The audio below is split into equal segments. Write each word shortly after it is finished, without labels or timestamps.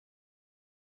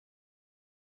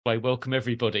Welcome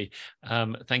everybody.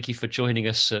 Thank you for joining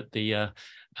us at the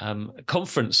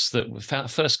conference,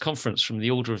 first conference from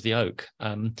the Order of the Oak,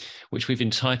 which we've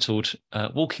entitled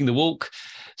Walking the Walk,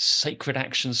 Sacred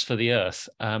Actions for the Earth.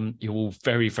 You're all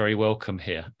very, very welcome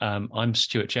here. I'm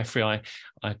Stuart, Jeffery.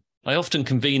 I often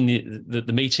convene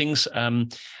the meetings. I'm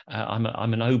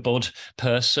an OBOD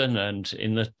person and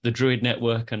in the Druid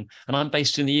network, and I'm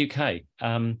based in the UK.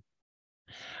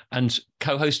 And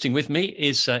co-hosting with me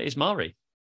is Mari.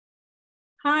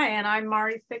 Hi, and I'm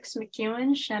Mari Fix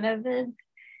McEwen, Shenavid,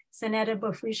 Seneta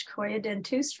Bofish Koya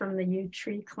Dentus from the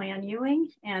Utree Clan Ewing,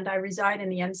 and I reside in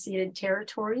the unceded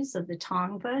territories of the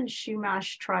Tongva and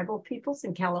Chumash tribal peoples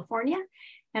in California,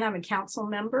 and I'm a council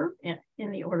member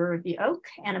in the Order of the Oak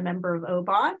and a member of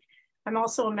OBOD. I'm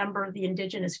also a member of the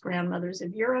Indigenous Grandmothers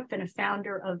of Europe and a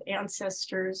founder of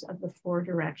Ancestors of the Four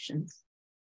Directions.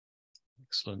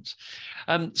 Excellent.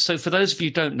 So for those of you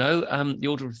who don't know, the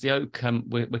Order of the Oak,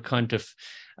 we're kind of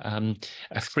a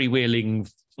freewheeling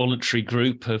voluntary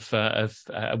group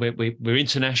we're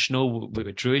international.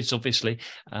 We're Druids, obviously.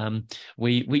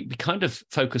 We kind of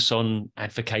focus on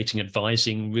advocating,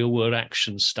 advising, real world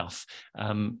action stuff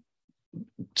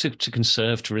to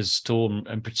conserve, to restore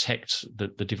and protect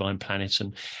the divine planet.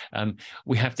 And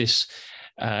we have this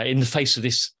in the face of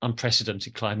this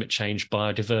unprecedented climate change,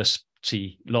 biodiversity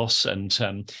loss and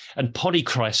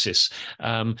polycrisis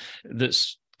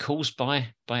that's caused by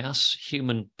us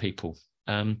human people,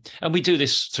 and we do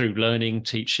this through learning,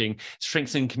 teaching,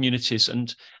 strengthening communities,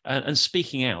 and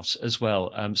speaking out as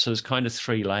well. So there's kind of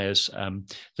three layers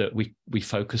that we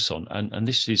focus on, and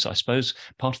this is, I suppose,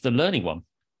 part of the learning one.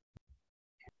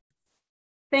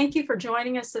 Thank you for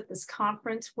joining us at this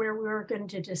conference where we're going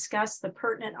to discuss the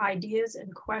pertinent ideas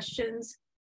and questions.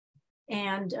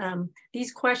 And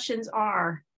these questions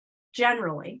are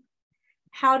generally,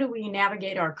 how do we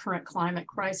navigate our current climate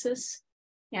crisis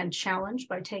and challenge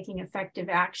by taking effective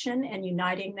action and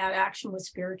uniting that action with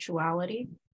spirituality?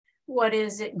 What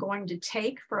is it going to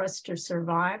take for us to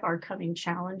survive our coming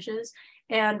challenges?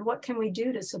 And what can we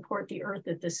do to support the earth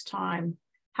at this time?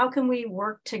 How can we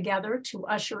work together to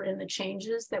usher in the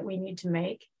changes that we need to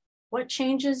make? What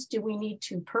changes do we need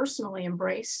to personally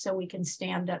embrace so we can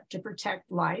stand up to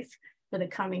protect life for the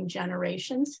coming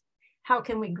generations? How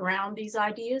can we ground these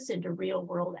ideas into real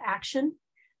world action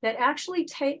that actually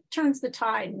turns the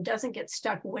tide and doesn't get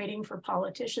stuck waiting for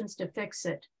politicians to fix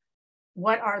it?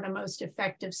 What are the most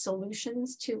effective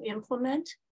solutions to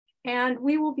implement? And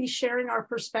we will be sharing our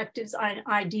perspectives and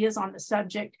ideas on the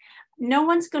subject. No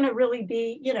one's going to really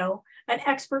be, an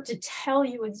expert to tell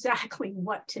you exactly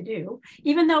what to do,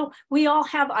 even though we all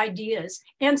have ideas.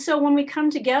 And so when we come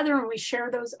together and we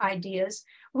share those ideas,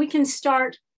 we can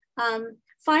start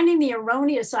finding the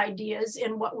erroneous ideas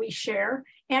in what we share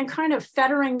and kind of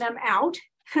fettering them out.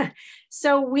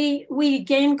 So we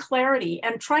gain clarity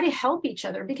and try to help each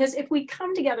other, because if we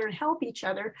come together and help each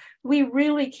other, we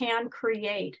really can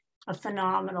create a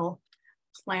phenomenal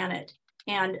planet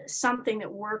and something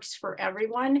that works for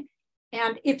everyone.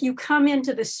 And if you come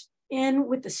into this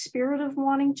with the spirit of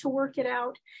wanting to work it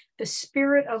out, the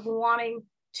spirit of wanting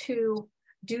to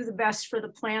do the best for the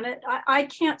planet, I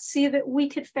can't see that we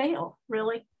could fail,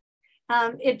 really.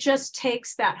 It just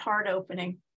takes that heart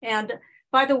opening. And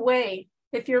by the way,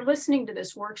 if you're listening to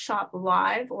this workshop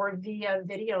live or via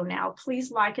video now,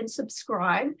 please like and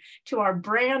subscribe to our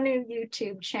brand new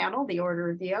YouTube channel, The Order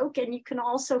of the Oak. And you can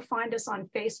also find us on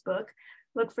Facebook.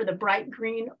 Look for the bright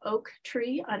green oak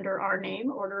tree under our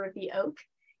name, Order of the Oak.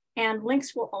 And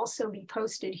links will also be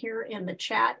posted here in the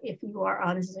chat if you are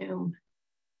on Zoom.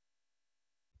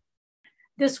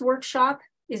 This workshop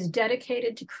is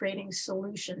dedicated to creating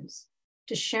solutions,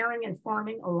 to sharing and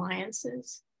forming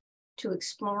alliances, to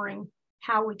exploring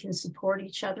how we can support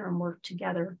each other and work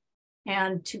together,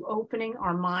 and to opening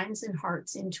our minds and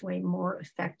hearts into a more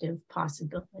effective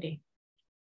possibility.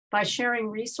 By sharing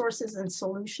resources and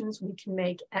solutions, we can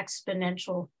make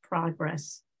exponential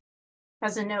progress.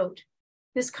 As a note,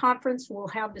 this conference will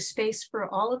have the space for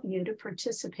all of you to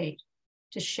participate,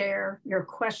 to share your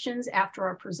questions after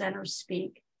our presenters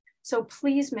speak. So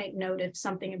please make note if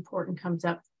something important comes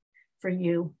up for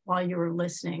you while you're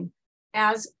listening,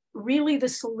 as really the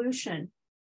solution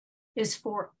is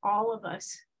for all of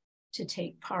us to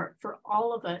take part, for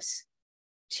all of us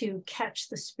to catch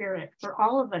the spirit, for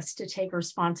all of us to take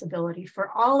responsibility, for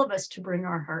all of us to bring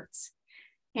our hearts.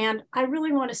 And I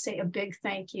really want to say a big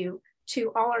thank you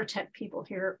to all our tech people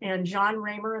here and John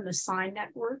Raymer and the Sign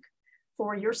Network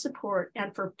for your support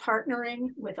and for partnering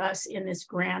with us in this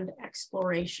grand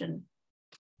exploration.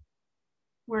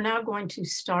 We're now going to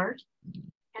start,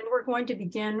 and we're going to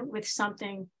begin with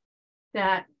something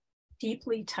that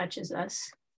deeply touches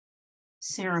us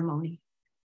ceremony,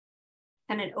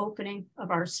 and an opening of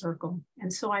our circle.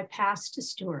 And so I pass to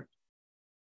Stuart.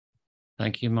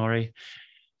 Thank you, Maury.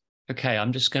 Okay,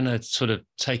 I'm just going to sort of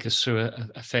take us through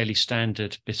a fairly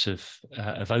standard bit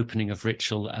of opening of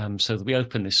ritual, so that we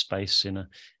open this space in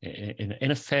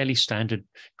a fairly standard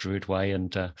Druid way,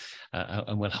 and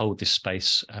we'll hold this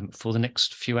space for the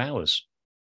next few hours.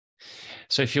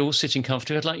 So if you're all sitting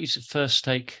comfortably, I'd like you to first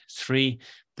take 3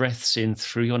 breaths in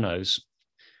through your nose,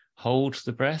 hold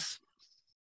the breath,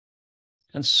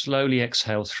 and slowly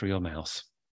exhale through your mouth.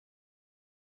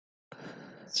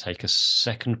 Take a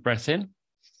second breath in.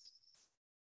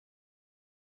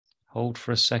 Hold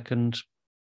for a second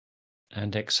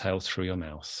and exhale through your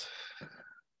mouth.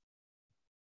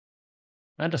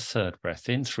 And a third breath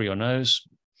in through your nose.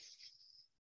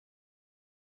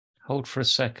 Hold for a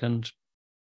second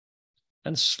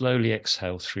and slowly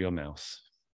exhale through your mouth.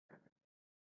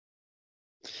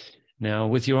 Now,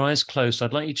 with your eyes closed,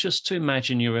 I'd like you just to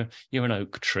imagine you're an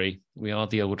oak tree. We are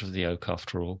the order of the oak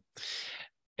after all.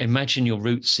 Imagine your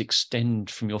roots extend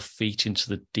from your feet into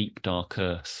the deep, dark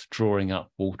earth, drawing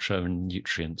up water and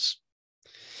nutrients.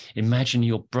 Imagine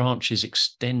your branches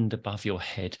extend above your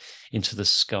head into the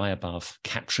sky above,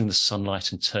 capturing the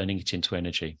sunlight and turning it into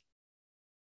energy.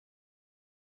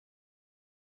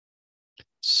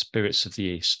 Spirits of the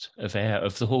east, of air,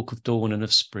 of the hawk of dawn and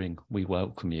of spring, we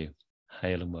welcome you.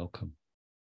 Hail and welcome.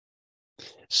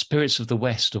 Spirits of the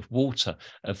west, of water,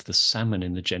 of the salmon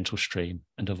in the gentle stream,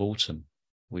 and of autumn,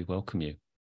 we welcome you.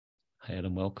 Hail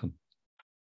and welcome.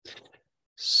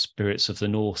 Spirits of the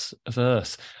north, of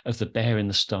earth, of the bear in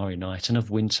the starry night, and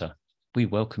of winter, we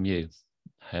welcome you.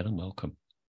 Hail and welcome.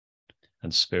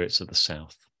 And spirits of the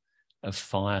south, of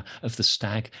fire, of the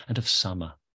stag, and of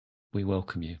summer, we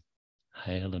welcome you.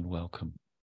 Hail and welcome.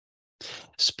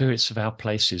 Spirits of our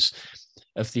places,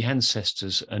 of the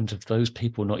ancestors, and of those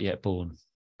people not yet born,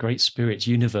 Great Spirit,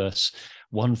 universe,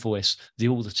 one voice, the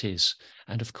all that is,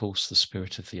 and of course the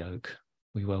spirit of the oak,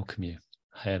 we welcome you.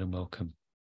 Hail and welcome.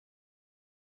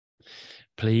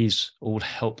 Please all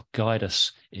help guide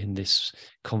us in this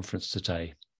conference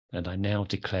today, and I now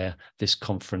declare this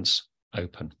conference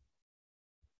open.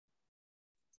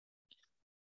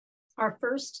 Our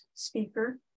first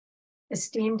speaker,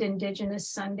 esteemed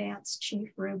Indigenous Sundance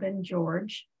Chief Rueben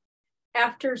George.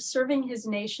 After serving his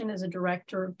nation as a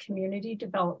director of community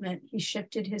development, he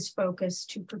shifted his focus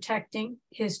to protecting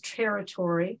his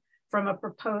territory from a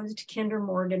proposed Kinder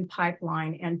Morgan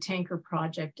pipeline and tanker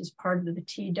project as part of the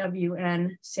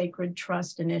TWN Sacred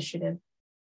Trust Initiative.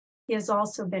 He has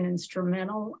also been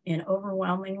instrumental in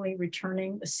overwhelmingly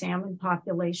returning the salmon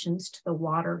populations to the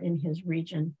water in his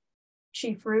region.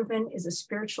 Chief Rueben is a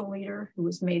spiritual leader who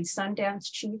was made Sundance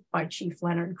Chief by Chief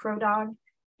Leonard Crodog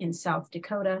in South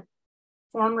Dakota,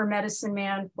 former medicine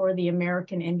man for the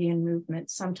American Indian movement,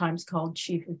 sometimes called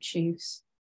Chief of Chiefs.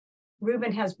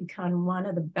 Rueben has become one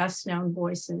of the best known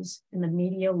voices in the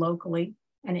media locally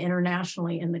and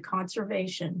internationally in the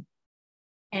conservation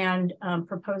and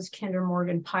proposed Kinder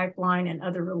Morgan pipeline and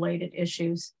other related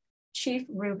issues. Chief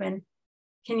Rueben,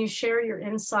 can you share your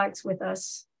insights with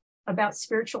us about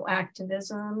spiritual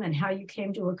activism and how you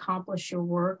came to accomplish your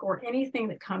work, or anything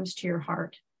that comes to your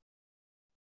heart?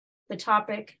 The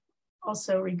topic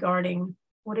also regarding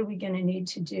what are we going to need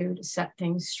to do to set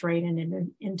things straight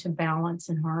and into balance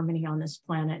and harmony on this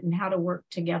planet, and how to work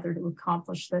together to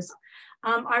accomplish this.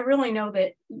 I really know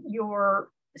that you're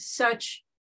such,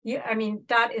 I mean,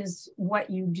 that is what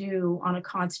you do on a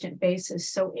constant basis.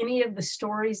 So any of the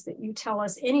stories that you tell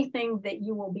us, anything that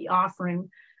you will be offering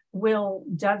will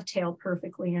dovetail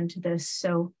perfectly into this.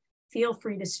 So feel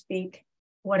free to speak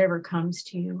whatever comes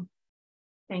to you.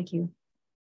 Thank you.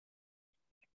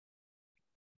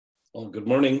 Well, good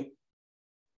morning.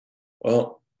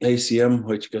 Well, ACM,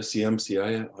 Hoichka CM,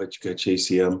 CIA, Hoichka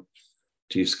JCM,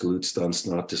 Chief Scoot, Stan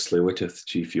Snot to Slewitith,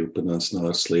 Chief Yopen and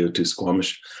Snot, Slew to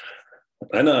Squamish.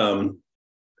 I'm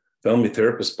family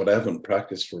therapist, but I haven't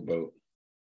practiced for about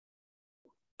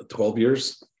 12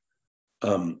 years.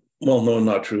 Well, no,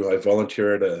 not true. I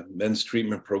volunteer at a men's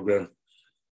treatment program,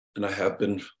 and I have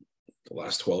been the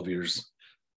last 12 years.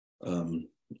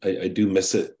 I do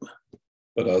miss it,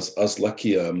 but I was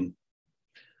lucky. I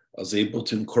was able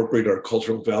to incorporate our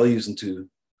cultural values into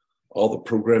all the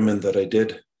programming that I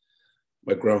did.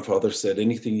 My grandfather said,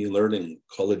 anything you learn in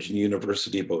college and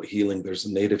university about healing, there's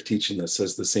a native teaching that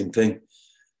says the same thing.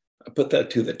 I put that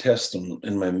to the test in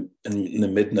the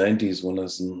mid-90s when I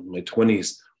was in my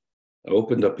 20s. I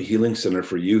opened up a healing center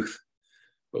for youth,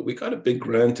 but we got a big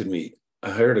grant, and I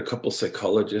hired a couple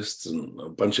psychologists and a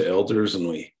bunch of elders, and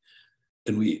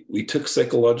we took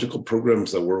psychological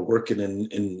programs that were working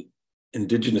in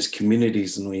Indigenous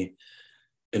communities, and we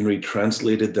and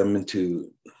retranslated them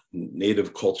into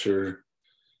native culture,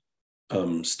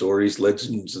 stories,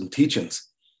 legends, and teachings.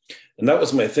 And that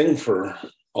was my thing for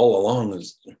all along,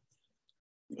 is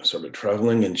sort of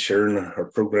traveling and sharing our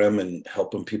program and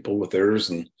helping people with theirs.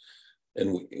 And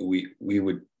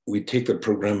we'd take the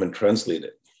program and translate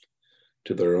it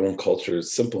to their own culture.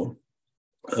 It's simple.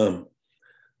 The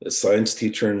science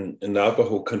teacher in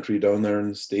Navajo country down there in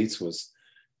the States was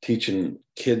teaching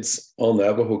kids, all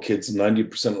Navajo kids,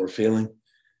 90% were failing.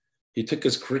 He took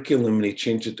his curriculum and he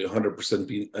changed it to 100%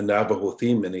 be a Navajo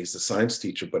theme, and he's a science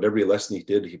teacher, but every lesson he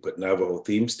did, he put Navajo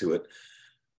themes to it.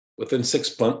 Within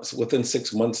 6 months,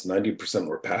 90%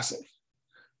 were passing.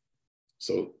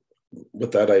 So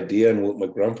with that idea and what my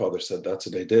grandfather said, that's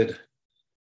what I did.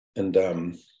 And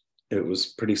it was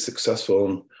pretty successful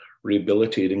in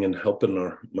rehabilitating and helping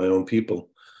my own people.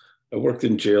 I worked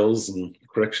in jails and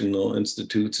correctional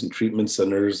institutes and treatment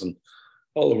centers and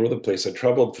all over the place. I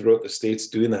traveled throughout the States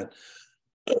doing that.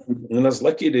 And I was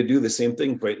lucky to do the same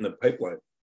thing right in the pipeline.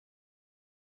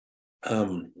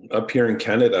 Up here in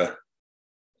Canada,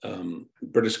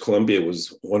 British Columbia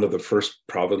was one of the first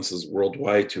provinces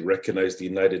worldwide to recognize the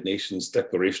United Nations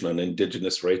Declaration on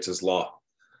Indigenous Rights as law.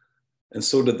 And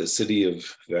so did the city of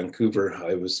Vancouver.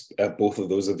 I was at both of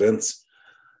those events.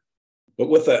 But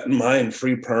with that in mind,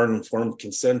 free, prior, and informed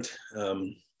consent,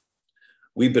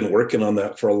 we've been working on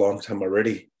that for a long time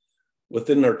already.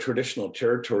 Within our traditional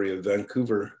territory of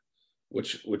Vancouver,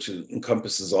 which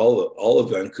encompasses all of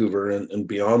Vancouver and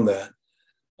beyond that,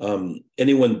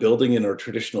 anyone building in our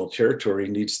traditional territory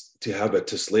needs to have a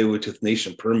Tsleil-Waututh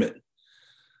Nation permit.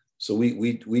 So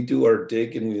we do our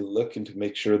dig and we look into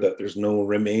make sure that there's no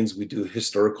remains. We do a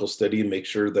historical study and make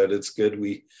sure that it's good.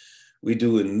 We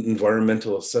do an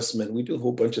environmental assessment. We do a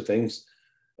whole bunch of things.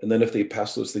 And then if they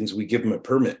pass those things, we give them a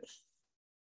permit.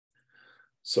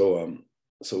 So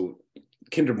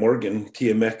Kinder Morgan,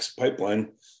 TMX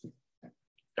pipeline,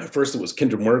 at first it was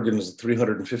Kinder Morgan, was a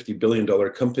 $350 billion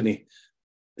company.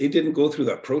 They didn't go through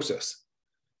that process.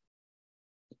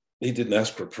 They didn't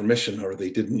ask for permission, or they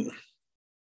didn't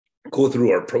go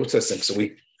through our processing. So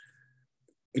we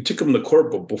took them to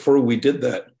court, but before we did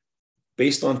that,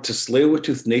 based on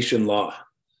Tsleil-Waututh Nation law,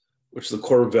 which the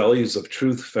core values of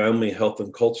truth, family, health,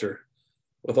 and culture,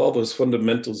 with all those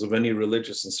fundamentals of any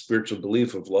religious and spiritual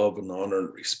belief of love and honor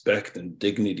and respect and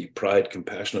dignity, pride,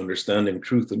 compassion, understanding,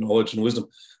 truth, and knowledge and wisdom,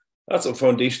 that's a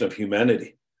foundation of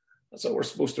humanity. That's how we're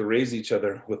supposed to raise each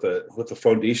other, with a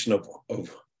foundation of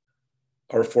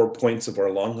our 4 points of our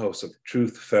longhouse of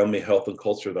truth, family, health, and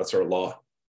culture. That's our law.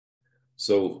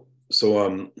 So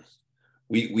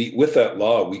we with that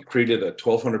law, we created a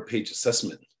 1,200-page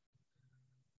assessment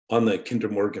on the Kinder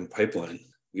Morgan pipeline.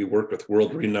 We worked with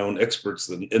world-renowned experts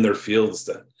in their fields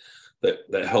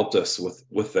that helped us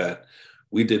with that.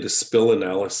 We did a spill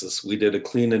analysis. We did a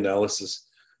clean analysis.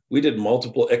 We did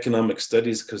multiple economic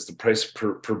studies because the price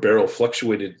per barrel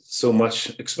fluctuated so much,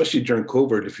 especially during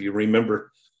COVID. If you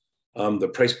remember,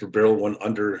 the price per barrel went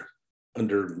under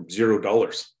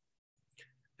 $0.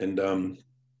 And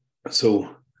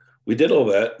so we did all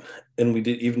that, and we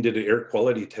even did an air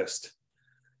quality test.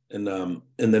 And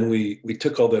then we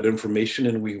took all that information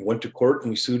and we went to court and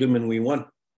we sued him and we won.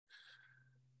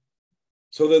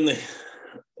 So then they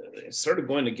started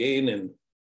going again and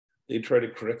they tried to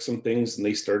correct some things, and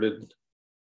they started,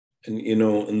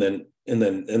 and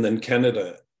then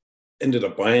Canada ended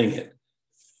up buying it.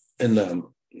 And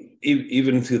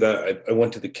even through that, I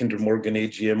went to the Kinder Morgan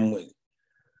AGM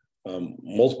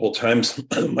multiple times,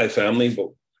 my family, but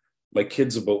my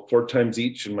kids about 4 times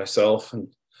each, and myself, and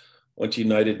went to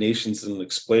United Nations and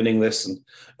explaining this. And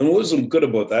what was good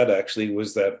about that actually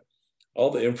was that all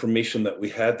the information that we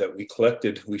had, that we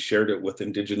collected, we shared it with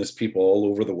Indigenous people all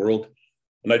over the world.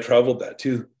 And I traveled that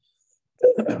too.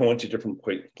 I went to different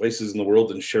places in the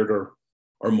world and shared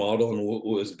our model and what it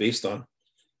was based on.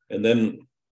 And then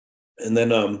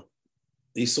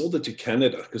they sold it to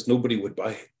Canada because nobody would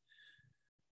buy it.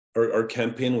 Our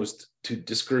campaign was to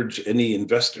discourage any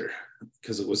investor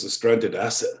because it was a stranded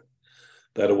asset,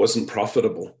 that it wasn't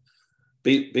profitable.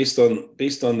 Based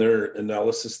on their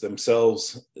analysis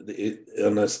themselves,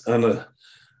 on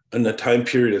a time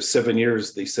period of 7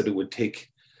 years, they said it would take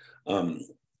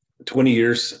 20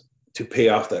 years to pay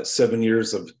off that 7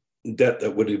 years of debt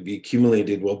that would be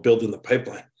accumulated while building the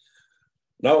pipeline.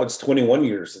 Now it's 21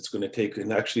 years it's going to take,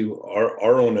 and actually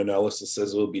our own analysis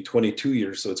says it will be 22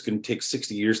 years, so it's going to take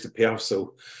 60 years to pay off.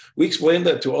 So we explained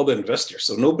that to all the investors,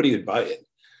 so nobody would buy it.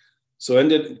 So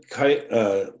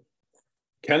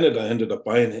Canada ended up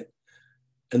buying it,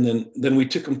 and then we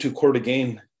took them to court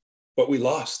again, but we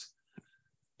lost.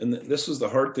 And this was the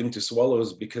hard thing to swallow,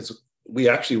 is because we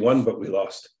actually won, but we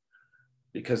lost.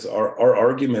 Because our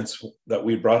arguments that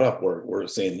we brought up were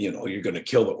saying, you know, you're going to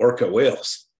kill the orca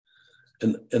whales.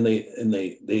 And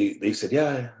they said,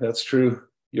 yeah, that's true.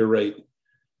 You're right.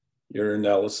 Your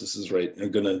analysis is right. They're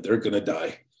gonna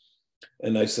die.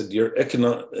 And I said, your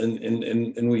economic,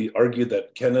 and we argued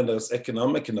that Canada's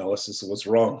economic analysis was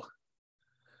wrong.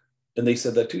 And they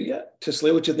said that too. Yeah, to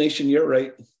Tsleil-Waututh Nation, you're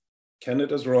right.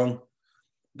 Canada's wrong.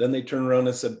 Then they turned around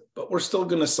and said, but we're still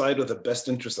going to side with the best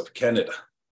interest of Canada.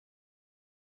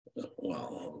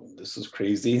 Well, this is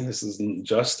crazy. This isn't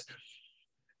just.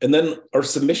 And then our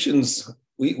submissions,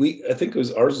 I think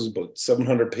ours was about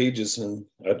 700 pages, and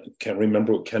I can't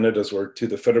remember what Canada's were, to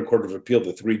the Federal Court of Appeal,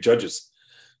 the 3 judges,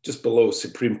 just below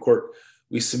Supreme Court.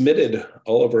 We submitted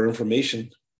all of our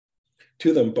information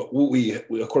to them, but we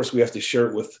of course, we have to share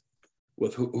it with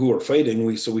who are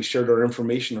fighting. So we shared our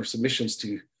information, our submissions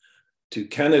to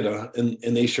Canada, and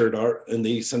they shared and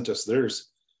they sent us theirs.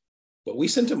 But we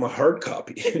sent them a hard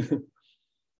copy,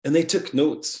 and they took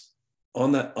notes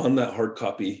on that hard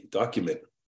copy document.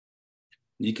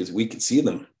 We could see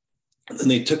them. And then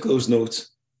they took those notes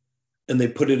and they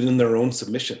put it in their own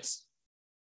submissions.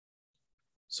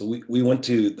 So we went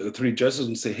to the 3 judges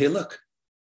and say, hey, look,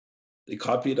 they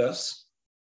copied us.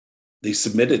 They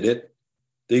submitted it.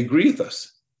 They agree with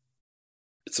us.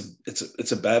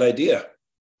 It's a bad idea.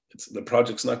 The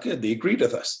project's not good. They agreed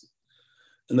with us.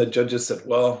 And the judges said,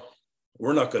 well,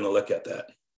 we're not going to look at that.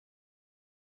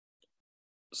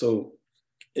 So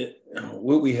it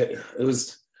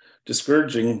was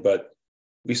discouraging, but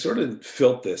we sort of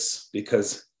felt this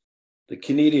because the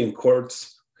Canadian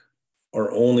courts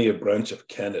are only a branch of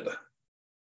Canada.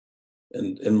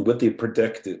 And what they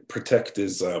protect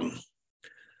is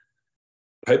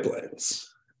pipelines.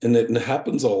 And it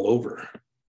happens all over.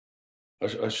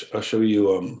 I'll show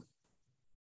you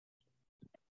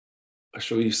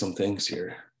some things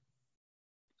here.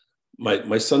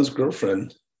 My son's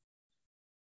girlfriend,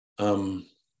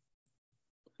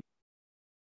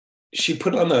 she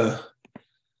put on a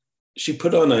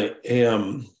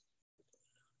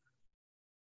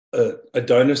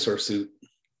dinosaur suit,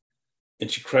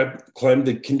 and she climbed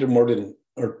the Kinder Morgan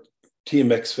or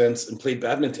TMX fence and played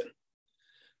badminton.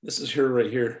 This is her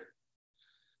right here.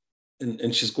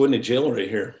 And she's going to jail right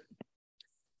here.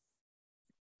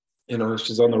 You know,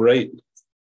 she's on the right.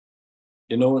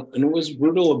 You know, and what was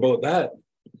brutal about that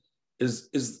is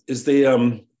they,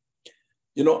 you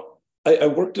know, I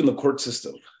worked in the court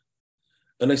system,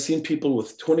 and I seen people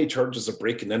with 20 charges of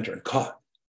break and enter and caught,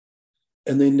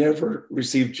 and they never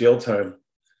received jail time.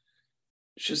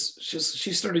 She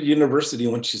started university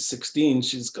when she's 16.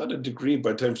 She's got a degree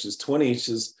by the time she's 20.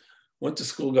 She's went to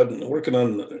school, got working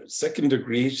on a second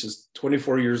degree. She's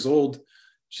 24 years old.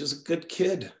 She's a good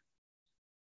kid.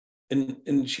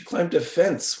 And she climbed a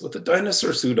fence with a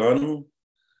dinosaur suit on,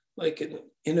 like,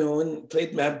 you know, and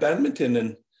played mad badminton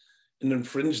and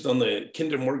infringed on the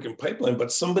Kinder Morgan pipeline.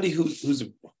 But somebody who's,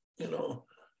 you know,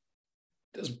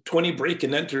 does 20 break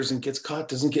and enters and gets caught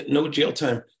doesn't get no jail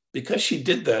time. Because she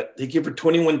did that, they give her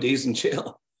 21 days in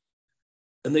jail.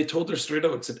 And they told her straight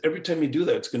out, said, every time you do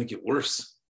that, it's going to get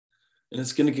worse. And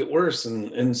it's going to get worse.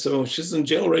 And so she's in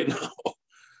jail right now.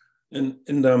 And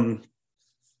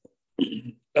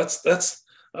that's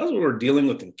what we're dealing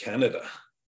with in Canada.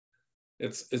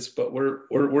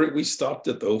 But we stopped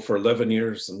it though for 11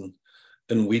 years,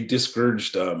 and we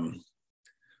discouraged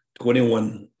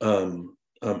 21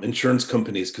 insurance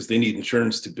companies because they need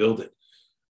insurance to build it.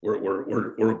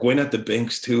 We're going at the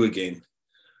banks too again.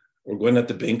 We're going at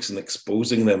the banks and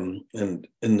exposing them, and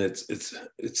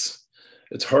it's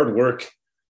hard work,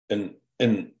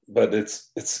 but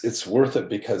it's worth it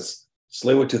because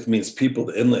Tsleil-Waututh means people,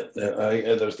 the inlet.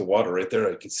 There's the water right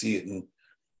there. I can see it,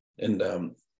 and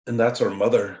that's our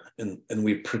mother, and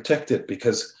we protect it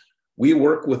because we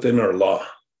work within our law.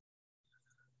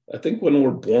 I think when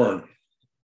we're born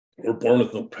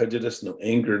with no prejudice, no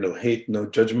anger, no hate, no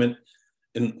judgment,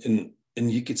 and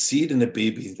you could see it in a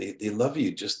baby. They love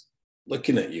you just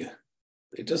looking at you.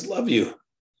 They just love you.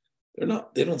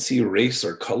 They don't see race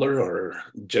or color or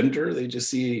gender. They just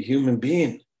see a human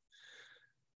being.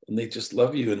 And they just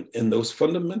love you. And those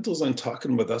fundamentals I'm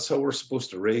talking about, that's how we're supposed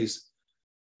to raise.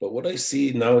 But what I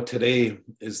see now today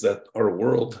is that our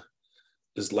world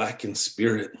is lacking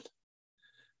spirit.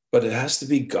 But it has to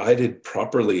be guided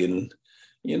properly. And,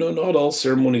 you know, not all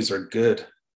ceremonies are good,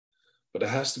 but it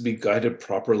has to be guided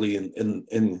properly.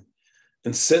 And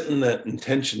setting that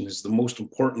intention is the most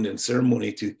important in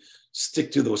ceremony, to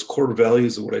stick to those core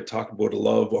values of what I talk about: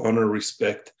 love, honor,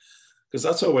 respect, because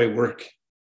that's how I work.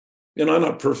 You know, I'm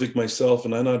not perfect myself,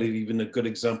 and I'm not even a good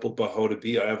example about how to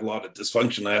be. I have a lot of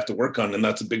dysfunction I have to work on, and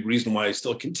that's a big reason why I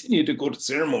still continue to go to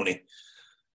ceremony.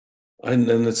 And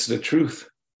it's the truth.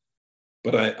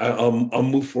 But I'll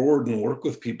move forward and work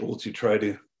with people to try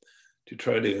to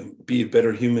be a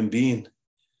better human being.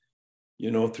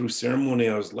 You know, through ceremony,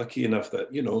 I was lucky enough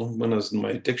that, you know, when I was in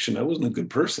my addiction, I wasn't a good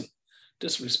person,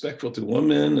 disrespectful to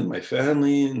women and my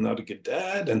family, and not a good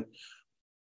dad. And,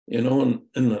 you know,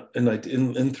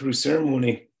 and through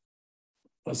ceremony,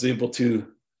 I was able to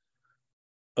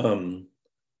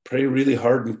pray really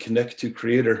hard and connect to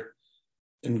Creator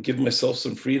and give myself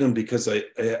some freedom, because I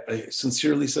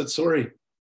sincerely said sorry.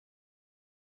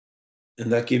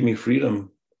 And that gave me freedom.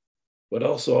 But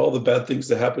also all the bad things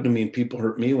that happened to me and people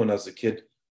hurt me when I was a kid,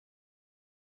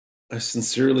 I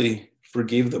sincerely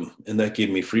forgave them, and that gave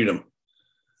me freedom.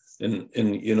 And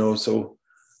you know, so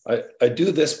I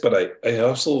do this, but I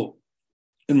also,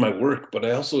 in my work, but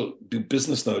I also do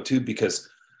business now too, because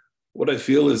what I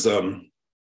feel is, you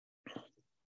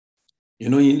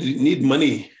know, you need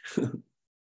money.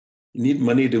 You need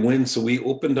money to win. So we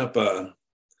opened up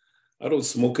I don't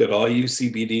smoke at all. I use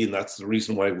CBD, and that's the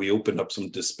reason why we opened up some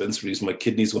dispensaries. My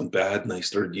kidneys went bad, and I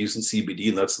started using CBD,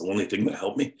 and that's the only thing that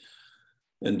helped me.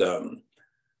 And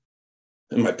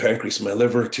my pancreas, my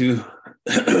liver too.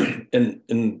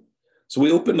 and so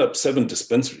we opened up 7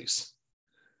 dispensaries,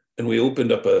 and we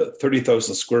opened up a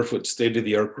 30,000 square foot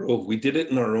state-of-the-art grove. We did it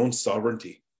in our own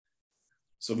sovereignty.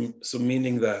 So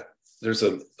meaning that there's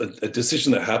a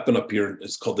decision that happened up here.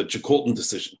 It's called the Jacolton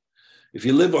decision. If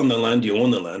you live on the land, you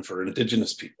own the land for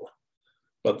Indigenous people.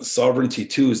 But the sovereignty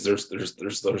too is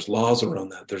there's laws around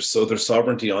that. There's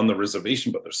sovereignty on the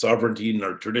reservation, but there's sovereignty in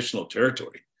our traditional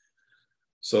territory.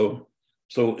 So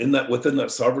in that, within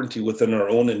that sovereignty, within our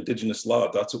own Indigenous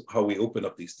law, that's how we open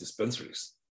up these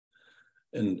dispensaries.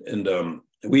 And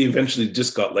we eventually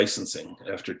just got licensing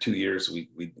after 2 years.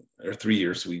 Or 3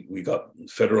 years, we got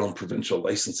federal and provincial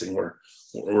licensing.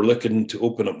 We're looking to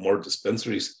open up more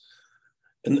dispensaries.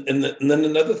 And then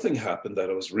another thing happened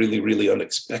that was really, really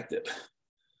unexpected.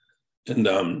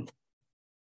 And,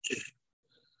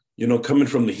 you know, coming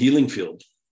from the healing field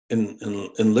and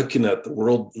looking at the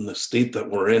world and the state that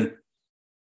we're in,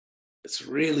 it's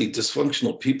really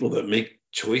dysfunctional people that make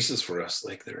choices for us.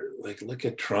 Like look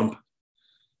at Trump.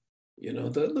 You know,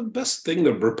 the best thing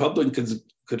the Republicans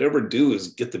could ever do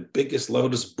is get the biggest,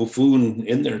 loudest buffoon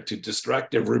in there to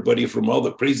distract everybody from all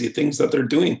the crazy things that they're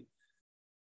doing.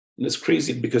 And it's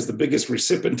crazy because the biggest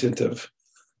recipient of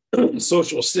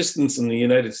social assistance in the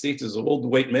United States is old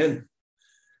white men.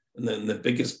 And then the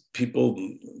biggest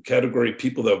category of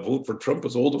people that vote for Trump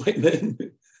is old white men.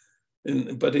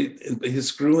 But he's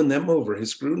screwing them over.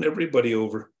 He's screwing everybody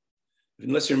over.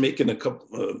 Unless you're making a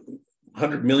couple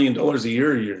 $100 million a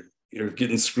year, you're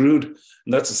getting screwed.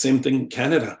 And that's the same thing in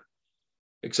Canada,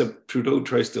 except Trudeau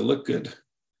tries to look good,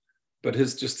 but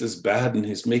he's just as bad, and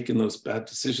he's making those bad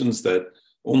decisions that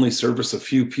only service a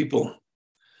few people.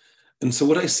 And so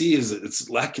what I see is it's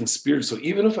lacking spirit. So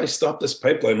even if I stop this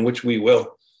pipeline, which we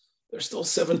will, there's still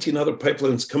 17 other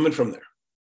pipelines coming from there.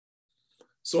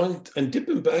 So I'm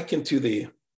dipping back into the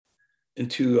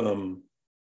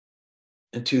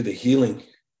healing,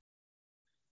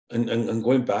 and I'm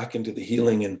going back into the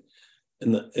healing,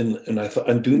 and I thought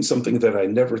I'm doing something that I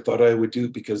never thought I would do,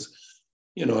 because,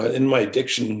 you know, in my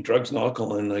addiction, drugs and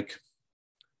alcohol, and like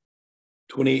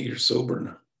 28 years sober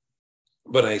now.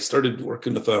 But I started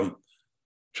working with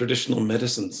traditional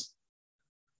medicines.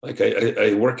 Like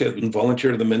I work at and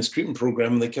volunteer to the men's treatment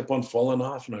program, and they kept on falling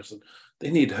off. And I said,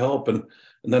 they need help. And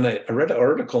then I read an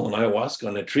article on ayahuasca,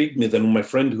 and it intrigued me. Then my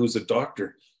friend who's a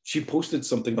doctor, she posted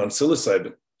something on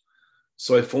psilocybin.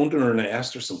 So I phoned her and I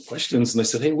asked her some questions, and I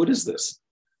said, hey, what is this?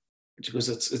 And she goes,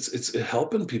 it's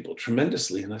helping people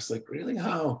tremendously. And I was like, really,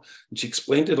 how? And she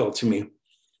explained it all to me.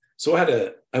 So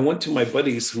I went to my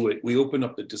buddies who we opened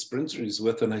up the dispensaries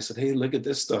with, and I said, hey, look at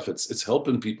this stuff. It's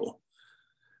helping people.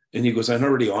 And he goes, I'm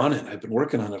already on it. I've been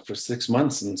working on it for 6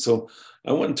 months. And so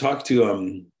I went and talked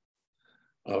to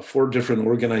 4 different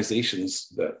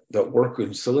organizations that work in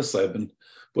psilocybin,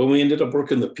 but we ended up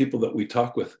working the people that we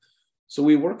talk with. So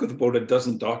we work with about a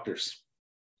dozen doctors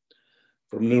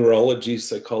from neurology,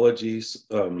 psychology,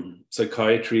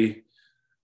 psychiatry,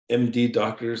 MD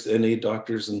doctors, NA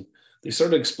doctors, and they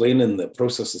started explaining the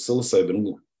process of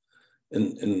psilocybin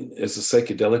and as a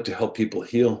psychedelic to help people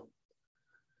heal.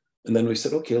 And then we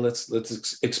said, okay,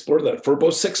 let's explore that. For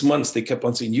about 6 months, they kept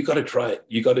on saying, you got to try it.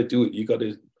 You got to do it. You got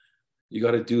to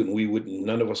do it. And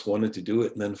none of us wanted to do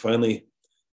it. And then finally,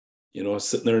 you know, I was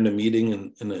sitting there in a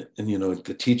meeting, and you know,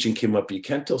 the teaching came up. You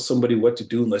can't tell somebody what to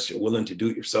do unless you're willing to do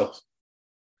it yourself.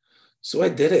 So I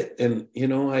did it. And, you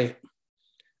know,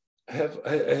 I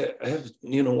have,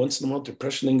 once in a while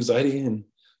depression, anxiety. And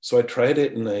so I tried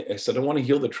it, and I said, I want to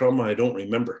heal the trauma I don't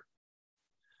remember.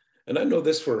 And I know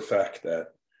this for a fact,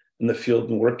 that in the field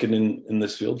and working in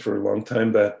this field for a long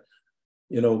time, that,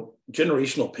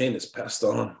 generational pain is passed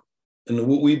on. And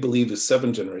what we believe is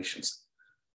 7 generations.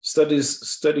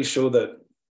 Studies show that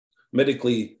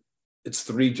medically it's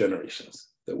 3 generations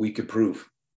that we could prove.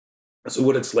 So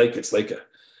what it's like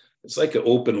an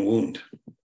open wound.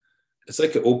 It's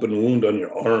like an open wound on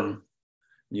your arm.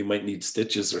 You might need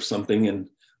stitches or something.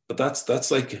 But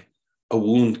that's like a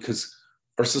wound, because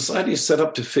our society is set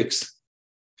up to fix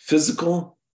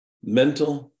physical,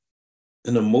 mental,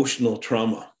 and emotional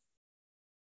trauma.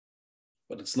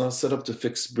 But it's not set up to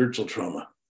fix spiritual trauma.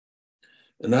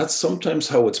 And that's sometimes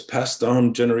how it's passed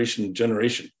down generation to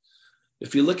generation.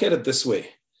 If you look at it this way,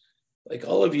 like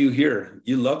all of you here,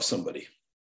 you love somebody.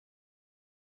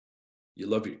 You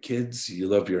love your kids, you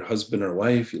love your husband or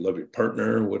wife, you love your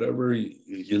partner, whatever,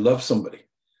 you love somebody.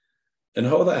 And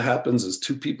how that happens is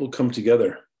 2 people come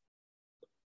together,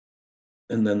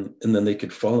 and then they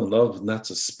could fall in love, and that's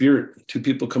a spirit. 2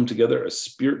 people come together, a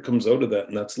spirit comes out of that,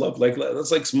 and that's love.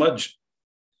 That's like smudge.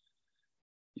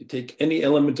 You take any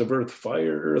element of earth,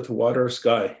 fire, earth, water,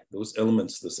 sky, those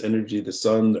elements, this energy, the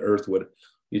sun, the earth,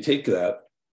 you take that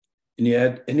and you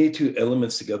add any 2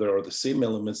 elements together, or the same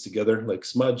elements together, like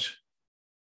smudge.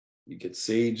 You get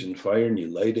sage and fire and you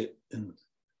light it, and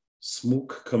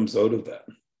smoke comes out of that.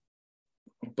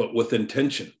 But with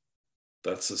intention,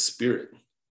 that's a spirit.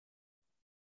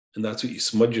 And that's what you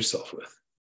smudge yourself with.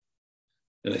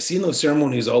 And I've seen those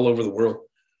ceremonies all over the world.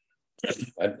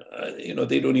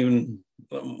 They don't even,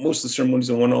 most of the ceremonies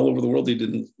I went all over the world,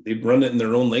 they'd run it in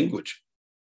their own language.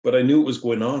 But I knew it was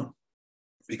going on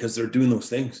because they're doing those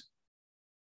things.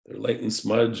 They're lighting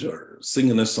smudge or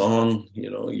singing a song.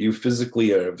 You physically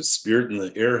have a spirit, and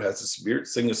the air has a spirit,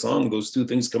 sing a song. Those 2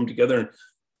 things come together and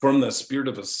form the spirit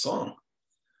of a song.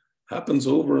 Happens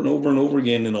over and over and over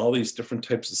again in all these different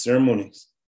types of ceremonies.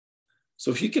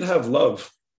 So if you could have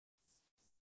love,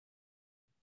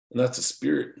 and that's a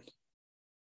spirit.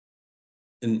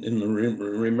 And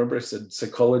remember I said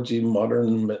psychology,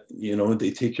 modern,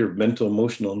 they take your mental,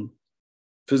 emotional, and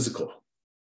physical.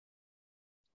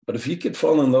 But if you could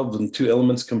fall in love and 2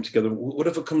 elements come together, what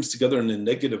if it comes together in a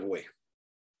negative way?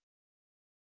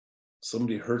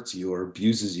 Somebody hurts you or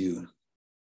abuses you.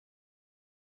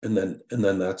 And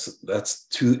then that's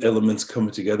 2 elements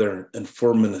coming together and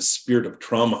forming a spirit of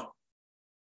trauma.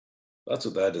 That's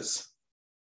what that is.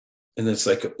 And it's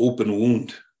like an open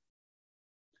wound.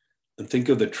 And think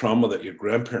of the trauma that your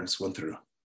grandparents went through.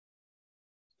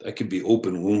 That could be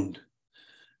open wound.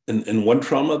 And one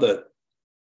trauma that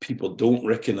people don't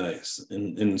recognize.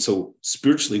 And so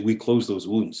spiritually, we close those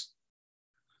wounds.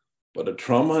 But a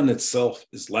trauma in itself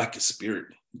is lack of spirit,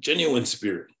 genuine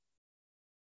spirit.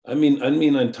 I mean,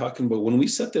 I'm talking about when we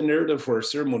set the narrative for our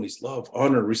ceremonies, love,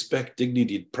 honor, respect,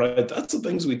 dignity, pride, that's the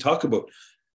things we talk about.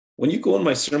 When you go in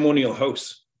my ceremonial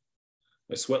house,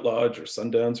 my sweat lodge or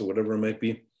sundance or whatever it might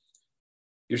be,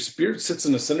 your spirit sits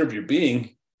in the center of your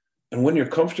being. And when you're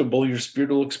comfortable, your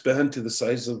spirit will expand to the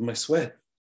size of my sweat.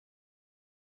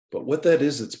 But what that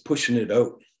is, it's pushing it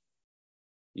out.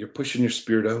 You're pushing your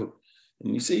spirit out.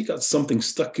 And you say you got something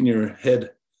stuck in your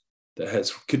head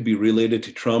that could be related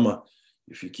to trauma.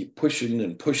 If you keep pushing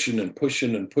and pushing and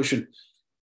pushing and pushing,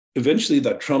 eventually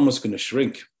that trauma is going to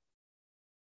shrink.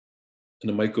 And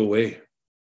it might go away.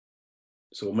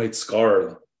 So it might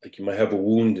scar, like you might have a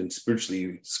wound and spiritually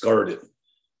you scarred it.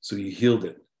 So you healed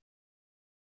it.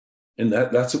 And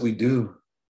that's what we do.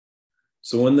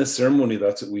 So in this ceremony,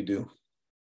 that's what we do.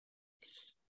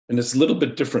 And it's a little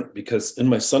bit different because in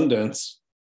my Sundance,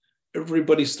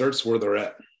 everybody starts where they're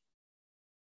at.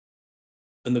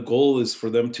 And the goal is for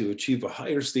them to achieve a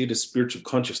higher state of spiritual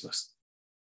consciousness.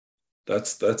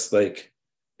 That's like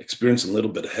experiencing a little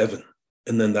bit of heaven.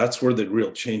 And then that's where the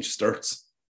real change starts.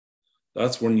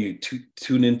 That's when you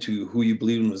tune into who you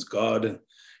believe in as God, and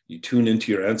you tune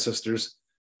into your ancestors,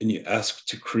 and you ask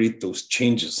to create those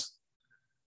changes.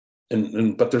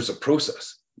 But there's a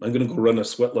process. I'm going to go run a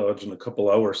sweat lodge in a couple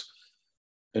hours,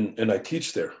 and I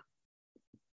teach there.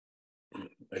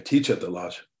 I teach at the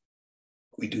lodge.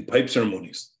 We do pipe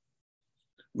ceremonies.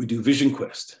 We do vision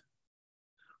quest.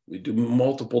 We do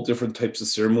multiple different types of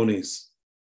ceremonies,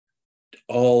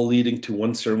 all leading to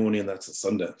one ceremony, and that's the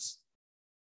Sundance.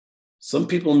 Some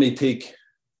people may take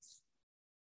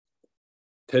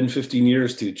 10, 15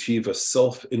 years to achieve a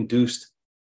self-induced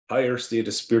higher state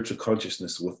of spiritual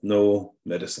consciousness with no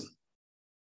medicine.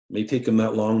 It may take them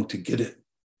that long to get it.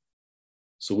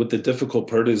 So what the difficult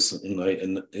part is,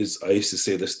 I used to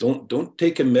say this, don't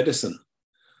take a medicine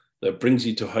that brings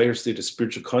you to a higher state of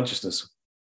spiritual consciousness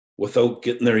without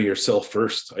getting there yourself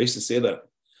first. I used to say that,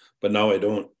 but now I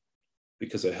don't,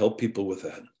 because I help people with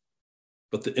that.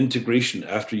 But the integration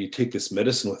after you take this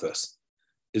medicine with us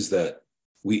is that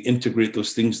we integrate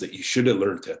those things that you should have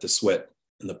learned at the sweat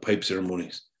and the pipe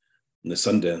ceremonies and the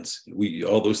Sundance.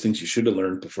 All those things you should have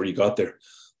learned before you got there.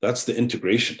 That's the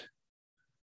integration.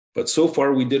 But so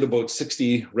far, we did about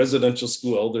 60 residential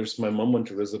school elders. My mom went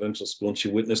to residential school and she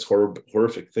witnessed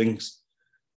horrific things.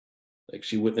 Like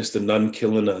she witnessed a nun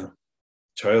killing a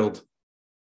child,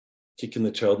 kicking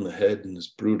the child in the head, and it's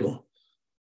brutal.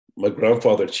 My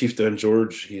grandfather, Chief Dan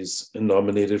George, he's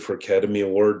nominated for Academy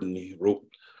Award, and he wrote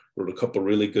a couple of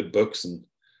really good books.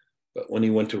 But when he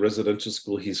went to residential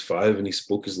school, he's 5 and he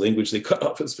spoke his language. They cut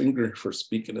off his finger for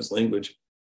speaking his language.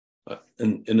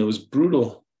 And it was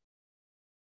brutal.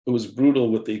 It was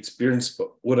brutal with the experience.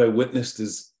 But what I witnessed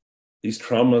is these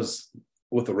traumas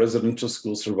with the residential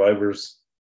school survivors.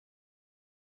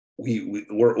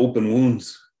 We're open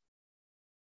wounds.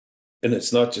 And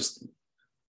it's not just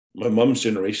my mom's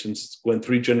generations, it's going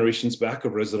 3 generations back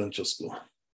of residential school.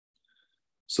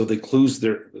 So they close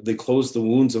the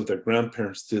wounds of their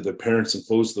grandparents to their parents and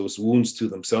close those wounds to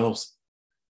themselves.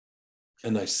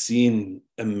 And I've seen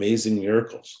amazing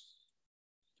miracles,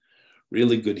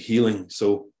 really good healing.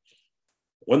 So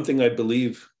one thing I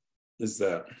believe is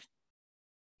that,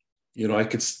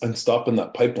 I'm stopping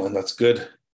that pipeline. That's good.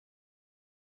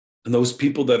 And those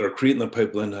people that are creating the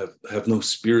pipeline have no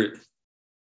spirit.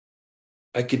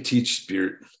 I could teach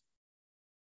spirit.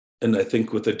 And I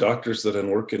think with the doctors that I'm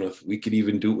working with, we could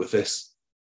even do it with this.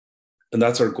 And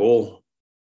that's our goal,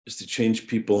 is to change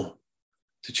people,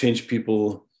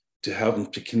 to have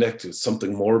them to connect to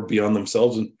something more beyond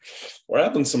themselves. And we're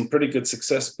having some pretty good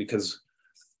success because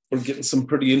we're getting some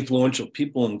pretty influential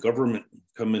people in government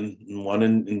coming and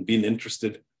wanting and being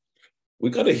interested. We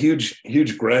got a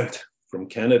huge grant from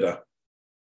Canada,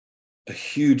 a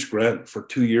huge grant for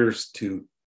 2 years to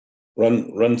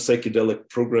run psychedelic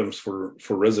programs for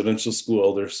residential school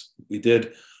elders.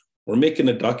 We're making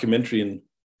a documentary, and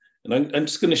I'm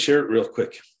just going to share it real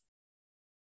quick.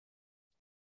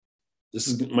 This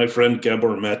is my friend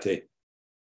Gabor Mate.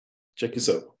 Check this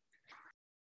out.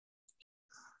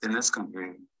 In this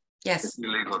country, yes, it's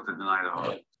illegal to deny the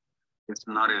Holocaust. It's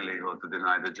not illegal to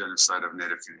deny the genocide of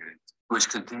Native communities, which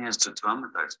continues to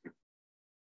traumatize people.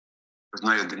 Because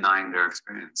now you're denying their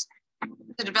experience.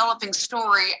 The developing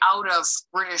story out of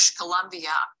British Columbia,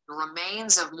 the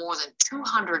remains of more than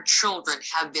 200 children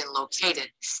have been located,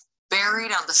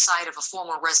 buried on the site of a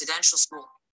former residential school.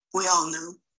 We all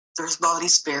knew there's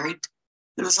bodies buried.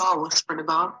 It was all whispered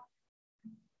about.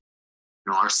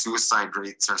 Our suicide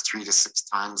rates are 3 to 6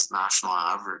 times national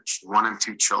average. 1 in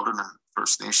 2 children in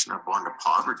First Nation are born to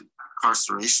poverty.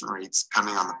 Incarceration rates,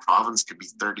 depending on the province, could be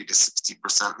 30 to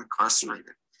 60%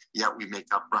 incarcerated. Yet we make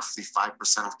up roughly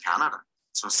 5% of Canada.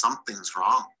 So something's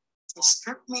wrong. They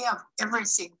stripped me of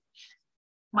everything.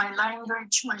 My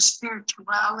language, my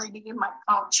spirituality, my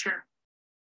culture.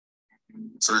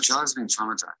 So the child is being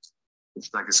traumatized. It's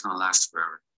like it's going to last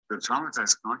forever. The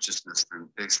traumatized consciousness then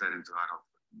takes that into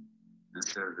adulthood.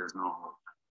 Instead, there's no hope.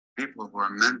 People who are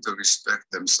meant to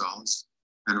respect themselves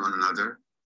and one another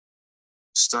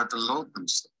start to loathe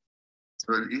themselves.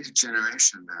 So in each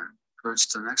generation then hurts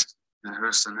the next, and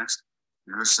hurts the next,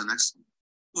 and hurts the next one.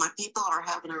 My people are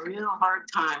having a real hard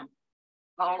time,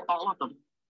 all of them.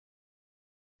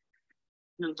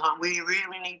 And we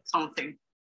really need something.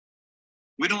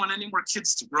 We don't want any more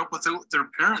kids to grow up without their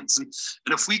parents.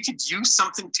 And if we could use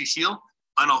something to heal,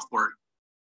 I'm all for it.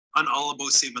 I'm all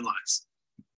about saving lives.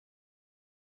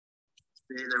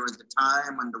 There was a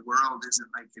time when the world isn't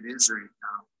like it is right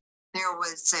now. There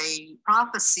was a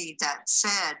prophecy that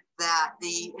said that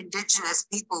the Indigenous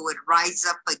people would rise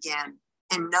up again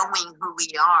in knowing who we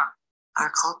are.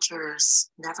 Our culture's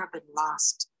never been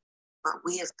lost, but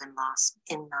we have been lost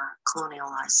in the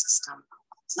colonialized system.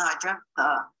 So I dreamt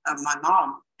of my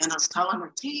mom, and I was telling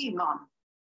her, gee, Mom,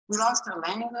 we lost our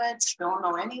language, don't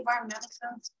know any of our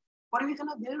medicines. What are we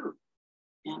gonna do?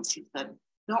 And she said,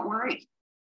 don't worry,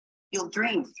 you'll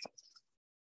dream.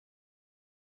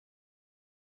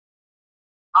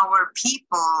 Our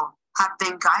people have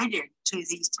been guided to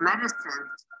these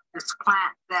medicines, this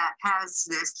plant that has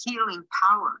this healing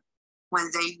power. When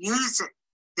they use it,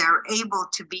 they're able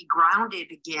to be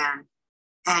grounded again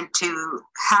and to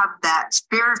have that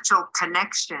spiritual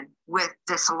connection with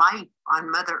this life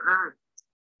on Mother Earth.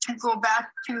 To go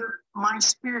back to my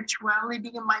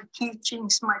spirituality and my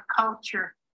teachings, my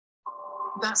culture,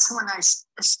 that's when I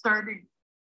started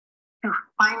to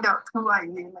find out who I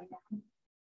really am.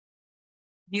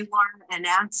 You learn an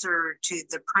answer to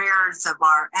the prayers of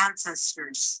our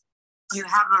ancestors. You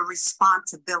have a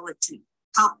responsibility.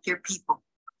 Help your people.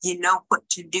 You know what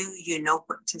to do. You know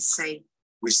what to say.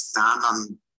 We stand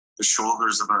on the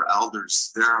shoulders of our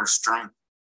elders. They're our strength.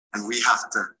 And we have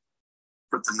to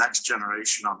put the next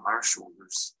generation on our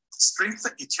shoulders. The strength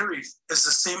that you carry is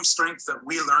the same strength that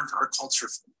we learned our culture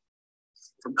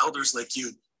from elders like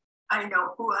you. I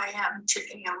know who I am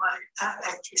today.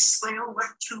 I just smell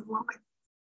what you want.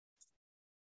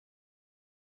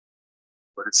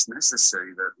 But it's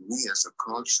necessary that we as a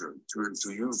culture turn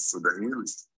to you for the healing,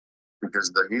 because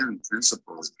the healing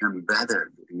principles embedded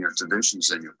in your traditions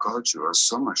and your culture are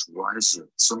so much wiser,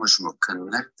 so much more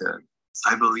connected.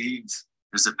 I believe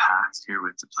there's a path here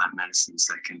with the plant medicines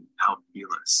that can help heal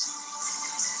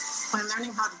us. By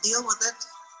learning how to deal with it,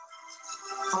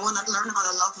 I want to learn how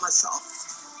to love myself.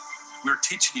 We're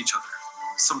teaching each other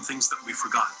some things that we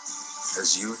forgot.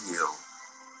 As you heal,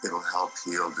 it'll help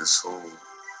heal this whole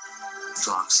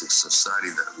toxic society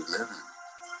that we live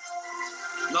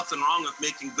in. Nothing wrong with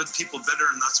making good people better,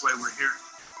 and that's why we're here.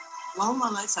 All my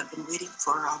life I've been waiting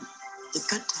for the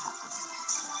good to happen.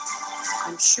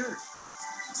 I'm sure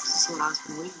this is what I've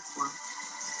been waiting for.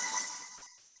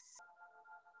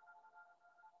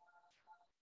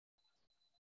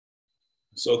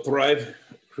 So Thrive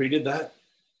created that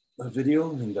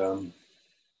video, and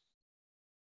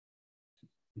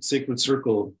Sacred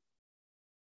Circle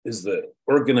is the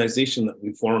organization that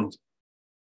we formed,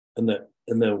 and the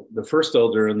first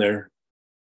elder in there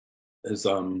is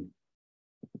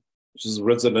she's a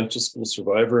residential school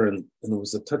survivor, and it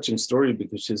was a touching story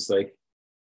because she's like,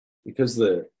 because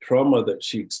the trauma that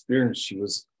she experienced, she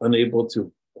was unable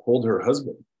to hold her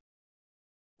husband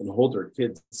and hold her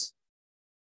kids,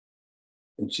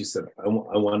 and she said, I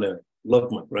want to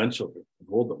love my grandchildren and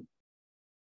hold them.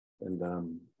 And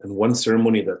one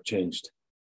ceremony that changed.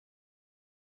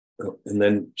 And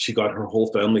then she got her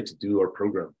whole family to do our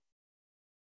program.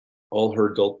 All her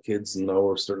adult kids, and now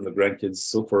we're starting the grandkids.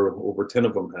 So far, over 10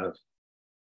 of them have.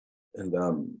 And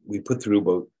we put through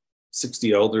about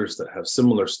 60 elders that have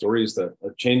similar stories that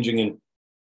are changing. And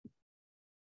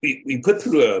we put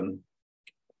through a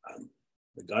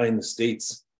guy in the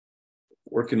States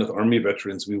working with Army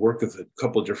veterans. We work with a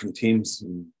couple of different teams.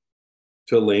 And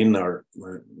Phil Lane,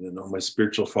 my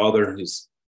spiritual father, is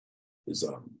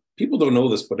people don't know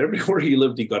this, but everywhere he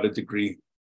lived, he got a degree,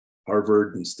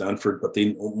 Harvard and Stanford, but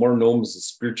they more know him as a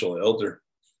spiritual elder.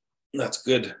 And that's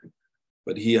good.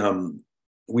 But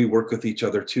we work with each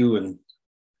other too. And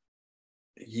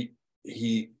he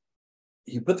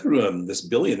put through this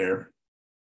billionaire.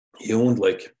 He owned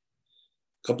like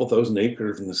a couple thousand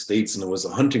acres in the States, and it was a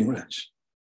hunting ranch.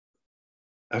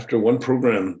 After one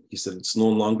program, he said, it's no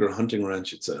longer a hunting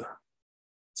ranch, it's a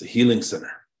healing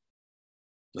center.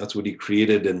 That's what he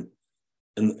created, and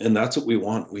that's what we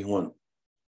want. We want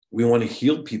to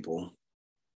heal people,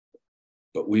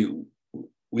 but we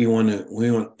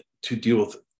want to deal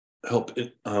with help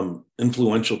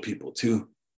influential people too.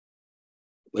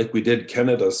 Like we did,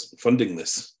 Canada's funding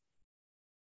this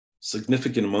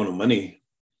significant amount of money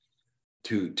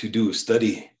to do a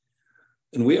study.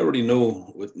 And we already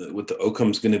know what the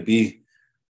outcome's going to be.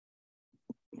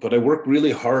 But I work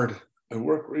really hard. I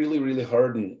work really, really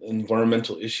hard in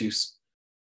environmental issues.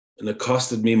 And it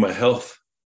costed me my health.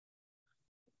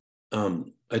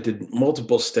 I did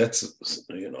multiple stats.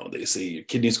 They say your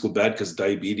kidneys go bad because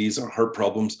diabetes or heart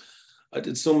problems. I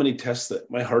did so many tests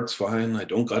that my heart's fine. I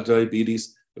don't got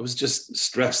diabetes. It was just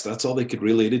stress. That's all they could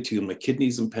relate it to. My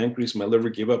kidneys and pancreas, my liver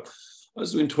gave up. I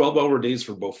was doing 12-hour days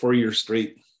for about 4 years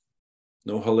straight.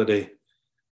 No holiday,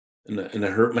 and I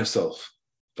hurt myself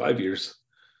 5 years,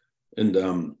 and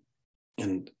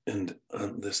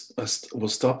this will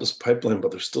stop this pipeline,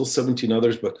 but there's still 17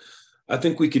 others. But I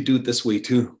think we could do it this way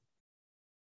too.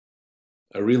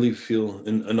 I really feel,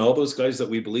 and all those guys that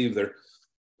we believe, they're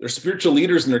spiritual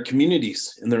leaders in their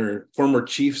communities, and they're former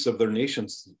chiefs of their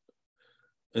nations,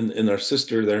 and our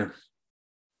sister,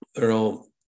 they're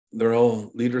all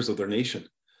leaders of their nation.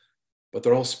 But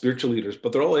they're all spiritual leaders,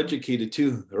 but they're all educated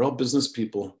too. They're all business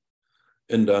people.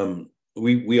 And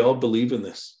we all believe in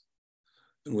this.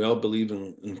 And we all believe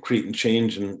in creating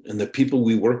change. And the people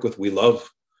we work with, we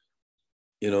love.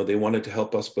 They wanted to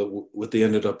help us, but what they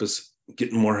ended up is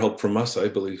getting more help from us, I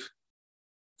believe,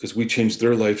 because we changed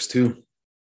their lives too.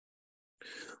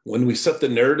 When we set the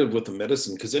narrative with the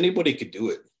medicine, because anybody could do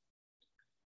it.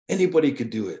 Anybody could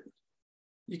do it.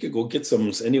 You could go get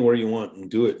some anywhere you want and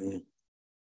do it.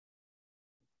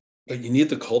 But you need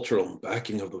the cultural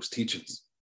backing of those teachings.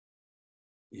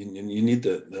 You need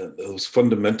those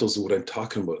fundamentals of what I'm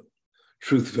talking about.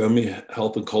 Truth, family,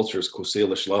 health, and culture is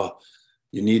Kosalish law.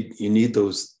 You need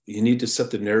to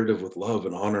set the narrative with love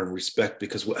and honor and respect,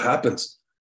 because what happens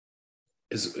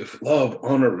is, if love,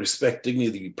 honor, respect,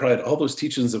 dignity, pride, all those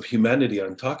teachings of humanity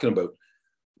I'm talking about,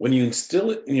 when you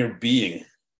instill it in your being,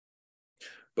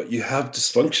 but you have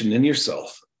dysfunction in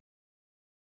yourself,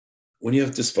 when you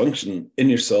have dysfunction in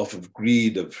yourself of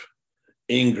greed, of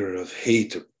anger, of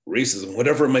hate, of racism,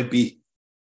 whatever it might be,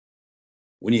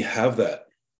 when you have that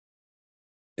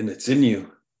and it's in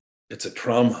you, it's a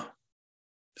trauma,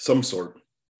 some sort.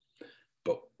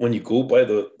 But when you go by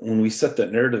when we set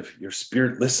that narrative, your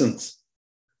spirit listens.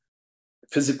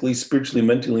 Physically, spiritually,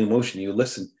 mentally, emotionally, you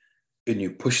listen, and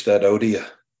you push that out of you,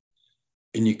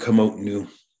 and you come out new.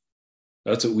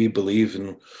 That's what we believe.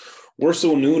 And we're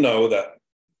so new now that,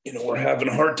 we're having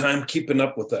a hard time keeping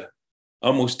up with that.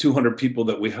 Almost 200 people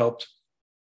that we helped.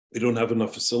 We don't have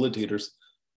enough facilitators,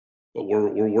 but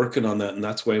we're working on that. And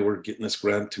that's why we're getting this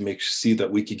grant to see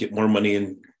that we could get more money.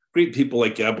 And great people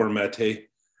like Gabor Mate,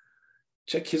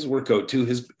 check his work out too.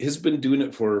 He's been doing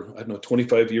it for,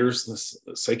 25 years, this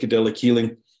psychedelic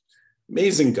healing.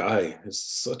 Amazing guy. He's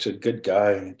such a good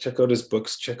guy. Check out his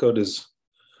books, check out his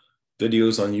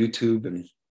videos on YouTube. And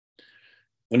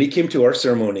when he came to our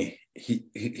ceremony,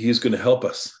 he's going to help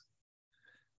us.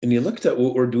 And he looked at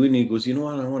what we're doing, and he goes, you know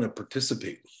what, I want to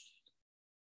participate.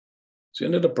 So he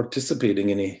ended up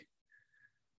participating, and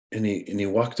he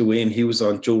walked away, and he was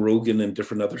on Joe Rogan and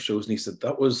different other shows. And he said,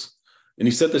 and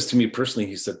he said this to me personally,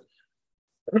 he said,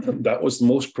 that was the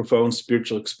most profound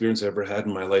spiritual experience I ever had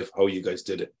in my life, how you guys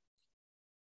did it.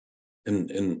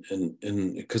 And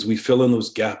because we fill in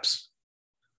those gaps.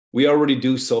 We already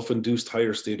do self-induced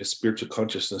higher state of spiritual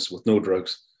consciousness with no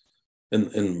drugs. And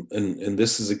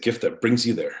this is a gift that brings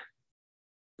you there.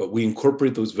 But we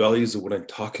incorporate those values of what I'm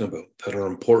talking about that are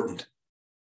important.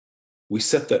 We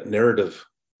set that narrative,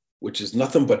 which is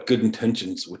nothing but good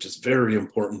intentions, which is very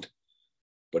important.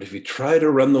 But if you try to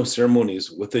run those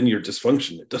ceremonies within your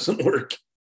dysfunction, it doesn't work.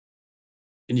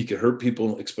 And you can hurt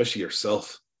people, especially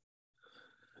yourself.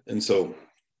 And so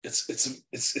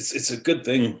it's a good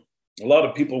thing. A lot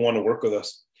of people want to work with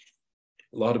us.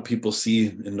 A lot of people see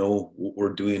and know what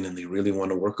we're doing, and they really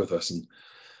want to work with us. And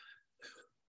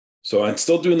so I'm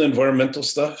still doing the environmental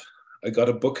stuff. I got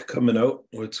a book coming out.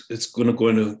 It's going to go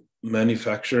into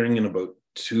manufacturing in about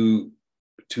 2-3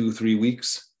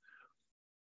 weeks.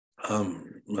 I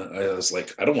was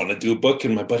like, I don't want to do a book.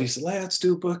 And my buddy said, let's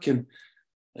do a book. And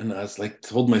I was like,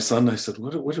 told my son, I said,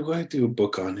 what do I do a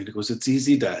book on? And he goes, it's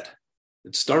easy, Dad.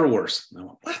 It's Star Wars. And I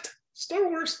went, what? Star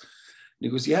Wars? And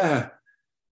he goes, yeah.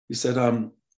 He said,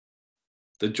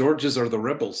 the Georges are the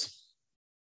rebels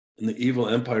and the evil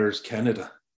empire is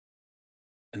Canada.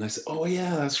 And I said, oh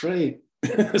yeah, that's right.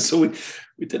 So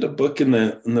we did a book, and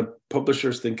the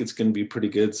publishers think it's going to be pretty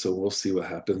good. So we'll see what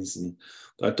happens. And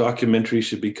that documentary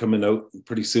should be coming out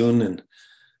pretty soon.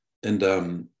 And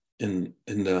the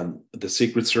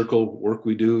Sacred Circle work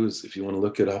we do is, if you want to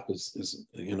look it up, is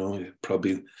you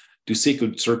probably do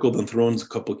Sacred Circle, then throw in a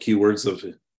couple of keywords of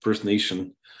First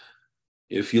Nation.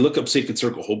 If you look up Sacred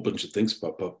Circle, a whole bunch of things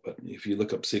pop up. But if you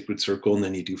look up Sacred Circle and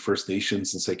then you do First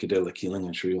Nations and psychedelic healing,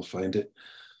 I'm sure you'll find it.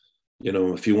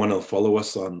 If you want to follow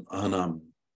us on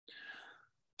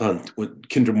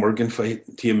Kinder Morgan fight,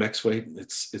 TMX fight,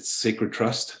 it's Sacred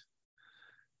Trust.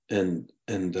 I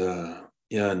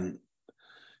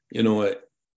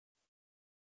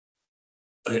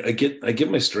get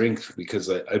my strength because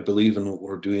I believe in what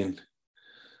we're doing.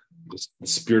 The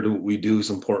spirit of what we do is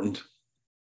important.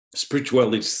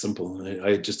 Spirituality is simple.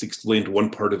 I just explained one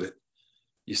part of it.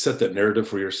 You set that narrative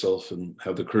for yourself and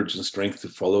have the courage and strength to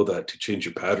follow that, to change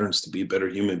your patterns, to be a better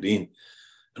human being.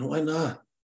 And why not?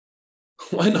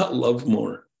 Why not love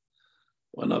more?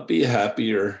 Why not be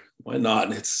happier? Why not?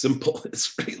 And it's simple.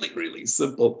 It's really, really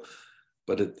simple.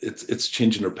 But it's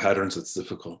changing our patterns that's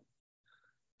difficult.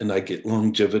 And I get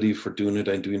longevity for doing it.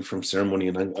 I'm doing from ceremony.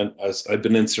 And I've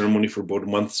been in ceremony for about a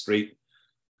month straight.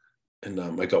 And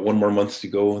I got 1 more month to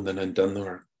go, and then I'm done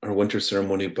our winter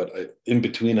ceremony. But in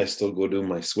between, I still go to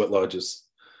my sweat lodges.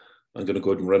 I'm going to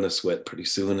go and run a sweat pretty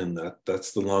soon, and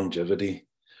that's the longevity,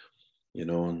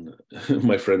 And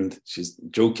my friend, she's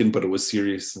joking, but it was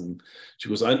serious. And she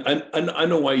goes, I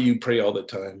know why you pray all the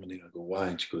time. And I go, why?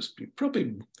 And she goes, you'd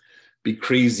probably be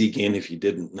crazy again if you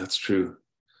didn't. And that's true.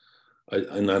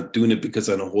 I'm not doing it because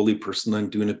I'm a holy person. I'm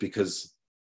doing it because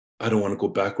I don't want to go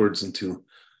backwards into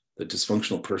the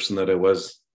dysfunctional person that I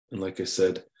was. And like I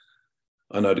said,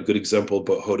 I'm not a good example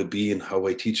about how to be, and how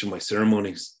I teach in my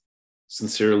ceremonies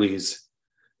sincerely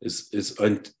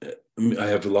I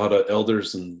have a lot of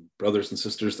elders and brothers and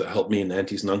sisters that help me, and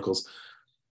aunties and uncles.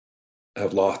 I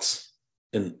have lots.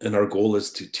 And our goal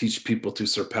is to teach people to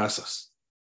surpass us.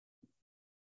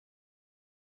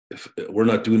 if we're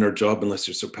not doing our job unless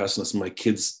you're surpassing us. My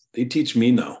kids, they teach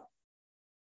me now.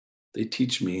 They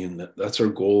teach me, and that's our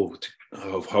goal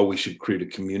of how we should create a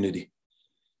community.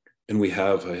 And I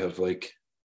have like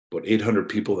about 800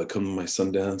 people that come to my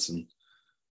Sundance and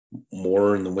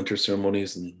more in the winter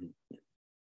ceremonies. And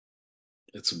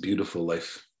it's a beautiful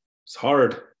life. It's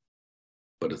hard,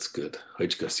 but it's good.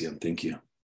 Thank you.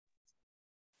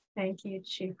 Thank you,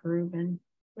 Chief Rueben.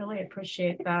 Really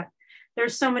appreciate that.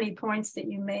 There's so many points that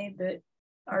you made that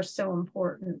are so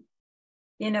important.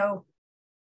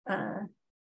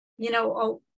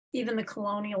 Even the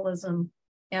colonialism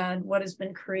and what has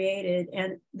been created,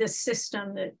 and this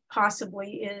system that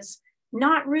possibly is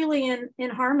not really in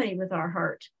harmony with our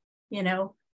heart,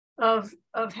 of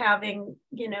having,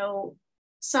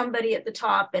 somebody at the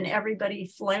top and everybody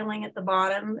flailing at the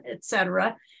bottom,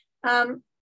 etc.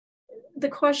 The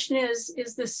question is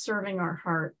this serving our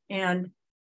heart? And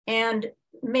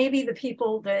maybe the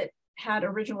people that had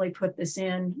originally put this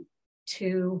in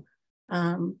to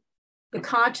the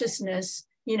consciousness,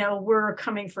 we're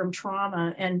coming from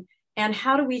trauma, and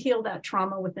how do we heal that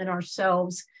trauma within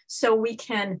ourselves so we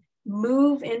can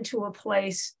move into a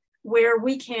place where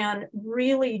we can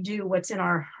really do what's in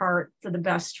our heart for the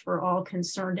best for all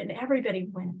concerned and everybody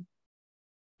win.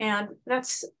 And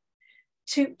that's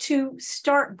to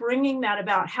start bringing that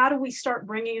about. How do we start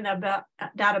bringing that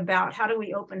about? How do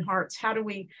we open hearts? How do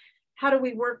we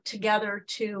work together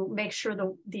to make sure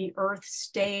the earth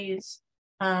stays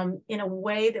in a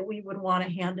way that we would want to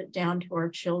hand it down to our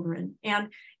children? And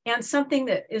something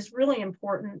that is really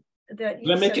important that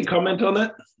Can I make a comment on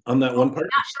that one part?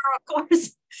 Yeah, sure, of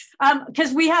course.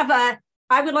 Because we have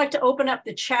I would like to open up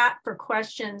the chat for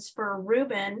questions for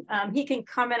Rueben. He can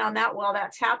comment on that while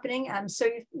that's happening. So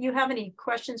if you have any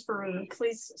questions for Rueben,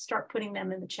 please start putting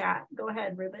them in the chat. Go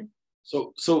ahead, Rueben.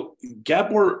 So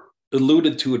Gabor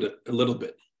alluded to it a little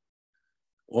bit.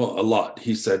 Well, a lot.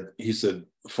 He said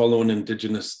following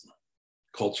Indigenous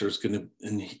culture is going to,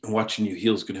 and watching you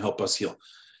heal is going to help us heal.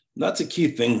 And that's a key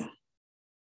thing.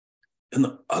 In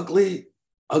the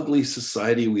ugly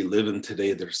society we live in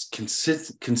today, there's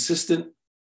consistent,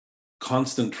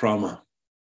 constant trauma.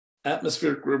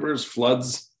 Atmospheric rivers,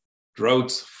 floods,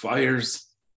 droughts, fires,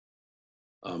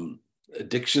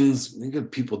 addictions. You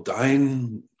got people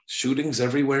dying, shootings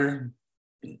everywhere,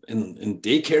 in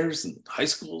daycares and high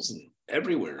schools and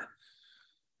everywhere.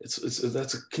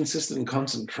 That's a consistent and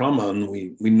constant trauma, and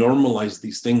we normalize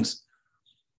these things.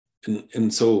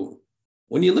 And so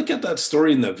when you look at that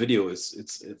story in that video,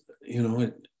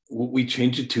 we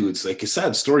change it to, it's like a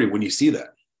sad story when you see that.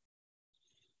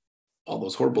 All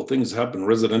those horrible things happen,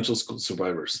 residential school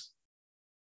survivors.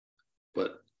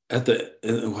 But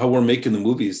how we're making the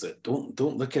movies, that don't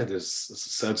look at it as a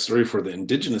sad story for the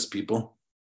Indigenous people.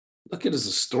 Look at it as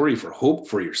a story for hope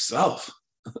for yourself.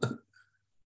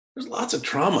 There's lots of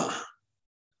trauma,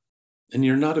 and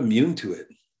you're not immune to it.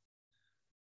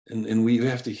 And we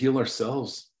have to heal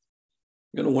ourselves.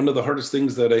 One of the hardest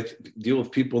things that I deal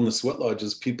with people in the sweat lodge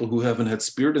is people who haven't had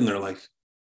spirit in their life.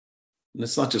 And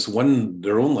it's not just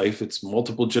their own life, it's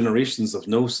multiple generations of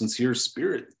no sincere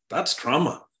spirit. That's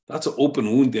trauma. That's an open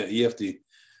wound that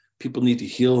people need to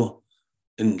heal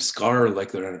and scar,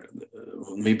 like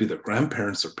maybe their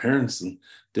grandparents or parents and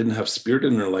didn't have spirit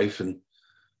in their life. And,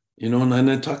 and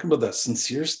then talking about that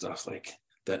sincere stuff, like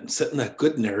that, setting that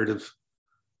good narrative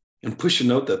and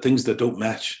pushing out the things that don't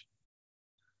match.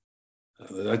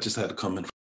 I just had a comment.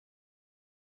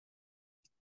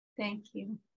 Thank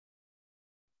you.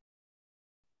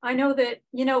 I know that,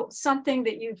 something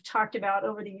that you've talked about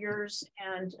over the years,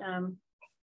 and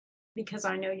because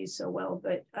I know you so well,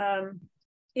 but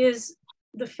is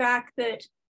the fact that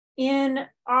in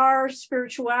our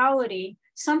spirituality,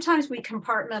 sometimes we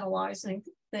compartmentalize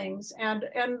things. And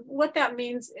what that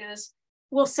means is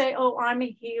we'll say, oh, I'm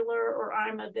a healer, or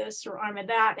I'm a this, or I'm a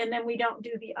that. And then we don't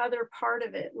do the other part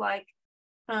of it. Like,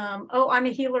 oh, I'm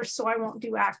a healer, so I won't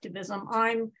do activism.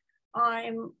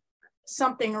 I'm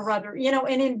something or other.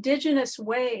 In Indigenous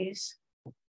ways,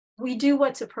 we do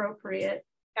what's appropriate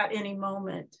at any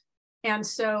moment. And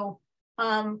so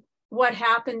what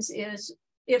happens is,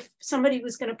 if somebody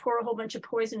was going to pour a whole bunch of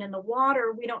poison in the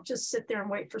water, we don't just sit there and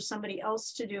wait for somebody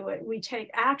else to do it. We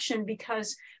take action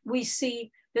because we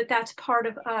see that that's part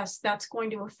of us, that's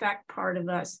going to affect part of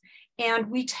us. And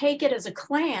we take it as a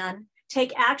clan,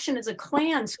 take action as a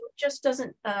clan, so it just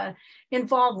doesn't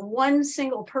involve one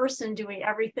single person doing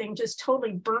everything, just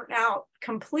totally burnt out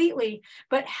completely.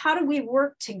 But how do we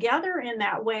work together in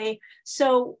that way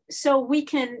so we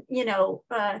can,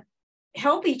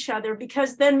 help each other?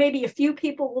 Because then maybe a few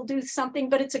people will do something,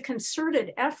 but it's a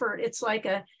concerted effort. It's like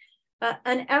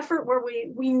an effort where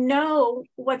we know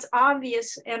what's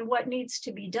obvious and what needs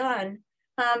to be done.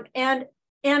 And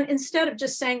instead of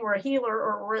just saying we're a healer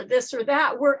or we're this or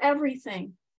that, we're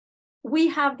everything. We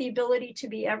have the ability to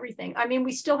be everything. I mean,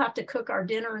 we still have to cook our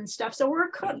dinner and stuff. So we're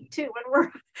a cook too. And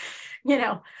we're, you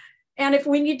know, and if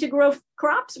we need to grow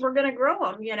crops, we're going to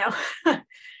grow them, you know.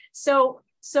 So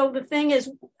the thing is,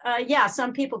 yeah,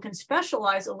 some people can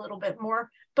specialize a little bit more,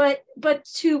 but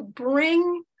to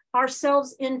bring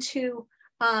ourselves into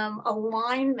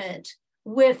alignment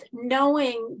with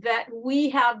knowing that we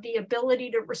have the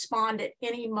ability to respond at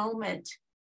any moment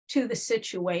to the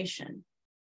situation.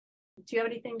 Do you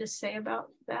have anything to say about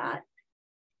that?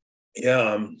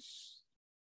 Yeah,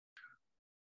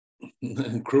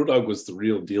 Crow Dog was the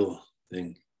real deal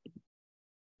thing.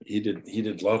 He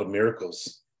did a lot of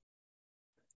miracles.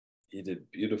 He did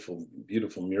beautiful,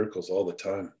 beautiful miracles all the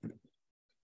time.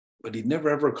 But he'd never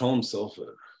ever call himself a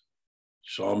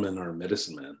shaman or a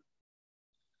medicine man.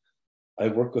 I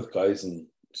work with guys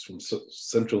from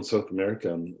Central and South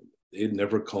America, and they'd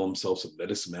never call themselves a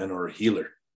medicine man or a healer.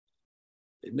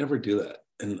 They'd never do that.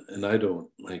 And I don't,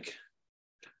 like,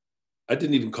 I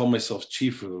didn't even call myself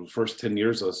chief for the first 10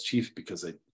 years I was chief, because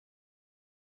I'm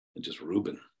just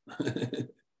Rueben. I'm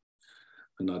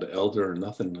not an elder or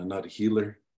nothing. I'm not a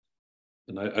healer.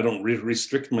 And I don't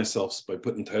restrict myself by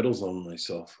putting titles on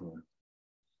myself,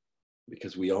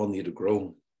 because we all need to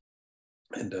grow.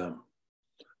 And,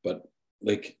 but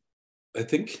like, I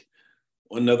think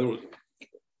one of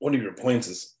your points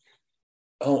is,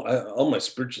 all my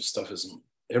spiritual stuff is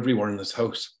everywhere in this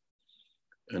house.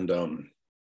 And,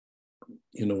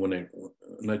 you know, when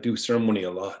I do ceremony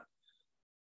a lot,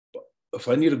 but if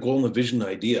I need a goal and a vision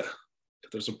idea,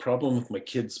 if there's a problem with my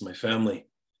kids, my family,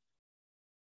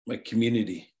 my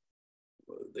community,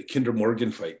 the Kinder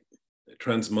Morgan fight, the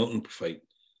Trans Mountain fight,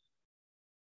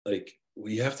 like,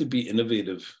 we have to be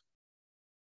innovative.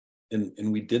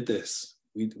 And we did this.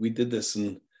 We did this.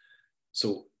 And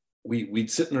so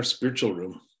we'd sit in our spiritual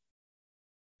room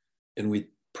and we'd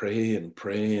pray and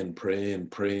pray and pray and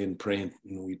pray and pray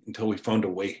until we found a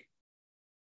way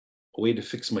to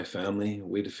fix my family, a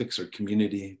way to fix our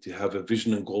community, to have a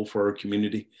vision and goal for our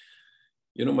community.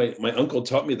 You know, my uncle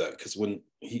taught me that, because when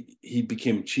he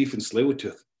became chief in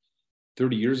Tsleil-Waututh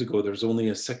 30 years ago, there's only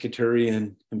a secretary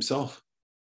and himself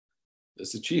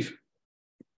as the chief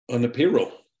on the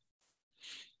payroll.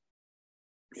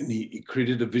 And he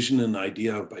created a vision and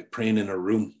idea by praying in a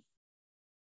room.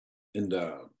 And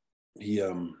he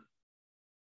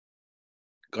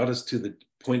got us to the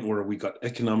point where we got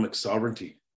economic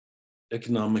sovereignty,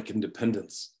 economic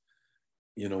independence.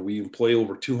 You know, we employ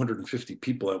over 250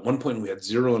 people. At one point, we had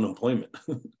zero unemployment.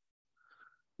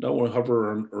 Now we'll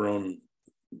hover around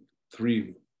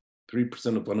 3%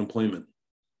 of unemployment,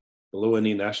 below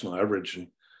any national average. And,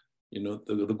 you know,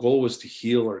 the goal was to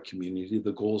heal our community.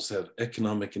 The goal was to have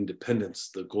economic independence.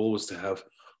 The goal was to have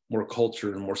more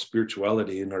culture and more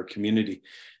spirituality in our community.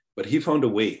 But he found a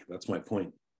way. That's my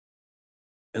point.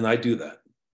 And I do that.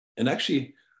 And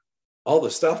actually, all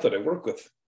the staff that I work with,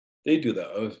 they do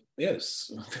that. Yes,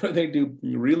 they do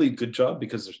a really good job,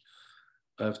 because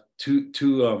I have two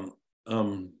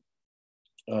law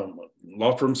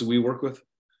firms that we work with,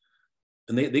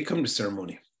 and they come to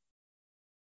ceremony.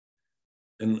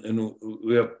 And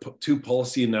we have two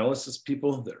policy analysis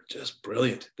people that are just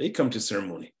brilliant. They come to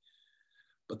ceremony,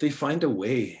 but they find a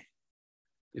way.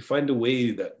 They find a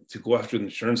way that to go after the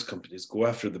insurance companies, go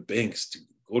after the banks, to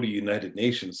go to United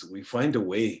Nations. We find a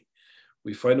way.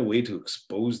 We find a way to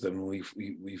expose them. We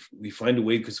find a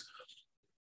way, because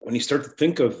when you start to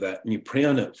think of that and you pray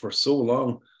on it for so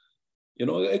long, you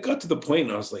know, it got to the point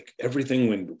and I was like, everything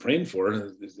when we're praying for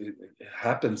it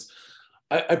happens.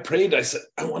 I prayed, I said,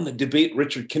 I want to debate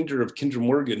Richard Kinder of Kinder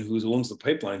Morgan, who owns the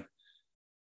pipeline.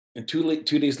 And 2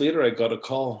 days later, I got a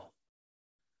call.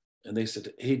 And they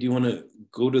said, hey, do you want to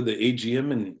go to the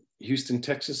AGM in Houston,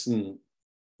 Texas, and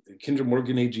the Kinder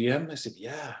Morgan AGM? I said,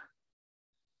 yeah.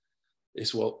 They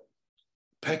said, well,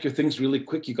 pack your things really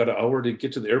quick. You got an hour to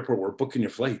get to the airport. We're booking your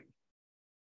flight.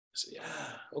 I said,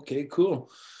 yeah, okay,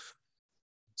 cool.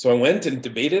 So I went and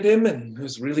debated him, and it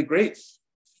was really great.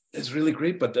 It's really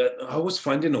great, but I was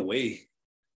finding a way.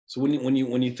 So when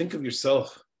you think of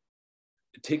yourself,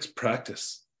 it takes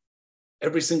practice.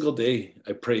 Every single day,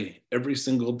 I pray every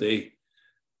single day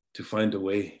to find a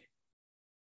way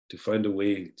to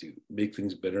make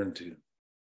things better and to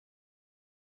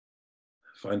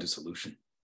find a solution.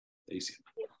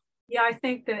 Yeah, I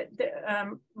think that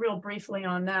real briefly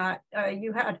on that,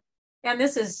 you had, and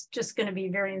this is just going to be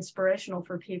very inspirational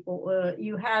for people.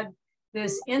 You had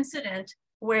this incident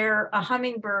where a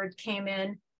hummingbird came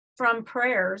in from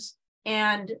prayers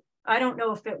and I don't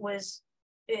know if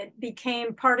it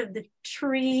became part of the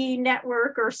tree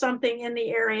network or something in the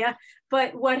area.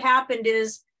 But what happened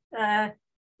is in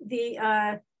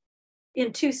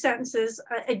two sentences,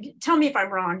 tell me if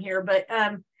I'm wrong here, but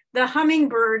the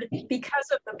hummingbird,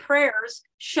 because of the prayers,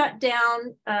 shut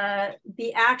down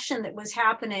the action that was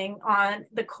happening on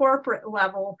the corporate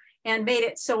level and made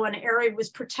it so an area was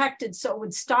protected so it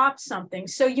would stop something.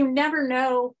 So you never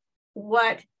know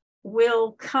what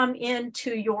will come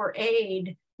into your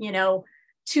aid, you know,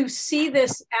 to see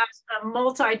this as a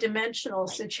multi-dimensional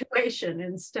situation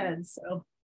instead. So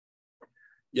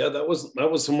yeah, that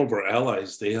was some of our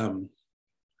allies. They're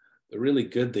really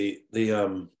good. They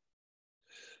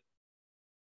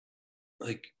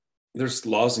like, there's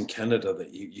laws in Canada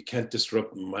that you can't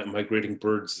disrupt migrating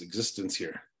birds' existence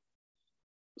here.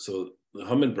 So the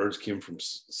hummingbirds came from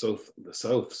South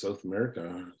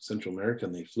America, Central America,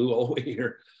 and they flew all the way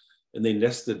here, and they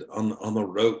nested on the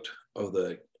route of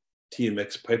the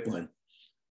TMX pipeline,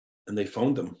 and they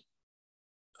found them.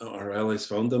 Our allies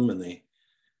found them, and they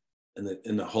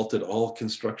halted all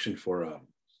construction for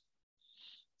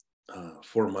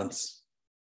 4 months.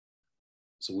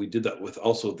 So we did that with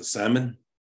also the salmon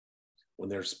when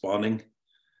they're spawning,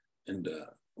 and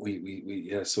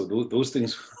so those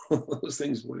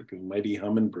things work. A mighty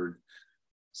hummingbird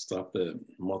stopped the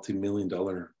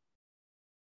multi-million-dollar.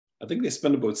 I think they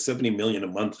spend about $70 million a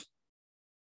month,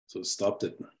 so it stopped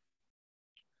it.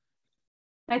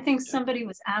 I think somebody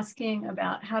was asking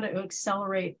about how to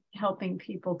accelerate helping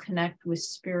people connect with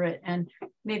spirit, and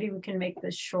maybe we can make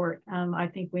this short. I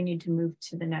think we need to move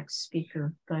to the next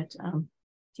speaker, but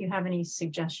do you have any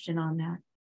suggestion on that?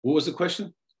 What was the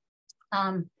question?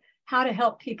 How to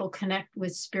help people connect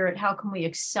with spirit. How can we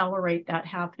accelerate that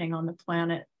happening on the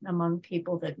planet among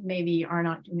people that maybe are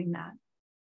not doing that?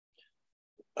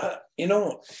 You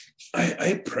know,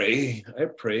 I pray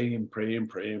and pray and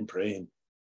pray. And,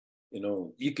 you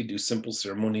know, you could do simple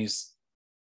ceremonies.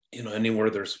 You know, anywhere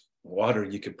there's water,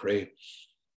 you could pray.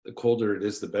 The colder it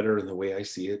is, the better in the way I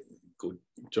see it. Go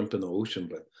jump in the ocean.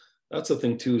 But that's the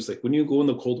thing too, is like when you go in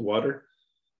the cold water,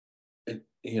 and,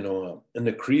 you know, in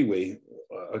the Cree way,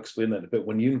 I'll explain that a bit.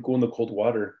 When you go in the cold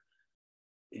water,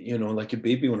 you know, like a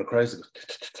baby when it cries, it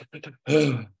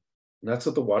goes, and that's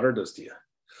what the water does to you.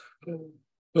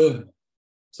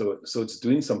 So it's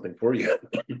doing something for you.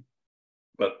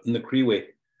 But in the Cree way,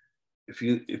 if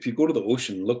you go to the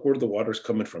ocean, look where the water's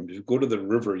coming from. If you go to the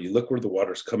river, you look where the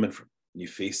water's coming from, and you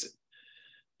face it.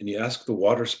 And you ask the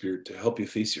water spirit to help you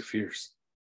face your fears.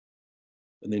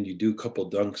 And then you do a couple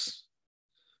dunks.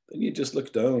 Then you just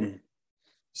look down,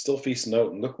 still facing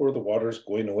out, and look where the water's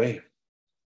going away,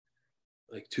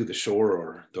 like to the shore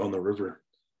or down the river.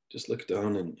 Just look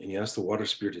down and you ask the water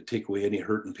spirit to take away any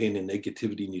hurt and pain and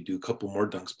negativity, and you do a couple more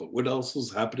dunks. But what else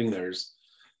is happening there is,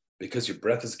 because your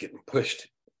breath is getting pushed,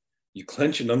 you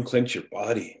clench and unclench your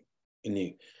body, and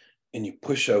you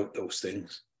push out those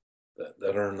things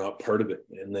that are not part of it.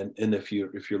 And if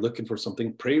you're looking for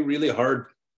something, pray really hard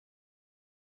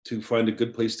to find a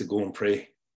good place to go and pray,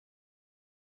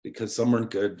 because some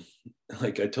aren't good.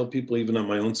 Like I tell people, even at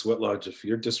my own sweat lodge, if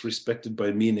you're disrespected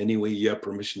by me in any way, you have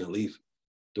permission to leave.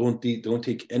 Don't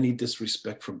take any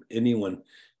disrespect from anyone,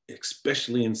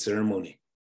 especially in ceremony.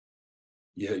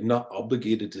 You're not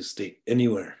obligated to stay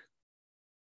anywhere.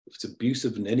 If it's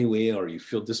abusive in any way or you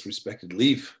feel disrespected,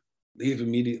 leave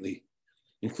immediately,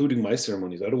 including my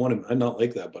ceremonies. I'm not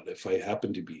like that, but if I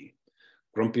happen to be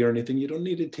grumpy or anything, you don't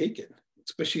need to take it,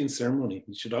 especially in ceremony.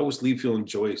 You should always leave feeling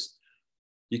joyous.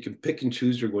 You can pick and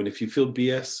choose your going. If you feel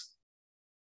BS,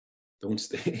 don't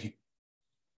stay.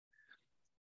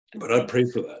 But I pray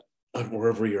for that.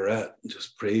 Wherever you're at,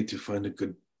 just pray to find a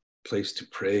good place to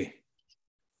pray.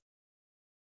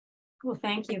 Well,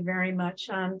 thank you very much.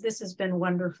 This has been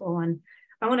wonderful. And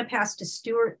I want to pass to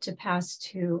Stuart to pass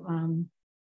to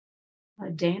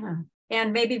Dana.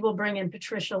 And maybe we'll bring in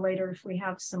Patricia later if we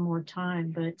have some more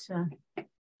time. But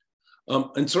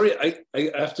and sorry,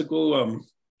 I have to go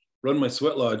run my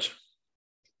sweat lodge.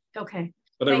 Okay.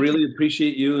 But I really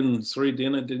appreciate you. And sorry,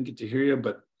 Dana, I didn't get to hear you,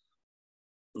 but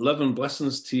love and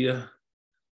blessings to you.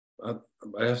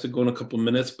 I have to go in a couple of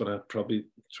minutes, but I'll probably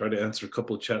try to answer a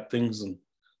couple of chat things, and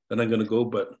then I'm going to go.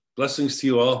 But blessings to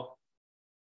you all.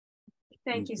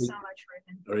 Thank you so much,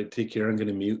 Rueben. All right, take care. I'm going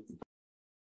to mute.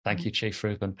 Thank you, Chief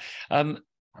Rueben.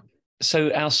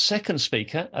 So our second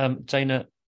speaker, Dana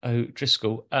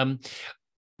O'Driscoll.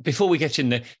 Before we get in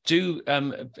there, do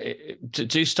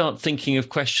start thinking of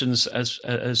questions as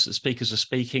the speakers are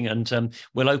speaking, and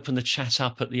we'll open the chat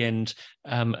up at the end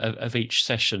of each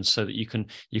session so that you can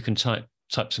type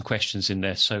type some questions in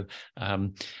there. So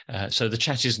so the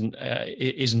chat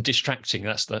isn't distracting.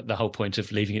 That's the whole point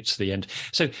of leaving it to the end.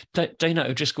 So Dana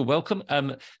O'Driscoll, welcome.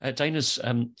 Dana's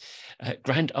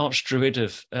Grand Archdruid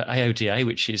of AODA,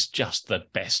 which is just the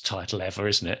best title ever,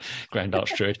 isn't it? Grand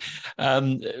Archdruid.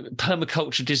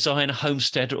 Permaculture designer,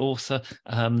 homestead author,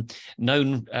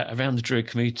 known around the Druid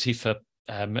community for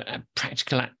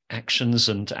practical actions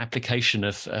and application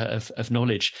of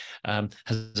knowledge.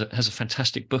 Has a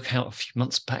fantastic book out a few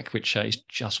months back, which is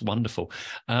just wonderful.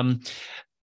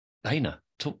 Dana,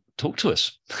 talk to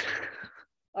us.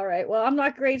 All right. Well, I'm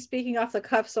not great speaking off the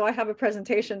cuff, so I have a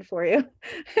presentation for you.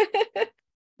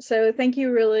 So thank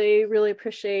you. Really, really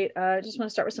appreciate. I just want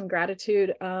to start with some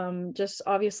gratitude, just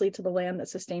obviously to the land that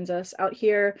sustains us out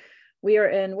here. We are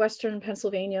in Western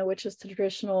Pennsylvania, which is the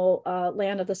traditional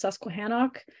land of the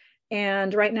Susquehannock.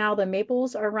 And right now the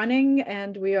maples are running,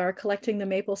 and we are collecting the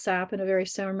maple sap in a very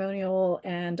ceremonial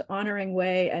and honoring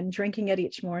way and drinking it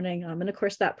each morning. And of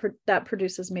course that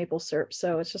produces maple syrup.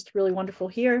 So it's just really wonderful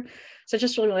here. So I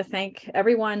just really want to thank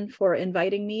everyone for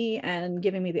inviting me and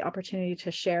giving me the opportunity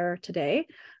to share today.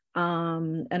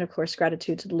 And of course,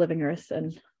 gratitude to the living earth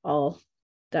and all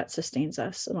that sustains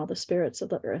us and all the spirits of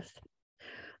the earth.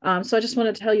 So I just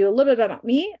want to tell you a little bit about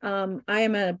me. I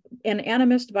am an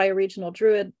animist bioregional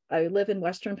druid. I live in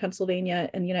Western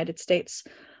Pennsylvania in the United States.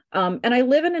 And I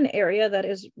live in an area that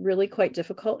is really quite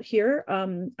difficult here.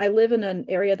 I live in an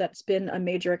area that's been a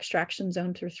major extraction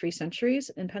zone through 3 centuries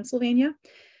in Pennsylvania.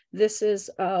 This is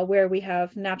where we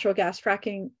have natural gas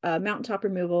fracking, mountaintop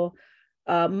removal,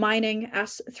 mining,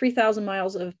 3,000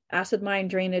 miles of acid mine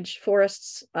drainage,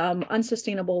 forests,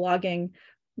 unsustainable logging,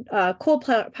 coal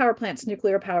power plants,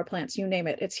 nuclear power plants, you name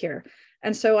it, it's here.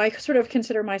 And so I sort of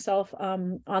consider myself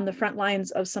on the front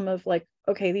lines of some of like,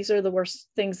 okay, these are the worst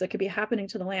things that could be happening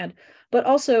to the land. But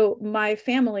also my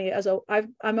family,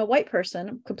 I'm a white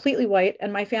person, completely white,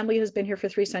 and my family has been here for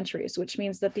 3 centuries, which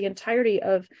means that the entirety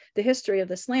of the history of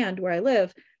this land where I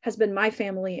live has been my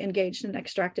family engaged in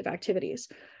extractive activities.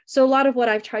 So a lot of what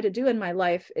I've tried to do in my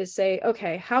life is say,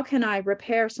 okay, how can I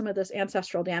repair some of this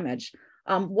ancestral damage?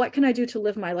 What can I do to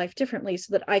live my life differently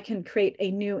so that I can create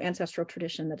a new ancestral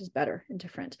tradition that is better and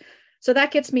different? So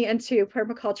that gets me into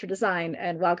permaculture design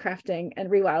and wildcrafting and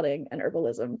rewilding and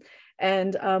herbalism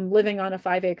and living on a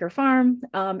 5-acre farm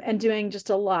and doing just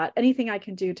a lot, anything I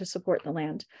can do to support the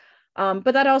land.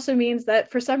 But that also means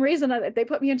that for some reason they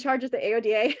put me in charge of the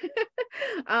AODA.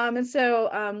 And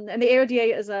the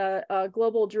AODA is a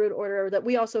global druid order that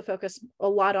we also focus a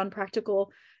lot on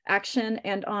practical action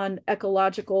and on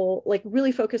ecological, like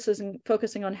really focusing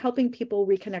on helping people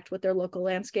reconnect with their local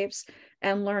landscapes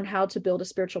and learn how to build a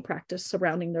spiritual practice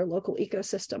surrounding their local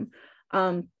ecosystem.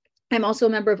 I'm also a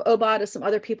member of OBOD, as some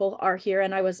other people are here,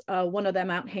 and I was one of the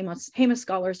Mount Hamas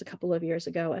scholars a couple of years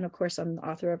ago. And of course, I'm the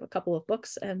author of a couple of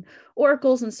books and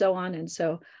oracles and so on. And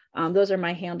so those are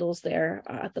my handles there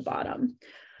at the bottom.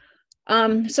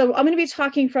 So I'm going to be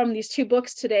talking from these 2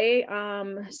 books today,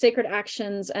 Sacred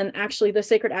Actions and actually the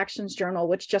Sacred Actions Journal,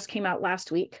 which just came out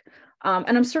last week.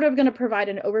 And I'm sort of going to provide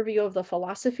an overview of the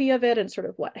philosophy of it and sort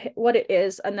of what it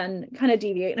is, and then kind of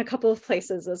deviate in a couple of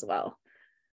places as well.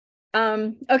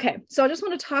 Okay, so I just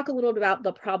want to talk a little bit about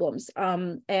the problems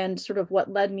and sort of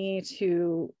what led me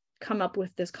to come up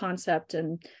with this concept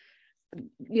and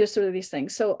sort of these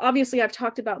things. So obviously I've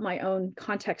talked about my own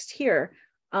context here,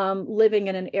 living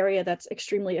in an area that's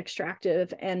extremely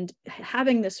extractive and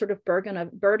having this sort of burden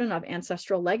of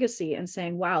ancestral legacy and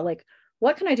saying, wow, like,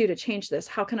 what can I do to change this?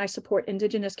 How can I support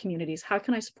Indigenous communities? How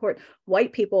can I support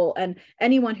white people and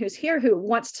anyone who's here who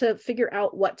wants to figure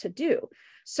out what to do?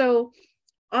 So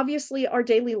obviously our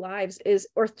daily lives is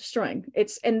earth destroying.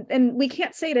 And we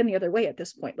can't say it any other way at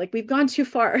this point. Like, we've gone too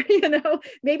far,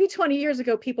 maybe 20 years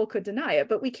ago, people could deny it,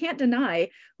 but we can't deny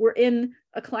we're in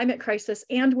a climate crisis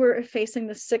and we're facing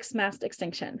the 6th mass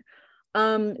extinction.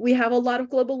 We have a lot of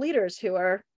global leaders who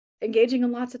are engaging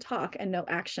in lots of talk and no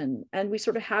action. And we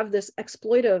sort of have this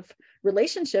exploitive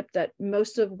relationship that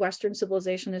most of Western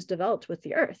civilization has developed with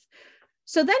the earth.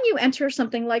 So then you enter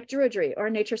something like Druidry or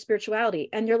nature spirituality,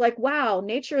 and you're like, wow,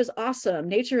 nature is awesome.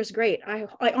 Nature is great. I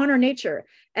honor nature.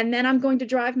 And then I'm going to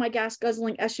drive my gas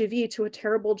guzzling SUV to a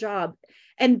terrible job.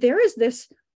 And there's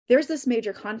this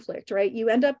major conflict, right? You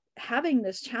end up having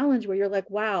this challenge where you're like,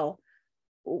 wow,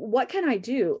 what can I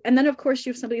do? And then of course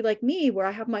you have somebody like me where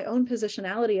I have my own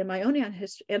positionality and my own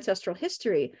ancestral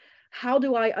history. How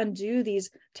do I undo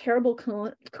these terrible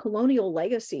colonial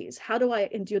legacies? How do I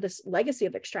undo this legacy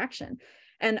of extraction?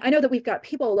 And I know that we've got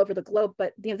people all over the globe,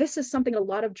 but this is something a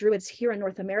lot of Druids here in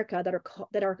North America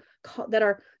that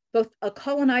are both a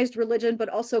colonized religion, but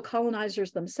also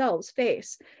colonizers themselves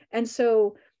face. And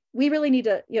so we really need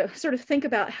to, sort of think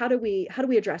about how do we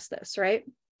address this, right?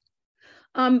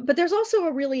 But there's also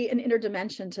an inner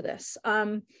dimension to this.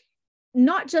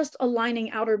 Not just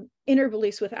aligning inner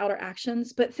beliefs with outer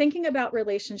actions, but thinking about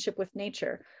relationship with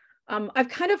nature. I've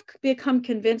kind of become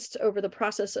convinced over the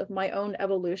process of my own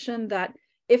evolution that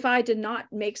if I did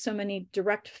not make so many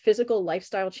direct physical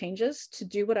lifestyle changes to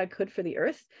do what I could for the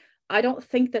earth, I don't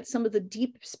think that some of the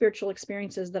deep spiritual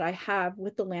experiences that I have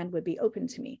with the land would be open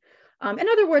to me. In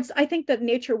other words, I think that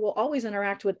nature will always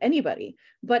interact with anybody.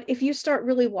 But if you start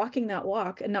really walking that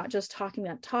walk and not just talking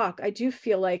that talk, I do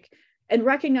feel like, and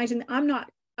recognizing that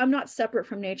I'm not separate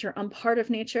from nature, I'm part of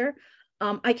nature.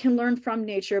 I can learn from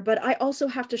nature, but I also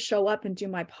have to show up and do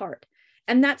my part.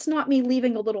 And that's not me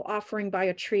leaving a little offering by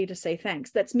a tree to say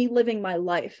thanks. That's me living my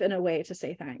life in a way to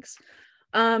say thanks.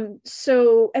 And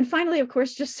finally, of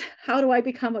course, just how do I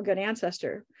become a good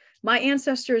ancestor? My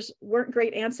ancestors weren't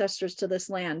great ancestors to this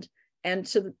land and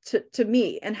to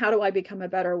me. And how do I become a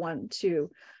better one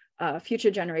to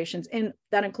future generations? And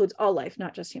that includes all life,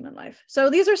 not just human life.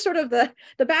 So these are sort of the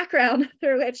background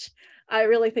through which I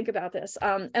really think about this.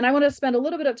 And I want to spend a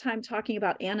little bit of time talking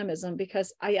about animism,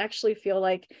 because I actually feel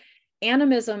like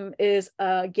animism is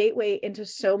a gateway into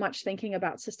so much thinking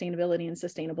about sustainability and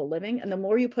sustainable living. And the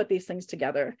more you put these things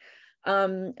together.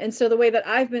 And so the way that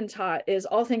I've been taught is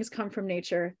all things come from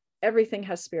nature. Everything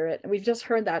has spirit. And we've just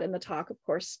heard that in the talk, of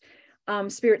course.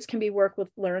 Spirits can be worked with,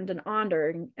 learned, and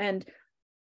honored. And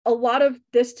a lot of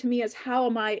this to me is, how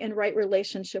am I in right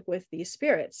relationship with these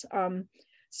spirits?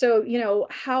 So,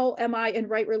 how am I in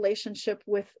right relationship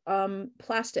with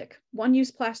plastic, one-use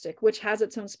plastic, which has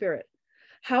its own spirit?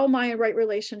 How am I in right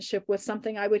relationship with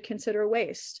something I would consider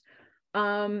waste?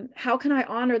 How can I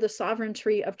honor the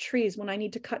sovereignty of trees when I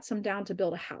need to cut some down to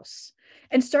build a house?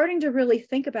 And starting to really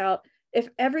think about, if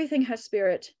everything has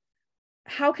spirit,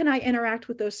 how can I interact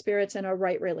with those spirits in a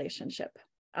right relationship?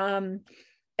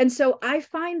 And so I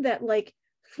find that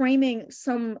framing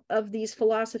some of these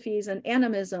philosophies and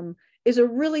animism is a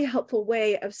really helpful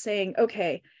way of saying,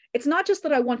 okay, it's not just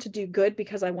that I want to do good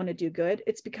because I want to do good.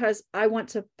 It's because I want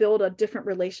to build a different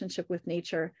relationship with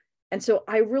nature. And so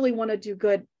I really want to do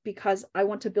good because I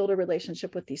want to build a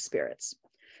relationship with these spirits.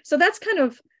 So that's kind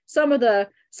of some of the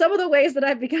ways that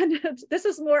I've begun to, this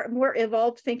is more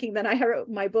evolved thinking than I wrote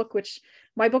my book, which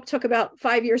my book took about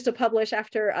 5 years to publish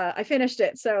after I finished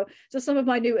it. So some of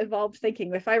my new evolved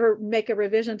thinking, if I ever make a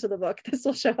revision to the book, this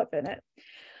will show up in it.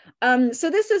 So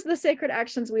this is the Sacred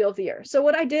Actions Wheel of the Year. So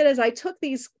what I did is I took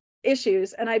these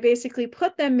issues and I basically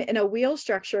put them in a wheel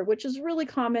structure, which is really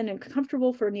common and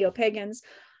comfortable for neo-pagans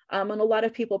and a lot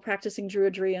of people practicing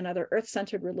Druidry and other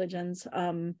earth-centered religions,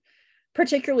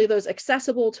 particularly those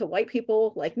accessible to white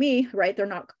people like me, right? They're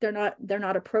not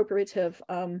appropriative.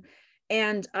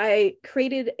 And I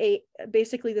created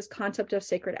basically this concept of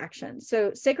sacred action.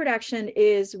 So sacred action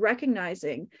is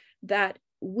recognizing that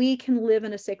we can live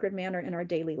in a sacred manner in our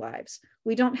daily lives.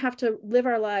 We don't have to live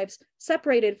our lives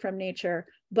separated from nature,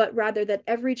 but rather that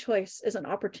every choice is an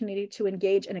opportunity to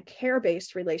engage in a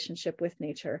care-based relationship with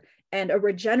nature and a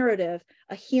regenerative,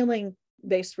 a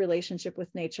healing-based relationship with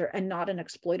nature, and not an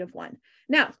exploitive one.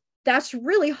 Now, that's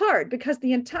really hard because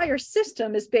the entire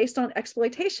system is based on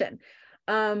exploitation.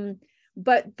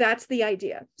 But that's the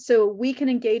idea. So we can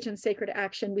engage in sacred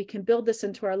action, we can build this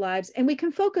into our lives, and we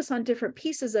can focus on different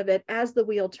pieces of it as the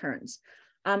wheel turns.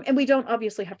 And we don't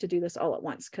obviously have to do this all at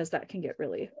once because that can get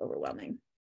really overwhelming.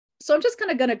 So I'm just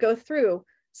kind of going to go through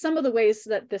some of the ways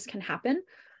that this can happen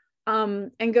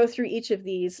and go through each of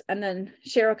these and then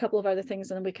share a couple of other things,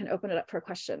 and then we can open it up for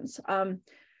questions.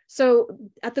 So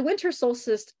at the winter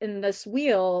solstice in this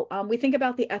wheel, we think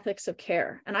about the ethics of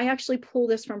care. And I actually pull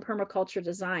this from permaculture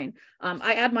design.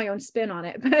 I add my own spin on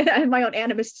it, but I have my own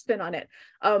animist spin on it.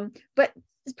 But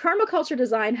permaculture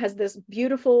design has this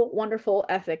beautiful, wonderful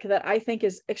ethic that I think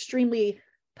is extremely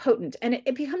potent. And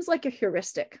it becomes like a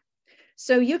heuristic.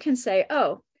 So you can say,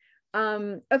 oh,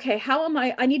 okay, how am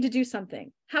I need to do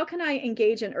something. How can I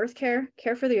engage in earth care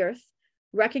for the earth?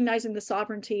 Recognizing the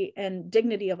sovereignty and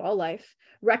dignity of all life,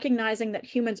 recognizing that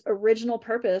humans' original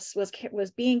purpose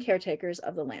was being caretakers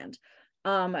of the land.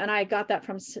 And I got that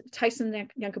from Tyson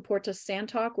Yunkaporta's Sand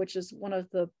Talk, which is one of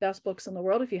the best books in the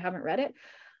world if you haven't read it.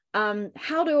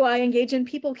 How do I engage in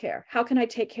people care? How can I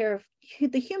take care of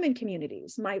the human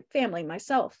communities, my family,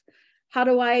 myself? How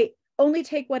do I only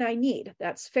take what I need?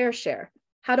 That's fair share.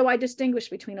 How do I distinguish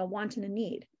between a want and a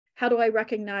need? How do I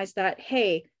recognize that,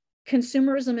 hey,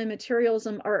 consumerism and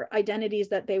materialism are identities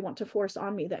that they want to force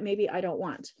on me that maybe I don't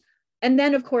want? And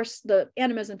then, of course, the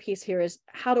animism piece here is,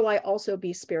 how do I also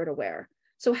be spirit aware?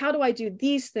 So how do I do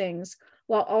these things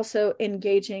while also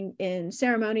engaging in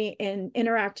ceremony and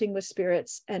interacting with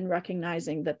spirits and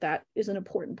recognizing that that is an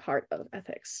important part of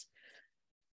ethics.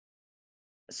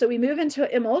 So we move into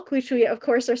Imbolc, which we, of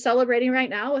course, are celebrating right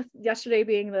now, with yesterday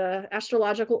being the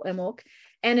astrological Imbolc.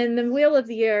 And in the Wheel of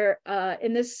the Year,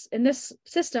 in this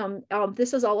system,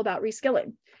 this is all about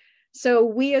reskilling. So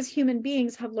we as human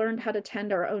beings have learned how to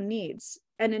tend our own needs.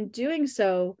 And in doing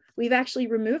so, we've actually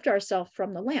removed ourselves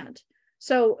from the land.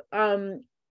 So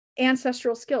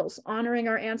ancestral skills, honoring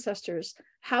our ancestors.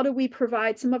 How do we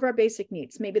provide some of our basic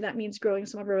needs? Maybe that means growing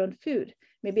some of our own food.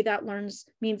 Maybe that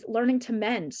means learning to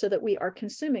mend so that we are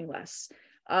consuming less.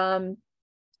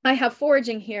 I have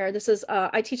foraging here. This is,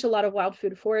 I teach a lot of wild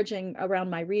food foraging around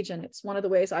my region. It's one of the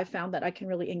ways I found that I can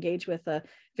really engage with a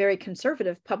very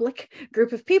conservative public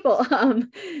group of people.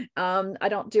 I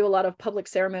don't do a lot of public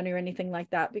ceremony or anything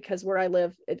like that because where I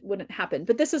live, it wouldn't happen.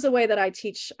 But this is a way that I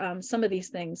teach some of these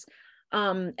things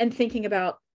and thinking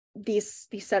about these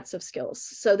sets of skills.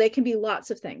 So they can be lots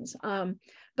of things.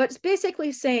 But it's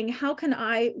basically saying, how can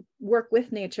I work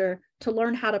with nature to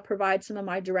learn how to provide some of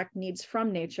my direct needs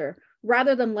from nature,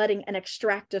 rather than letting an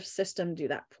extractive system do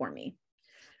that for me.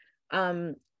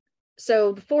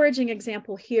 So the foraging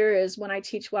example here is when I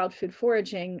teach wild food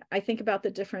foraging, I think about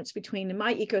the difference between, in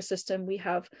my ecosystem, we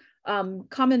have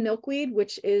common milkweed,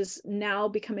 which is now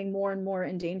becoming more and more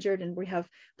endangered. And we have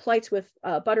plights with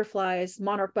butterflies,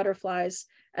 monarch butterflies,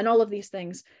 and all of these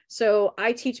things. So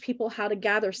I teach people how to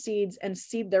gather seeds and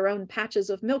seed their own patches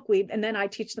of milkweed. And then I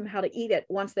teach them how to eat it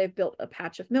once they've built a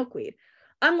patch of milkweed.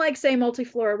 Unlike, say,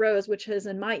 multiflora rose, which is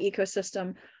in my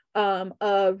ecosystem,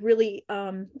 really,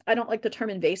 I don't like the term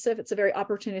invasive. It's a very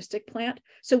opportunistic plant.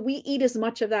 So we eat as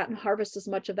much of that and harvest as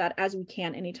much of that as we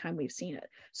can anytime we've seen it.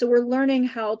 So we're learning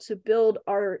how to build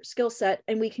our skill set,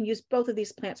 and we can use both of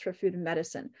these plants for food and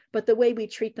medicine. But the way we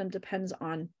treat them depends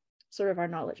on sort of our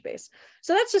knowledge base.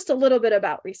 So that's just a little bit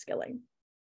about reskilling.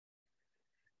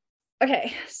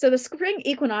 Okay, so the spring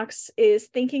equinox is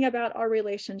thinking about our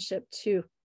relationship to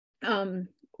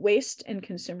waste and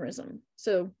consumerism.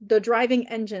 So the driving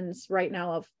engines right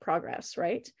now of progress,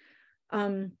 right?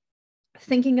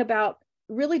 Thinking about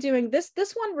really doing this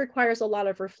one requires a lot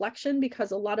of reflection,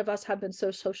 because a lot of us have been so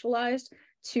socialized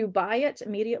to buy it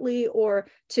immediately or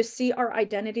to see our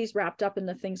identities wrapped up in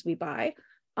the things we buy.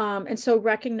 And so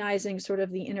recognizing sort of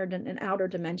the inner and outer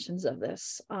dimensions of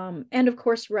this. And of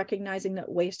course, recognizing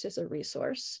that waste is a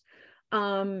resource.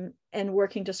 And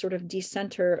working to sort of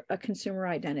decenter a consumer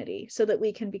identity so that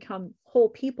we can become whole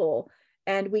people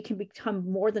and we can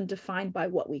become more than defined by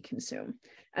what we consume.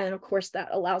 And of course, that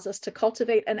allows us to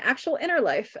cultivate an actual inner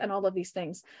life and all of these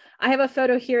things. I have a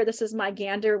photo here. This is my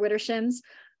gander Wittershins.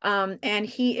 And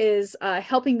he is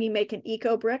helping me make an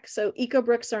eco brick. So eco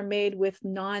bricks are made with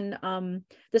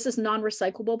this is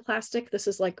non-recyclable plastic. This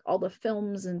is like all the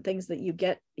films and things that you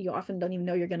get. You often don't even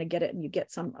know you're going to get it, and you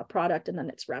get a product and then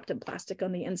it's wrapped in plastic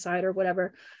on the inside or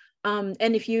whatever. And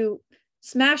if you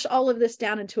smash all of this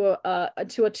down into a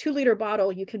 2-liter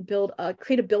bottle, you can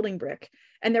create a building brick.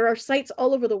 And there are sites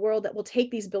all over the world that will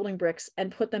take these building bricks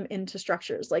and put them into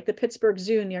structures. Like the Pittsburgh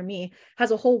Zoo near me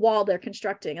has a whole wall they're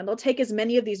constructing, and they'll take as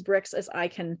many of these bricks as I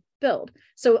can build.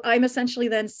 So I'm essentially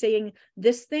then saying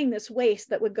this waste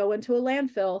that would go into a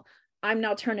landfill, I'm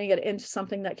now turning it into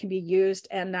something that can be used,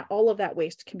 and that all of that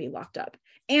waste can be locked up.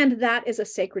 And that is a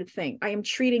sacred thing. I am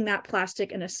treating that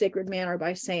plastic in a sacred manner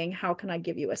by saying, how can I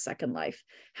give you a second life?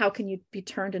 How can you be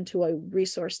turned into a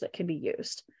resource that can be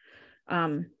used?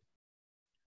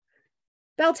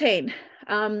 Beltane.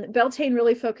 Beltane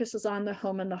really focuses on the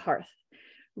home and the hearth,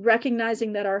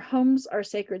 recognizing that our homes are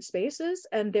sacred spaces,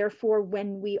 and therefore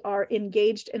when we are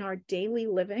engaged in our daily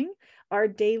living,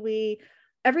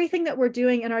 everything that we're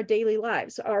doing in our daily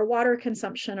lives, our water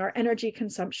consumption, our energy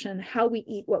consumption, how we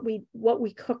eat, what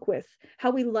we cook with, how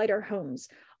we light our homes,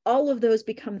 all of those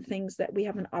become things that we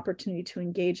have an opportunity to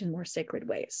engage in more sacred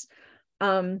ways.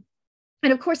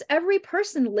 And of course, every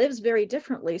person lives very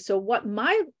differently. So what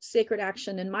my sacred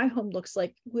action in my home looks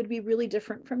like would be really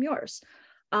different from yours.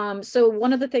 So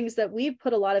one of the things that we've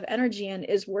put a lot of energy in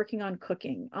is working on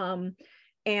cooking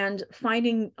and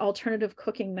finding alternative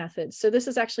cooking methods. So this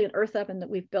is actually an earth oven that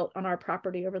we've built on our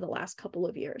property over the last couple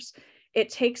of years. It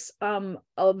takes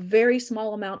a very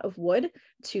small amount of wood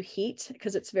to heat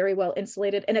because it's very well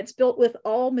insulated, and it's built with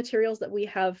all materials that we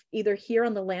have either here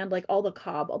on the land, like all the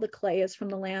cob, all the clay is from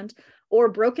the land, or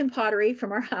broken pottery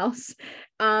from our house,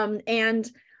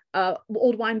 and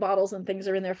old wine bottles and things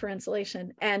are in there for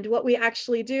insulation. And what we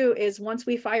actually do is once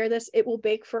we fire this, it will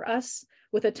bake for us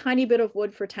with a tiny bit of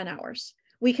wood for 10 hours.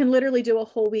 We can literally do a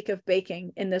whole week of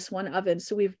baking in this one oven.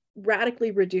 So we've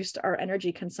radically reduced our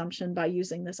energy consumption by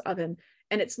using this oven.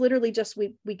 And it's literally just,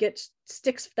 we get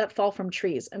sticks that fall from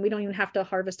trees, and we don't even have to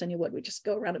harvest any wood. We just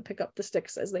go around and pick up the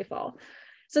sticks as they fall.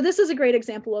 So this is a great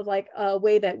example of like a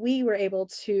way that we were able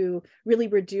to really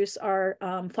reduce our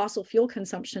fossil fuel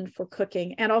consumption for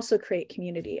cooking, and also create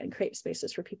community and create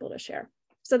spaces for people to share.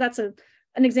 So that's an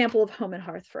example of home and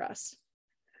hearth for us.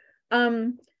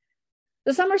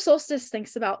 The summer solstice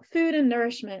thinks about food and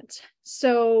nourishment.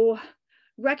 So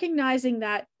recognizing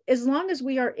that as long as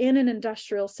we are in an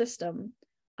industrial system,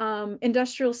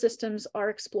 industrial systems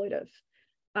are exploitive.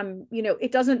 You know,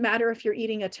 it doesn't matter if you're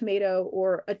eating a tomato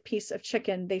or a piece of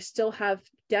chicken, they still have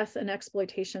death and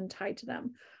exploitation tied to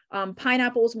them.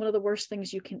 Pineapple is one of the worst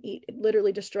things you can eat. It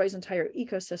literally destroys entire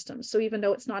ecosystems. So even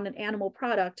though it's not an animal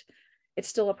product, it's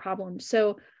still a problem.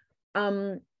 So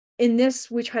in this,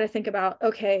 we try to think about,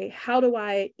 okay, how do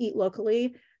I eat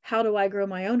locally? How do I grow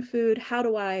my own food? How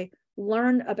do I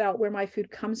learn about where my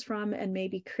food comes from and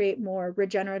maybe create more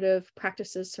regenerative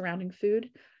practices surrounding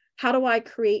food? How do I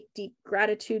create deep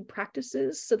gratitude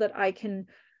practices so that I can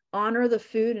honor the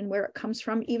food and where it comes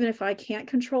from, even if I can't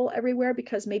control everywhere,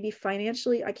 because maybe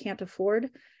financially I can't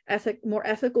afford more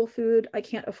ethical food, I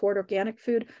can't afford organic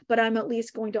food, but I'm at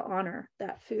least going to honor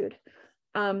that food.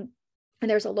 And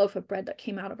there's a loaf of bread that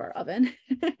came out of our oven.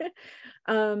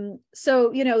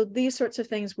 So, you know, these sorts of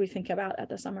things we think about at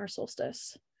the summer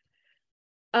solstice.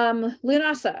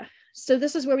 Lunasa. So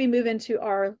this is where we move into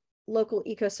our local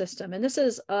ecosystem. And this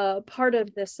is a part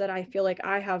of this that I feel like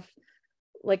I have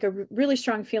like a really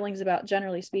strong feelings about,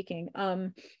 generally speaking.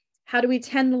 How do we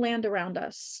tend the land around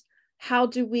us? How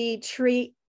do we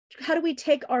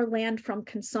take our land from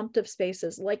consumptive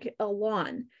spaces? Like a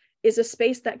lawn is a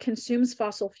space that consumes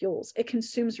fossil fuels. It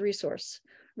consumes resource,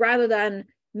 rather than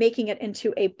making it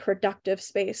into a productive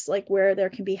space, like where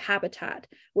there can be habitat,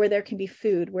 where there can be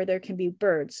food, where there can be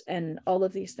birds, and all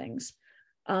of these things.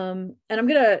 And I'm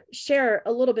going to share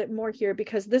a little bit more here,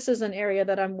 because this is an area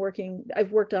that I've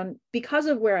worked on because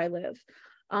of where I live,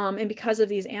 and because of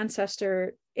these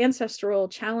ancestral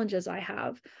challenges I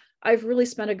have. I've really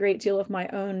spent a great deal of my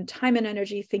own time and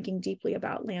energy thinking deeply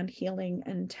about land healing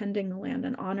and tending the land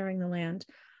and honoring the land,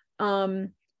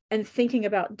 and thinking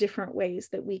about different ways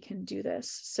that we can do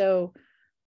this. So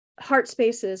heart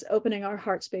spaces, opening our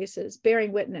heart spaces,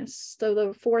 bearing witness. So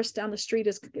the forest down the street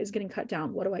is getting cut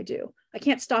down. What do? I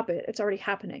can't stop it. It's already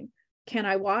happening. Can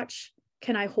I watch?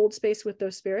 Can I hold space with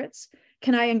those spirits?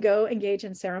 Can I go engage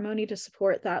in ceremony to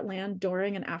support that land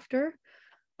during and after?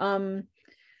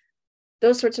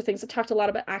 Those sorts of things. I talked a lot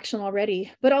about action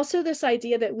already, but also this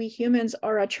idea that we humans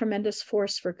are a tremendous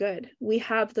force for good. We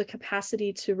have the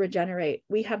capacity to regenerate.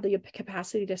 We have the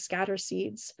capacity to scatter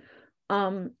seeds.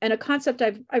 And a concept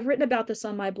I've written about this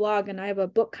on my blog, and I have a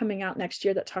book coming out next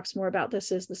year that talks more about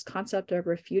this, is this concept of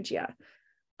refugia.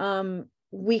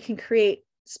 We can create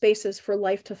spaces for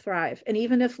life to thrive. And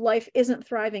even if life isn't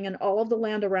thriving in all of the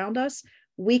land around us,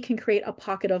 we can create a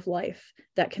pocket of life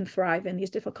that can thrive in these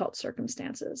difficult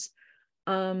circumstances.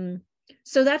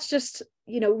 So that's just,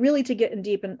 you know, really to get in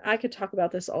deep, and I could talk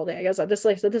about this all day. I guess this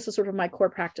is sort of my core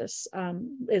practice,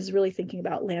 is really thinking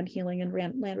about land healing and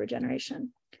land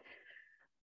regeneration.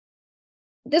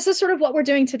 This is sort of what we're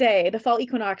doing today, the fall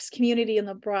equinox community in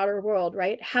the broader world,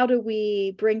 right? How do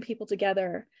we bring people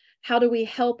together? How do we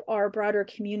help our broader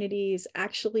communities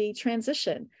actually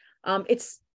transition?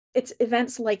 It's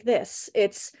events like this.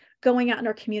 It's going out in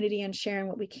our community and sharing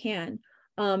what we can.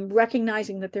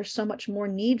 Recognizing that there's so much more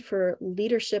need for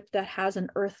leadership that has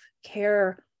an earth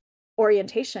care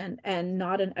orientation and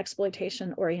not an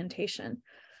exploitation orientation.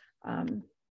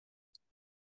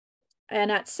 And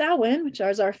at Samhain, which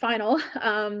is our final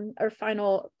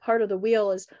part of the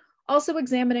wheel, is also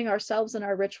examining ourselves and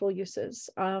our ritual uses.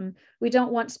 We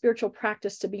don't want spiritual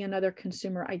practice to be another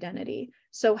consumer identity.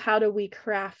 So how do we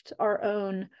craft our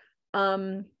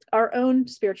own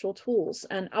spiritual tools?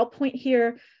 And I'll point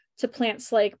here to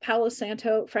plants like Palo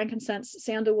Santo, frankincense,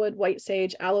 sandalwood, white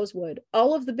sage, aloes wood.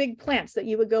 All of the big plants that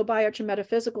you would go buy at your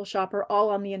metaphysical shop are all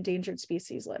on the endangered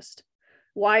species list.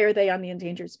 Why are they on the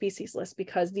endangered species list?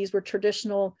 Because these were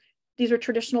traditional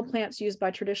plants used by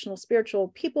traditional spiritual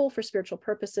people for spiritual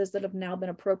purposes that have now been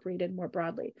appropriated more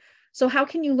broadly. So how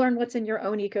can you learn what's in your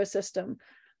own ecosystem?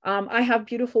 I have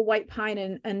beautiful white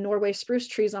pine and Norway spruce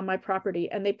trees on my property,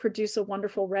 and they produce a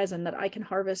wonderful resin that I can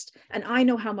harvest, and I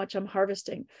know how much I'm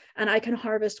harvesting, and I can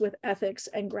harvest with ethics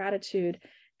and gratitude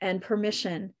and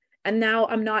permission. And now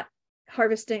I'm not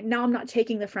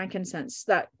taking the frankincense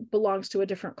that belongs to a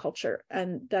different culture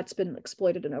and that's been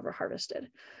exploited and over harvested.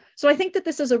 So I think that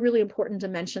this is a really important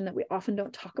dimension that we often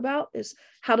don't talk about, is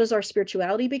how does our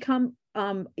spirituality become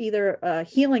either a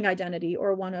healing identity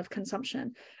or one of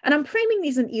consumption? And I'm framing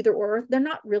these in either or. They're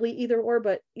not really either or,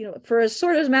 but for as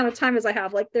short as amount of time as I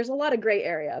have, like there's a lot of gray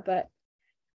area. But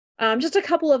just a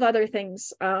couple of other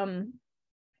things.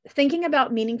 Thinking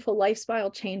about meaningful lifestyle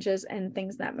changes and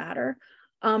things that matter.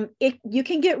 You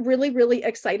can get really, really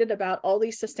excited about all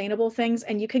these sustainable things,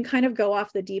 and you can kind of go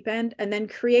off the deep end and then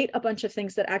create a bunch of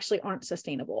things that actually aren't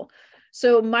sustainable.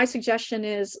 So my suggestion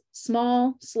is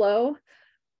small, slow,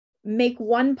 make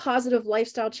one positive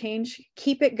lifestyle change,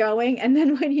 keep it going. And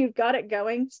then when you've got it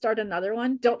going, start another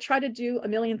one. Don't try to do a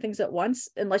million things at once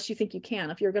unless you think you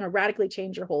can. If you're going to radically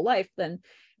change your whole life, then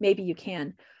maybe you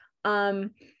can.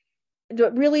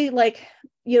 Really, like,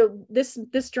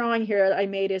 this drawing here that I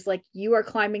made is like, you are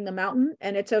climbing the mountain,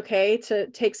 and it's okay to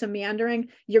take some meandering.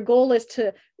 Your goal is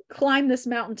to climb this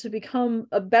mountain to become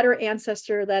a better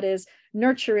ancestor that is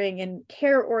nurturing and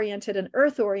care oriented and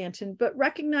earth oriented, but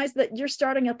recognize that you're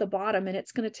starting at the bottom and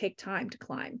it's going to take time to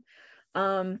climb.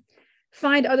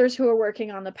 Find others who are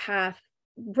working on the path.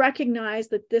 Recognize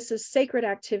that this is sacred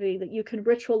activity, that you can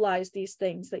ritualize these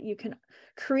things, that you can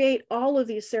create all of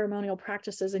these ceremonial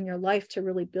practices in your life to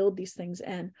really build these things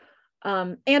in.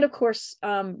 And of course,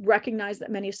 recognize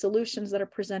that many solutions that are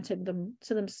presented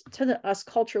to us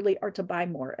culturally are to buy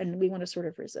more, and we want to sort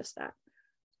of resist that.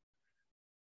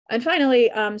 And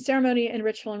finally, ceremony and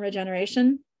ritual and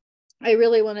regeneration. I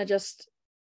really want to just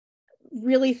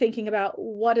really thinking about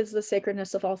what is the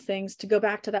sacredness of all things, to go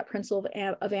back to that principle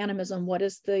of animism. What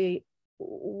is the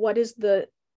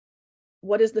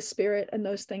spirit in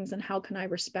those things, and how can I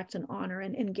respect and honor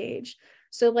and engage?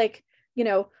 So like,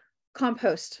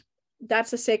 compost,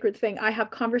 that's a sacred thing. I have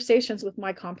conversations with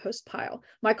my compost pile.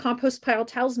 My compost pile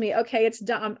tells me, okay, it's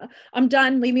done. I'm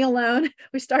done. Leave me alone.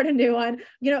 We start a new one,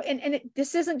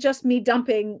 this isn't just me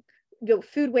dumping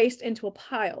food waste into a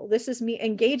pile. This is me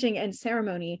engaging in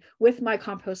ceremony with my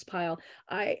compost pile.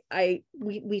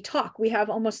 We talk, we have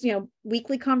almost,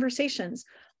 weekly conversations.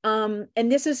 And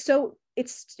this is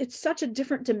it's such a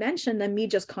different dimension than me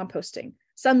just composting.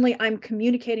 Suddenly I'm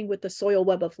communicating with the soil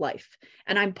web of life,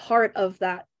 and I'm part of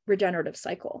that regenerative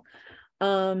cycle.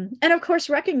 And of course,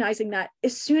 recognizing that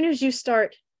as soon as you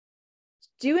start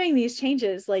doing these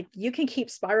changes, like, you can keep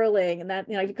spiraling, and that,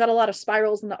 you've got a lot of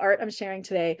spirals in the art I'm sharing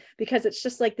today, because it's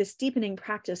just like this deepening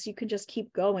practice. You can just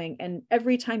keep going. And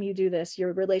every time you do this,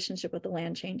 your relationship with the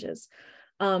land changes.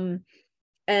 And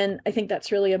I think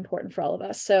that's really important for all of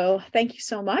us. So thank you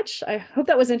so much. I hope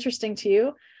that was interesting to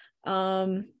you.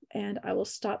 And I will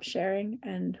stop sharing,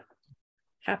 and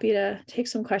happy to take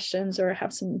some questions or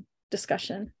have some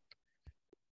discussion.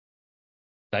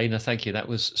 Dana, thank you. That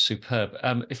was superb.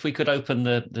 If we could open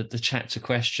the chat to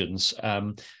questions.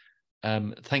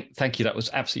 Thank you. That was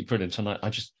absolutely brilliant. And I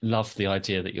just love the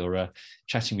idea that you're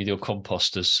chatting with your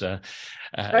composters.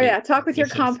 Oh yeah, talk with your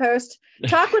compost.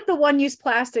 Talk with the one-use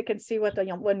plastic and see what the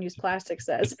one-use plastic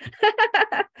says.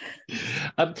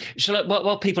 Shall I,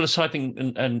 while people are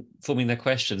typing and forming their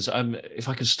questions, if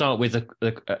I could start with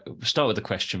the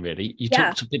question, really. You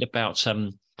talked a bit about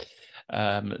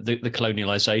the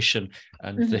colonialization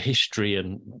and the history,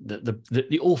 and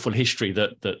the awful history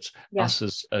that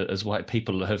us as white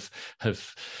people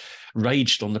have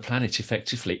raged on the planet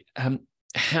effectively. And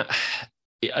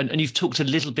you've talked a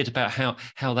little bit about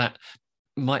how that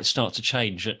might start to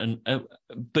change,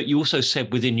 but you also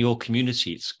said within your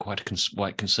community it's quite a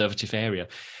white conservative area.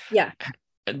 Yeah.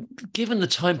 Given the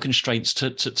time constraints to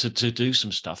do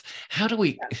some stuff, how do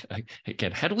we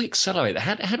accelerate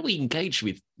that? How do we engage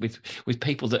with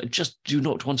people that just do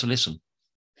not want to listen?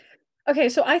 Okay,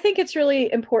 so I think it's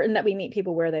really important that we meet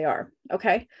people where they are.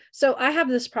 Okay, so I have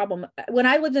this problem. When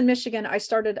I lived in Michigan, I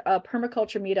started a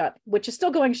permaculture meetup, which is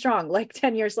still going strong, like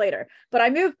 10 years later. But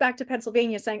I moved back to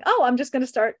Pennsylvania saying, oh, I'm just going to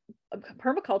start a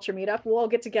permaculture meetup. We'll all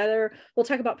get together. We'll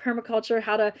talk about permaculture,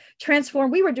 how to transform.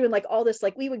 We were doing like all this,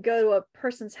 like we would go to a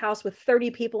person's house with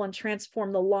 30 people and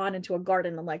transform the lawn into a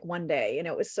garden in like one day.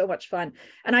 It was so much fun.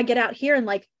 And I get out here and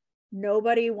like,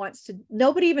 nobody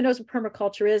even knows what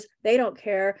permaculture is. They don't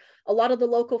care. A lot of the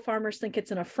local farmers think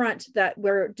it's an affront that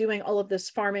we're doing all of this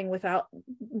farming without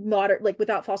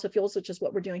fossil fuels, which is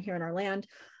what we're doing here in our land.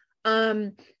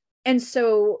 And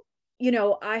so,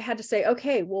 I had to say,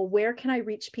 okay, well, where can I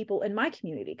reach people in my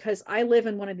community? Because I live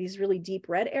in one of these really deep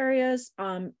red areas.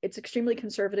 It's extremely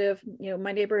conservative.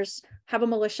 My neighbors have a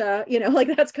militia,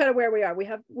 like that's kind of where we are. We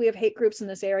have hate groups in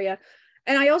this area.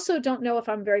 And I also don't know if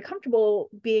I'm very comfortable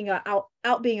being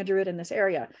being a Druid in this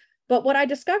area. But what I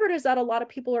discovered is that a lot of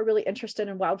people are really interested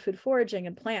in wild food foraging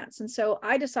and plants. And so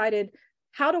I decided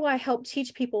how do I help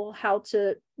teach people how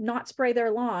to not spray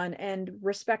their lawn and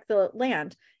respect the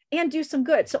land and do some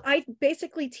good? So I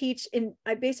basically teach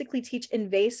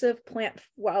invasive plant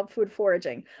wild food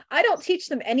foraging. I don't teach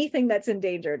them anything that's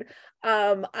endangered.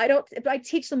 I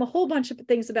teach them a whole bunch of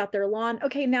things about their lawn.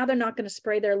 Okay, now they're not going to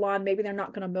spray their lawn. Maybe they're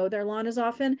not going to mow their lawn as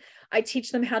often. I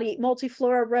teach them how to eat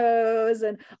multiflora rows,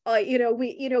 and I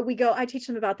teach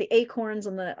them about the acorns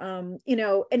and the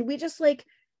and we just like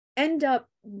end up,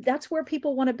 that's where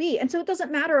people want to be. And so it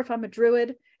doesn't matter if I'm a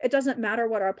druid, it doesn't matter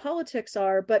what our politics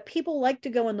are, but people like to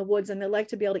go in the woods and they like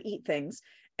to be able to eat things.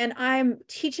 And I'm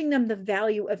teaching them the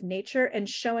value of nature and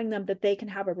showing them that they can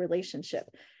have a relationship.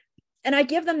 And I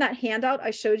give them that handout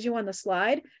I showed you on the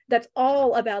slide that's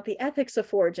all about the ethics of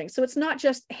foraging. So it's not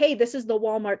just, hey, this is the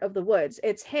Walmart of the woods.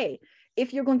 It's, hey,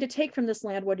 if you're going to take from this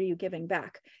land, what are you giving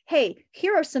back? Hey,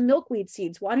 here are some milkweed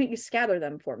seeds. Why don't you scatter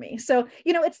them for me? So,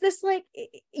 it's this like,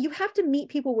 you have to meet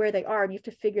people where they are and you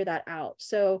have to figure that out.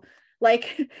 So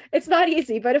like, it's not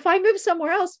easy, but if I moved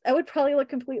somewhere else, I would probably look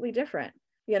completely different,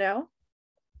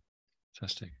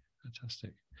 Fantastic.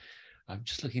 I'm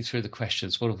just looking through the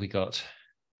questions. What have we got?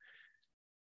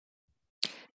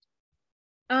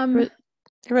 There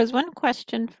was one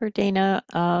question for Dana.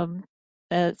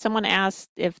 Someone asked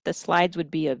if the slides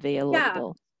would be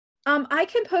available. Yeah. I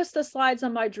can post the slides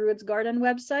on my Druid's Garden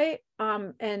website.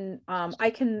 I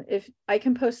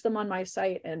can post them on my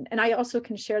site, and I also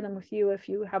can share them with you if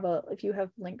you have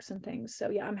links and things. So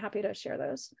yeah, I'm happy to share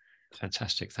those.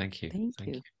 Fantastic. Thank you. Thank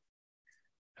you.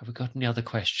 Have we got any other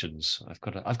questions? I've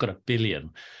got a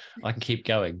billion. I can keep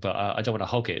going, but I don't want to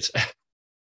hog it.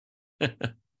 Go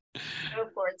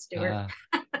for it, Stuart.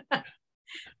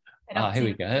 Here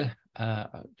we go.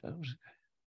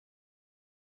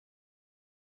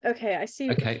 Okay, I see.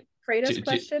 Okay. Freda's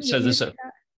question. So there's a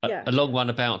long one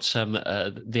about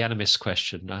the animist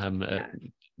question.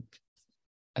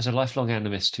 As a lifelong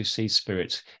animist who sees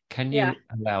spirits, can you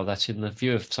allow that in the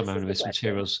view of some animist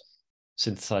materials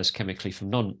synthesized chemically from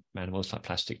non-animals like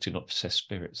plastic do not possess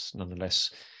spirits?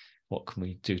 Nonetheless, what can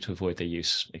we do to avoid their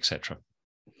use, etc.?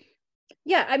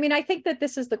 Yeah, I mean, I think that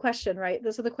this is the question, right?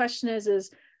 So the question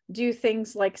is do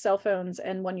things like cell phones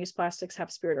and one-use plastics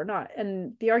have spirit or not?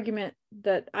 And the argument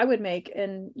that I would make,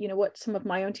 and what some of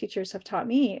my own teachers have taught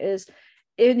me, is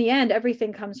in the end,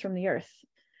 everything comes from the earth.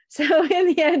 So in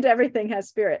the end, everything has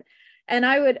spirit. And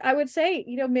I would say,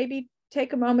 maybe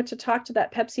take a moment to talk to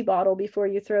that Pepsi bottle before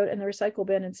you throw it in the recycle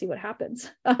bin and see what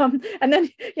happens. And then,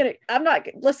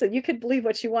 listen, you could believe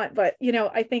what you want, but,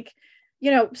 I think,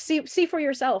 see for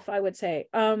yourself, I would say.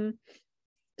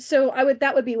 So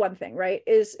that would be one thing, right?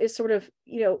 Is sort of,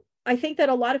 I think that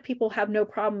a lot of people have no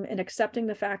problem in accepting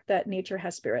the fact that nature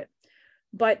has spirit,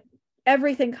 but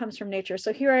everything comes from nature.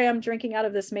 So here I am drinking out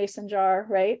of this mason jar,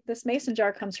 right? This mason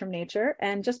jar comes from nature.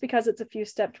 And just because it's a few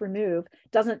steps removed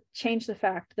doesn't change the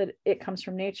fact that it comes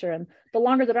from nature. And the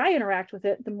longer that I interact with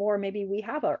it, the more maybe we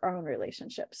have our own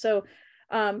relationship. So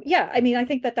I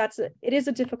think that it is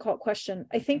a difficult question.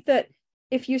 I think that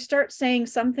if you start saying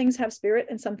some things have spirit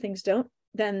and some things don't,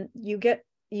 then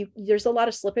there's a lot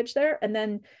of slippage there. And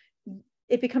then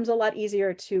it becomes a lot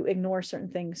easier to ignore certain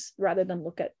things rather than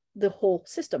look at the whole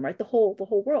system, right? The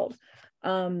whole world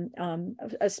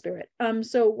as spirit.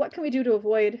 So what can we do to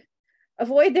avoid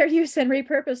their use and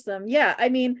repurpose them? Yeah, I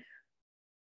mean,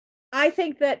 I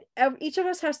think that each of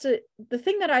us has to, the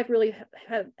thing that I've really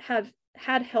have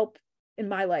had help in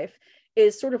my life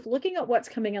is sort of looking at what's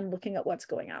coming and looking at what's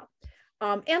going out.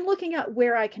 And looking at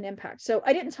where I can impact. So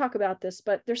I didn't talk about this,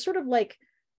 but there's sort of like,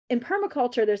 in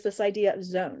permaculture, there's this idea of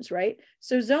zones, right?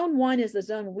 So zone 1 is the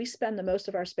zone where we spend the most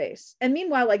of our space. And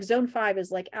meanwhile, like zone 5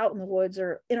 is like out in the woods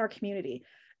or in our community.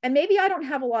 And maybe I don't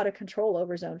have a lot of control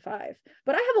over zone 5,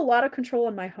 but I have a lot of control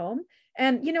in my home.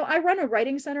 And, I run a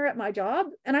writing center at my job,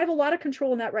 and I have a lot of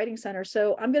control in that writing center.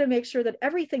 So I'm going to make sure that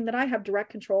everything that I have direct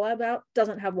control about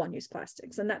doesn't have one-use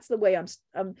plastics. And that's the way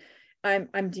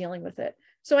I'm dealing with it.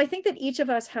 So I think that each of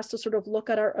us has to sort of look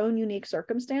at our own unique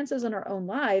circumstances in our own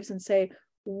lives and say,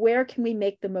 where can we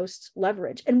make the most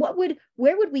leverage? And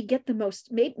where would we get the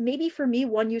most? Maybe for me,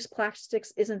 one-use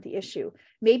plastics isn't the issue.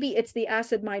 Maybe it's the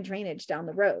acid mine drainage down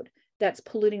the road that's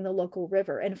polluting the local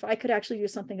river. And if I could actually do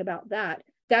something about that,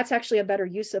 that's actually a better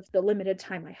use of the limited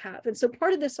time I have. And so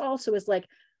part of this also is like,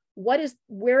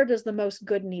 where does the most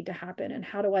good need to happen, and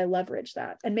how do I leverage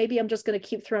that? And maybe I'm just going to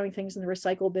keep throwing things in the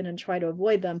recycle bin and try to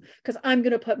avoid them because I'm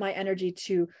going to put my energy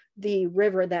to the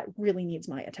river that really needs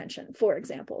my attention, for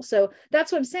example. So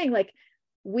that's what I'm saying. Like,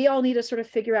 we all need to sort of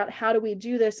figure out, how do we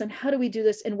do this, and how do we do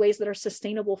this in ways that are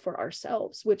sustainable for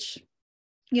ourselves, which,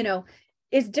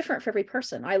 is different for every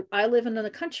person. I live in the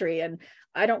country and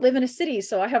I don't live in a city.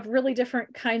 So I have really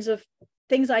different kinds of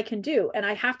things I can do, and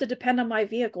I have to depend on my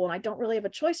vehicle, and I don't really have a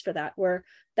choice for that, where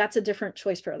that's a different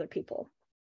choice for other people.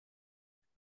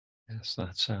 Yes,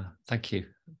 that's thank you.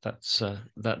 That's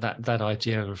that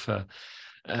idea of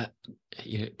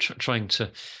trying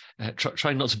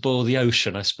not to boil the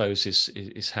ocean, I suppose,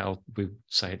 is how we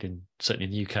say it certainly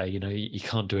in the UK. You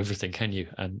can't do everything, can you?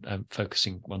 And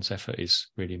focusing one's effort is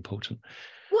really important.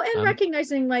 Well, and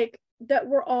recognizing like that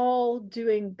we're all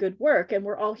doing good work and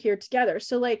we're all here together.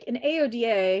 So like in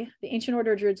AODA, the Ancient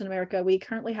Order of Druids in America, we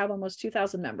currently have almost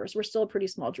 2,000 members. We're still a pretty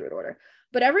small Druid order,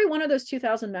 but every one of those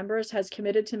 2,000 members has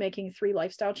committed to making 3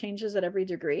 lifestyle changes at every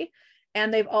degree.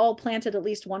 And they've all planted at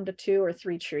least 1 to 2 or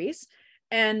 3 trees.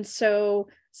 And so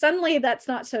suddenly that's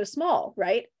not so small,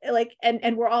 right? Like,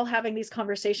 and we're all having these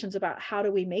conversations about how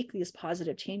do we make these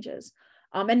positive changes.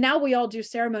 And now we all do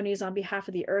ceremonies on behalf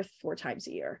of the earth 4 times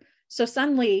a year. So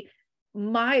suddenly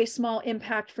my small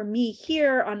impact for me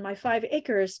here on my 5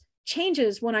 acres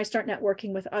changes when I start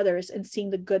networking with others and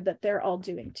seeing the good that they're all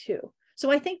doing too. So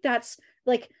I think that's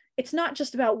like, it's not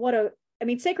just about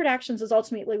sacred actions is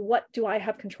ultimately what do I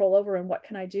have control over and what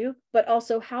can I do, but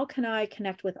also how can I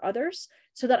connect with others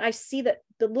so that I see that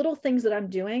the little things that I'm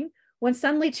doing, when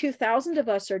suddenly 2,000 of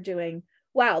us are doing,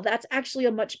 wow, that's actually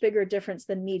a much bigger difference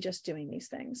than me just doing these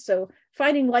things. So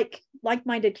finding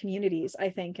like-minded communities, I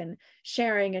think, and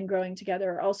sharing and growing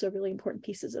together are also really important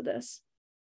pieces of this.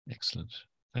 Excellent.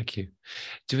 Thank you.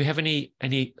 Do we have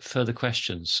any further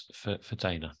questions for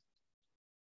Dana?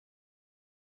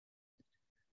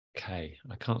 Okay,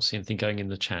 I can't see anything going in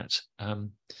the chat.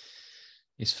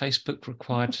 Is Facebook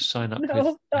required to sign up?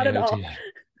 No, not at all.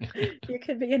 AODA? You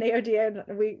could be an AODA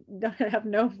and we have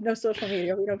no social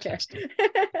media. We don't care.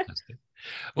 Fantastic.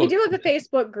 Well, we do have a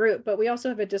Facebook group, but we also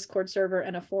have a Discord server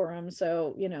and a forum.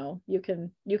 So, you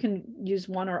can use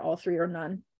one or all 3 or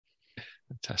none.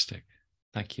 Fantastic.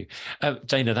 Thank you.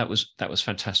 Dana, that was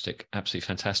fantastic. Absolutely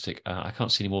fantastic. I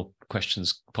can't see any more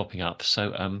questions popping up.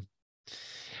 So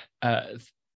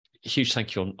huge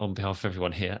thank you on behalf of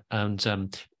everyone here.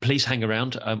 And please hang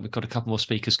around. We've got a couple more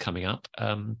speakers coming up.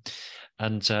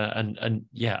 And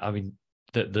yeah, I mean,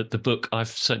 the book, I've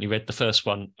certainly read the first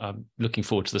one. I'm looking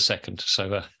forward to the second.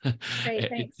 So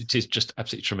Great, it is just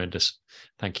absolutely tremendous.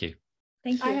 Thank you.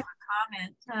 Thank you. I have a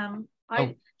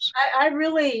comment.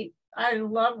 I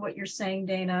love what you're saying,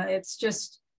 Dana. It's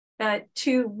just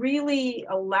to really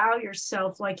allow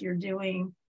yourself, like you're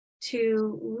doing,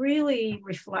 to really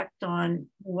reflect on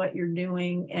what you're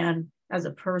doing and as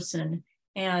a person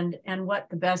and what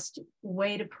the best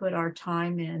way to put our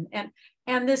time in.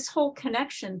 And this whole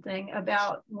connection thing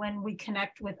about when we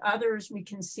connect with others, we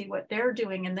can see what they're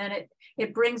doing, and then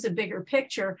it brings a bigger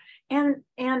picture. And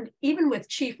even with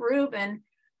Chief Rueben,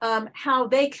 how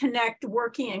they connect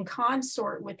working in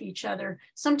consort with each other.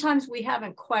 Sometimes we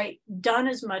haven't quite done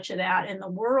as much of that in the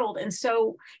world. And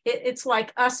so it's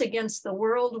like us against the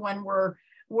world when we're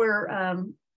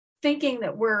thinking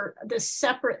that we're this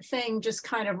separate thing, just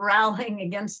kind of rallying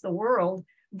against the world,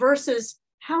 versus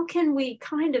how can we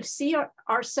kind of see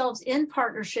ourselves in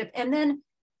partnership? And then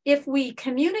if we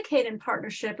communicate in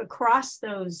partnership across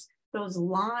those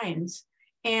lines,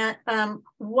 and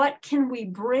what can we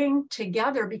bring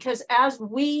together? Because as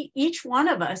each one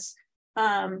of us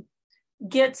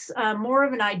gets more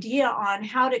of an idea on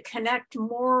how to connect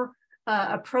more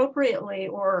appropriately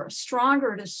or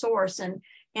stronger to source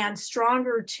and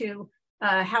stronger to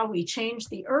how we change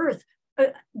the earth,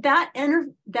 that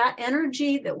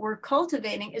energy that we're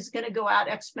cultivating is going to go out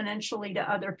exponentially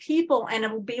to other people, and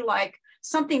it will be like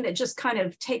something that just kind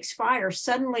of takes fire.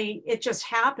 Suddenly it just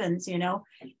happens,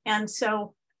 And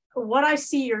so what I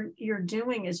see you're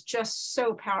doing is just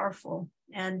so powerful.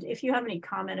 And if you have any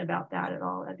comment about that at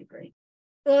all, that'd be great.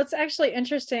 Well, it's actually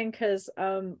interesting because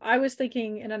I was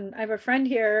thinking, and I have a friend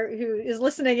here who is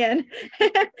listening in,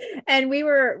 and we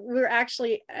were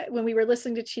actually, when we were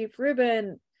listening to Chief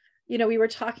Rueben, we were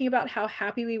talking about how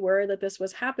happy we were that this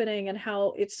was happening and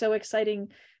how it's so exciting,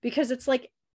 because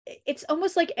it's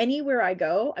almost like anywhere I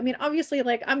go. I mean, obviously,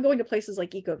 like I'm going to places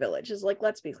like Eco Village, is like,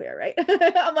 let's be clear, right?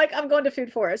 I'm going to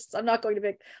food forests. I'm not going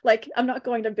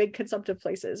to big consumptive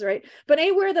places, right? But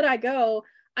anywhere that I go,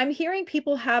 I'm hearing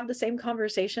people have the same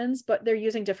conversations, but they're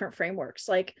using different frameworks.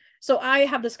 So I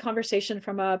have this conversation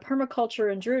from a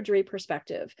permaculture and druidry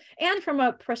perspective, and from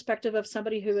a perspective of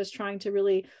somebody who is trying to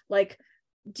really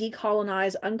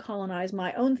decolonize, uncolonize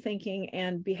my own thinking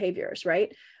and behaviors,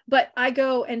 right? But I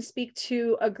go and speak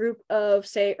to a group of,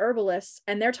 say, herbalists,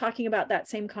 and they're talking about that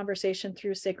same conversation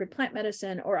through sacred plant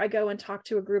medicine. Or I go and talk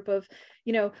to a group of,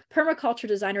 permaculture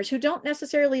designers who don't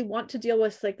necessarily want to deal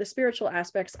with the spiritual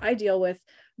aspects I deal with,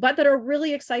 but that are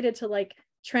really excited to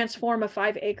transform a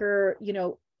 5-acre,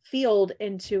 field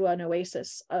into an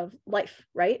oasis of life,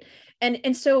 right?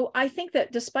 And so I think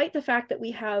that despite the fact that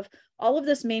we have all of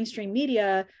this mainstream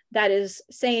media that is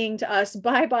saying to us,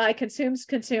 bye, consume,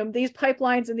 these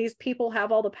pipelines and these people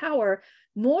have all the power,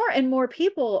 more and more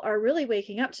people are really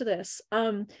waking up to this.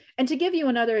 And to give you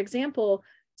another example,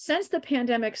 since the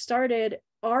pandemic started,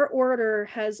 our order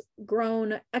has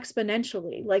grown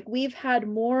exponentially. Like we've had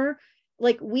more,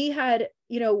 like we had,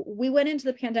 you know, we went into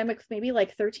the pandemic with maybe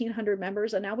like 1,300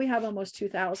 members, and now we have almost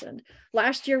 2,000.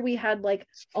 Last year we had like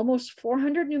almost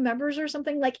 400 new members or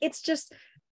something. Like it's just,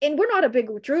 and we're not a big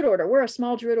Druid order, we're a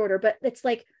small Druid order, but it's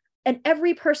like, and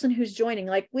every person who's joining,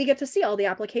 like we get to see all the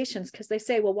applications because they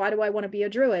say, well, why do I want to be a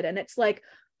Druid? And it's like,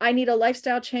 I need a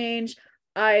lifestyle change.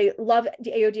 I love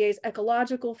the AODA's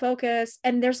ecological focus.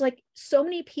 And there's like so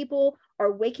many people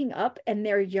are waking up and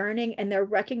they're yearning and they're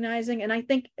recognizing. And I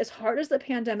think as hard as the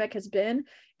pandemic has been,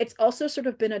 it's also sort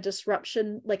of been a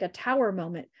disruption, like a tower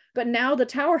moment. But now the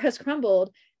tower has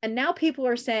crumbled and now people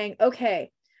are saying, okay,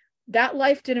 that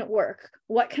life didn't work.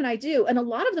 What can I do? And a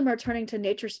lot of them are turning to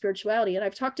nature spirituality. And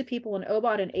I've talked to people in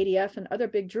OBOD and ADF and other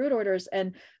big Druid orders,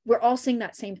 and we're all seeing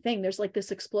that same thing. There's like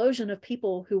this explosion of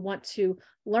people who want to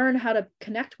learn how to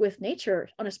connect with nature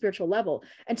on a spiritual level.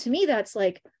 And to me, that's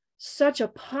like such a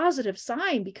positive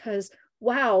sign because,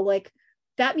 wow, like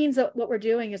that means that what we're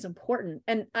doing is important.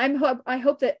 And I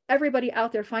hope that everybody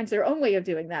out there finds their own way of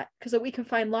doing that, because we can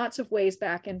find lots of ways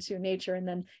back into nature. And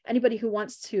then anybody who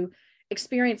wants to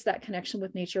experience that connection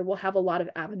with nature will have a lot of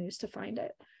avenues to find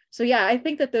it. So yeah, I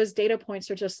think that those data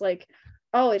points are just like,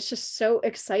 oh, it's just so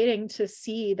exciting to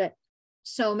see that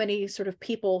so many sort of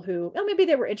people who, well, maybe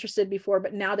they were interested before,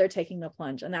 but now they're taking the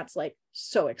plunge. And that's like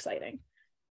so exciting.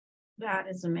 That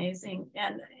is amazing.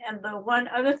 And the one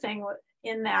other thing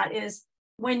in that is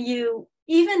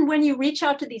even when you reach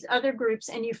out to these other groups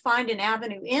and you find an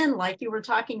avenue in, like you were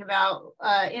talking about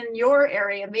in your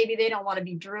area, maybe they don't want to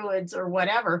be Druids or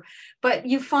whatever, but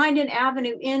you find an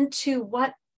avenue into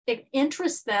what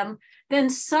interests them,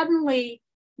 then suddenly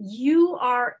you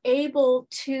are able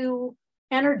to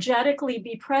energetically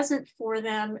be present for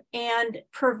them and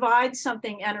provide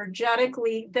something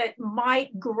energetically that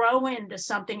might grow into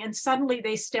something. And suddenly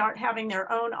they start having their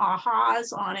own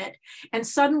ahas on it. And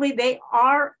suddenly they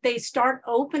start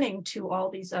opening to all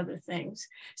these other things.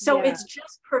 So it's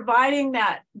just providing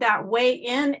that way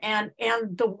in and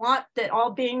the want that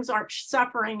all beings aren't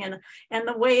suffering and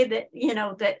the way that, you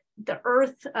know, that the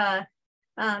earth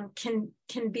can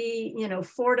be, you know,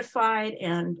 fortified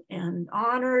and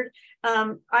honored.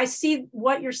 I see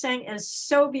what you're saying is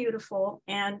so beautiful,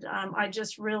 and I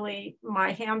just really,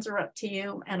 my hands are up to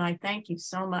you, and I thank you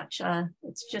so much.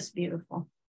 It's just beautiful.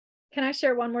 Can I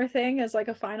share one more thing as like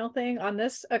a final thing on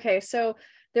this? Okay, so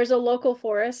there's a local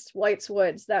forest, White's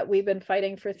Woods, that we've been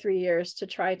fighting for 3 years to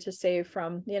try to save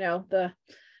from, you know, the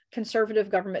conservative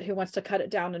government who wants to cut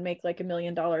it down and make like $1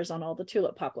 million on all the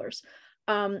tulip poplars.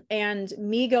 And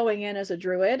me going in as a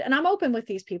Druid, and I'm open with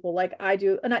these people like I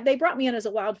do, and they brought me in as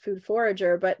a wild food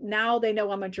forager, but now they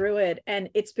know I'm a Druid, and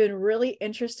it's been really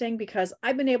interesting because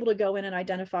I've been able to go in and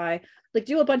identify, like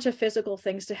do a bunch of physical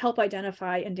things to help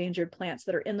identify endangered plants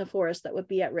that are in the forest that would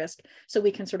be at risk, so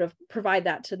we can sort of provide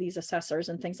that to these assessors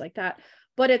and things like that.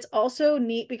 But it's also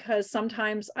neat because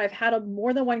sometimes I've had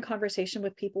more than one conversation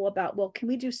with people about, well, can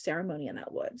we do ceremony in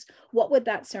that woods? What would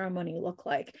that ceremony look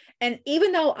like? And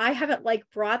even though I haven't like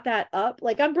brought that up,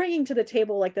 like I'm bringing to the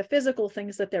table like the physical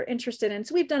things that they're interested in.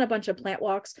 So we've done a bunch of plant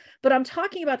walks, but I'm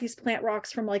talking about these plant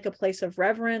walks from like a place of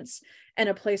reverence and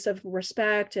a place of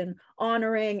respect and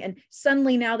honoring. And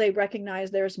suddenly now they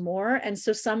recognize there's more. And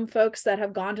so some folks that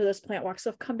have gone to those plant walks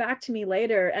have come back to me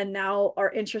later and now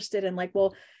are interested in like,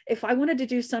 well, if I wanted to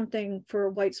do something for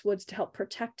White's Woods to help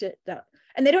protect it,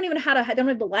 and they don't even know how to, they don't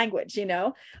have the language, you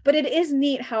know, but it is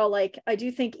neat how, like, I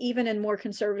do think even in more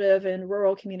conservative and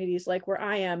rural communities, like where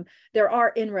I am, there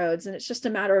are inroads, and it's just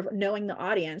a matter of knowing the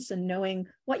audience and knowing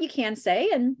what you can say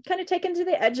and kind of taking to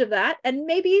the edge of that. And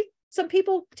maybe some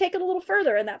people take it a little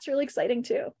further, and that's really exciting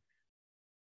too.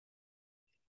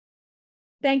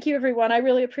 Thank you, everyone. I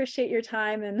really appreciate your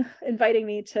time and inviting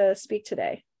me to speak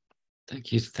today.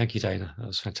 Thank you, Dana. That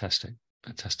was fantastic.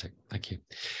 Fantastic. Thank you.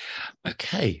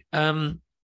 Okay.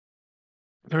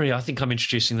 Maria, I think I'm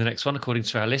introducing the next one according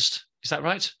to our list. Is that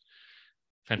right?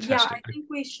 Fantastic. Yeah, I think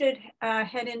we should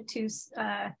head into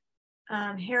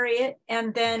Harriet,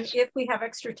 and then if we have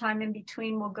extra time in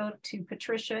between, we'll go to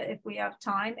Patricia if we have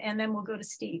time, and then we'll go to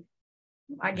Steve,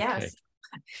 I guess. Okay.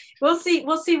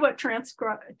 We'll see what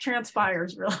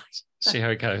transpires, really. See how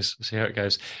it goes.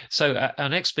 So our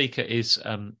next speaker is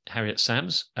Harriet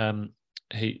Sams.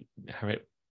 Harriet,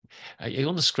 are you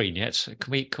on the screen yet?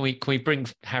 Can we bring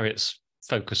Harriet's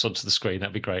focus onto the screen.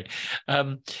 That'd be great.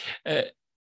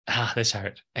 There's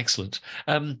Harriet. Excellent.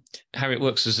 Harriet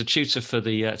works as a tutor for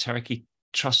the Taraki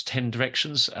Trust 10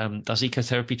 Directions, does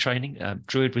ecotherapy training,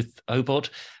 Druid with OBOD,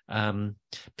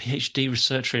 PhD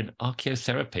researcher in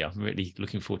archaeotherapy. I'm really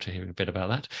looking forward to hearing a bit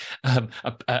about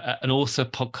that. An author,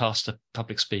 podcaster,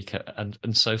 public speaker,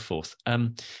 and so forth.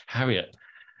 Harriet,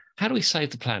 how do we save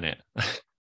the planet?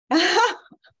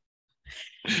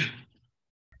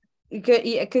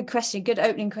 Good question. Good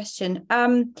opening question.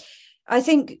 I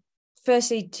think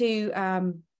firstly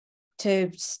to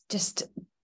just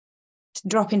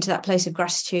drop into that place of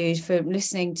gratitude for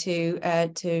listening to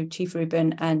Chief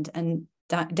Rueben and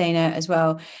Dana as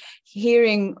well,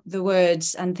 hearing the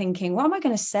words and thinking, what am I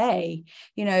going to say?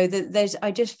 You know,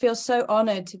 I just feel so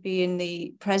honored to be in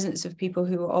the presence of people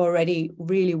who are already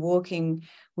really walking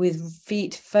with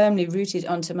feet firmly rooted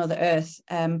onto Mother Earth,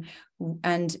 and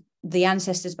the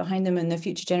ancestors behind them and the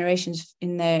future generations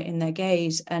in their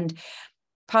gaze. And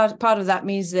part of that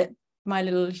means that my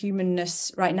little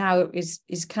humanness right now is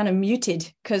kind of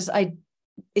muted, because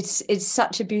it's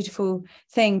such a beautiful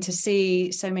thing to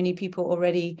see so many people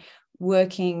already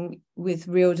working with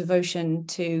real devotion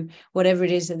to whatever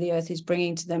it is that the earth is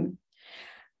bringing to them.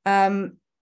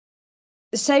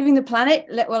 Saving the planet,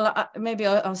 maybe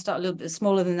I'll start a little bit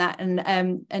smaller than that and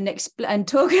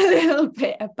talk a little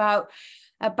bit about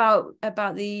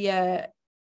the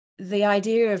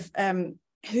idea of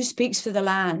who speaks for the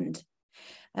land.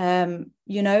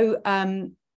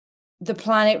 The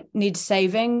planet needs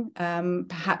saving.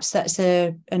 Perhaps that's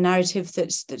a narrative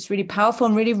that's really powerful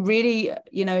and really,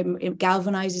 it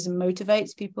galvanizes and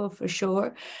motivates people for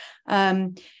sure.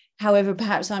 However,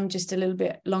 perhaps I'm just a little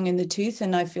bit long in the tooth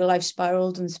and I feel I've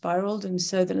spiraled. And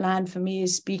so the land for me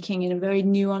is speaking in a very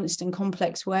nuanced and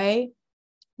complex way.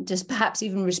 Just perhaps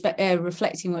even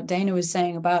reflecting what Dana was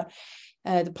saying about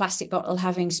the plastic bottle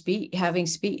having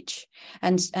speech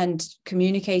and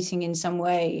communicating in some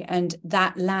way, and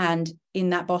that land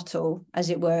in that bottle, as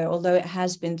it were, although it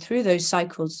has been through those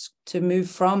cycles to move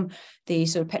from the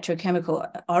sort of petrochemical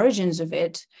origins of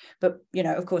it, but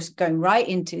of course going right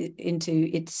into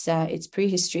its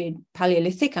prehistory,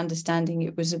 Paleolithic understanding,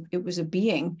 it was a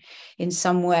being in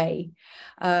some way.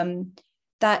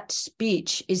 That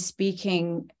speech is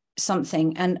speaking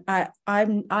something, and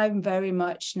I'm very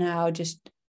much now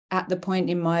just at the point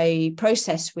in my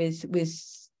process with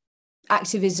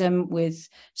activism, with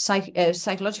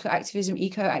psychological activism,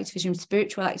 eco activism,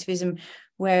 spiritual activism,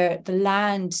 where the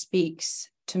land speaks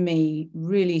to me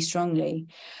really strongly.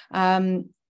 I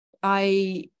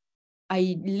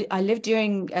lived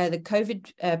during the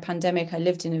COVID pandemic. I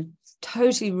lived in a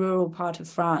totally rural part of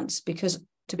France because,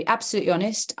 to be absolutely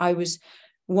honest, I was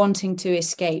wanting to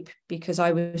escape because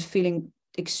I was feeling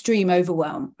extreme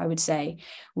overwhelm, I would say,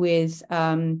 with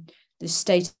the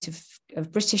state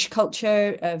of British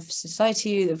culture, of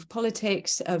society, of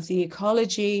politics, of the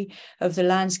ecology, of the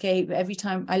landscape. Every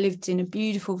time I lived in a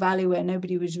beautiful valley where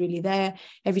nobody was really there,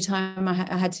 every time I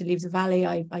had to leave the valley,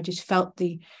 I just felt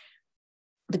the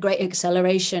great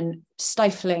acceleration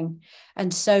stifling.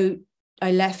 And so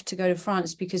I left to go to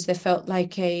France because there felt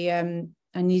like I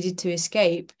needed to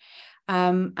escape.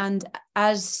 And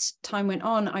as time went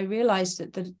on, I realized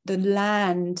that the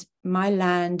land, my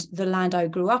land, the land I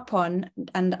grew up on,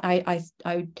 and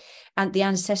and the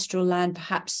ancestral land,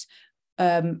 perhaps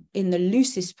in the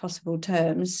loosest possible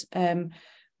terms,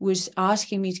 was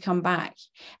asking me to come back.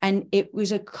 And it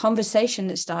was a conversation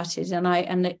that started,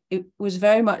 and it was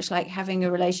very much like having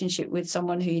a relationship with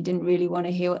someone who you didn't really want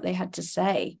to hear what they had to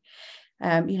say.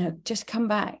 Just come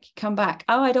back.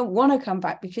 Oh, I don't want to come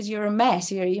back because you're a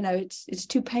mess. It's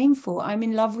too painful. I'm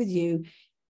in love with you.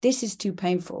 This is too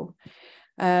painful.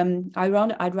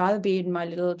 I'd rather be in my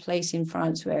little place in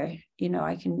France where,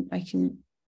 I can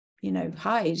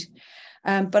hide.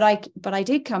 But I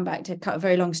did come back, to cut a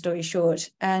very long story short.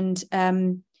 And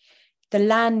the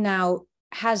land now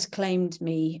has claimed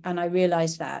me. And I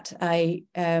realized that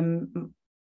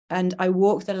and I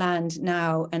walk the land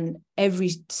now, and every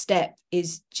step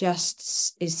is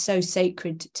so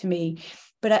sacred to me.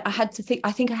 But I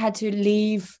think I had to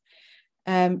leave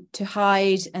to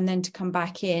hide and then to come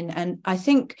back in. And I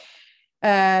think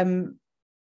now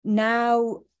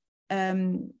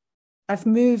I've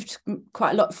moved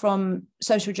quite a lot from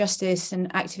social justice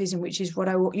and activism, which is what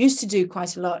I used to do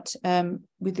quite a lot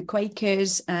with the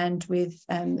Quakers and with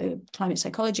the Climate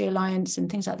Psychology Alliance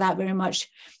and things like that, very much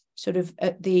sort of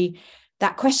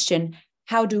that question,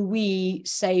 how do we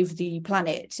save the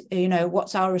planet?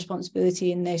 What's our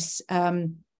responsibility in this?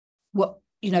 What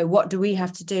do we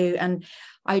have to do? And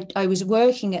I was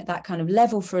working at that kind of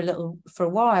level for a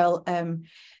while,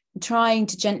 trying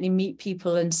to gently meet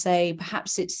people and say,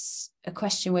 perhaps it's a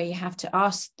question where you have to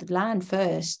ask the land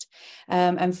first,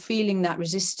 and feeling that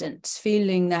resistance,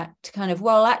 feeling that kind of,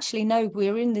 well, actually, no,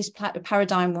 we're in this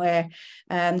paradigm where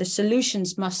the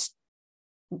solutions must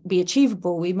be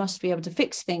achievable. We must be able to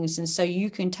fix things. And so you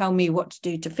can tell me what to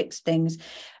do to fix things.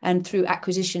 And through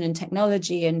acquisition and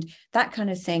technology and that kind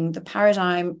of thing, the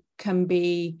paradigm can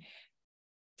be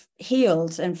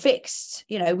healed and fixed.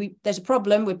 You know, there's a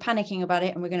problem, we're panicking about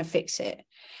it, and we're going to fix it.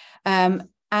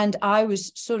 And I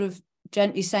was sort of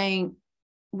gently saying,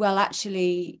 well,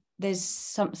 actually, there's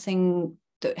something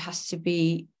that has to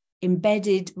be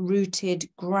embedded, rooted,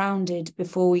 grounded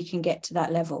before we can get to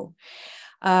that level.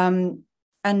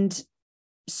 And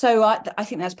so I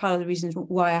think that's part of the reasons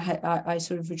why I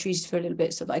sort of retreated for a little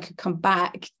bit, so that I could come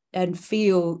back and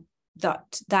feel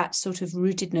that sort of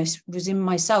rootedness was in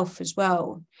myself as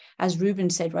well. As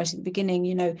Rueben said right at the beginning,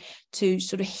 you know, to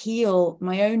sort of heal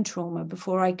my own trauma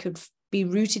before I could be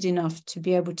rooted enough to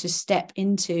be able to step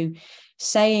into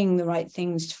saying the right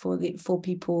things for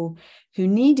people who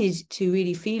needed to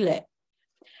really feel it.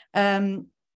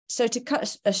 So to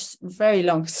cut a very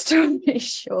long story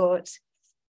short,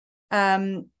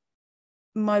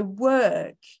 my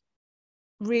work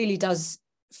really does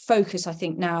focus, I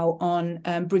think, now on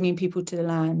bringing people to the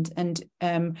land.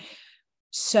 And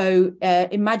so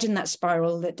imagine that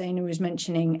spiral that Dana was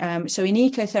mentioning. So in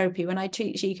ecotherapy, when I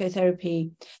teach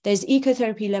ecotherapy, there's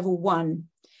ecotherapy level 1.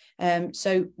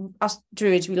 So us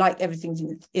Druids, we like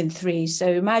everything in 3. So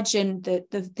imagine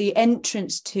the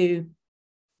entrance to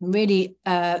really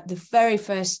the very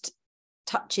first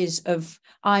touches of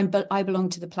I belong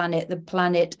to the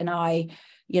planet and I,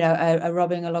 you know, are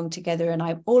rubbing along together, and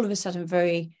I'm all of a sudden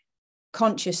very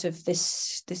conscious of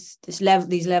this level,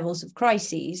 these levels of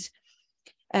crises,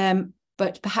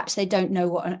 but perhaps they don't know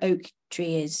what an oak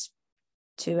tree is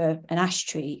to an ash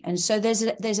tree. And so there's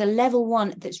a level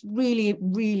 1 that's really,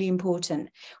 really important,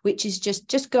 which is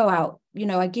just go out. You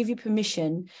know, I give you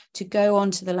permission to go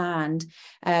onto the land,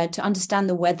 to understand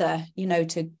the weather,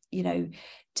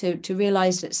 to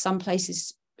realize that some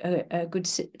places are good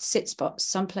sit spots,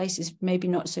 some places maybe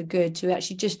not so good, to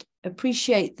actually just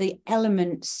appreciate the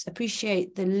elements,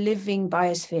 appreciate the living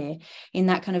biosphere in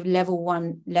that kind of level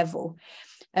 1 level.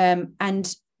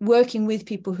 And working with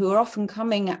people who are often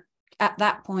coming at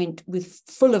that point with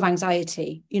full of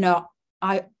anxiety. You know,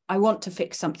 I want to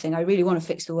fix something. I really want to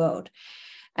fix the world.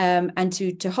 And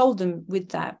to hold them with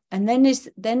that. And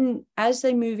then as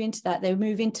they move into that, they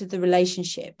move into the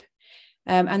relationship.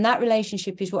 And that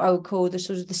relationship is what I would call the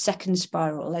sort of the second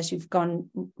spiral, as you've gone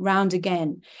round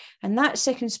again. And that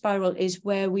second spiral is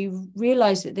where we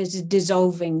realize that there's a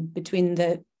dissolving between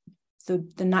the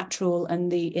natural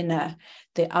and the inner,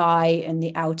 the I and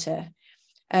the outer.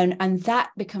 And that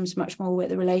becomes much more where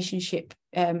the relationship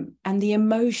and the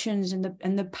emotions and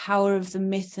the power of the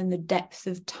myth and the depth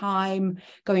of time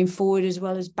going forward as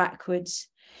well as backwards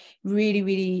really,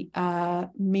 really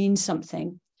means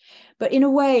something. But in a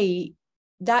way,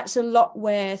 that's a lot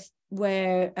where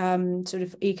sort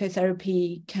of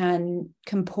ecotherapy can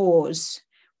pause,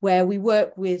 where we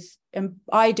work with, and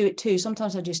I do it too.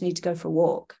 Sometimes I just need to go for a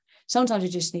walk. Sometimes I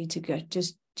just need to go,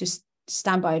 just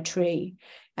stand by a tree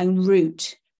and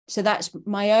root. So that's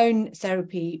my own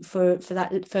therapy for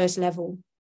that first level.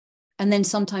 And then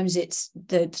sometimes it's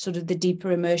the sort of the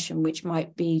deeper immersion, which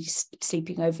might be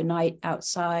sleeping overnight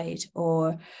outside,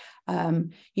 or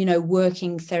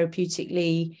working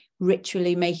therapeutically,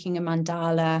 ritually, making a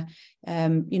mandala,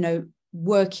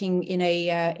 working in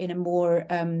a more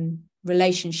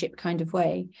relationship kind of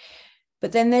way.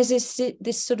 But then there's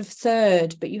this sort of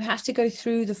third, but you have to go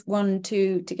through the 1,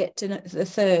 2 to get to the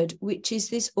third, which is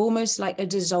this almost like a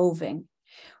dissolving,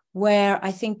 where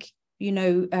I think,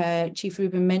 Chief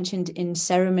Rueben mentioned in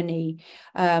ceremony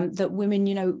that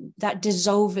women, that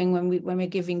dissolving when we're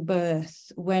giving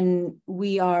birth, when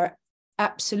we are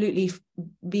absolutely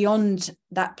beyond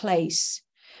that place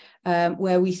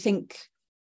where we think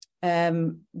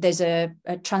there's a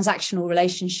transactional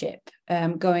relationship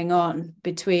going on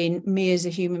between me as a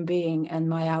human being and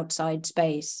my outside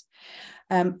space.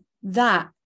 That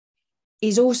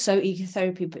is also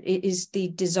ecotherapy, but it is the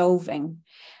dissolving.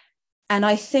 And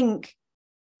I think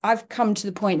I've come to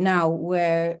the point now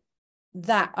where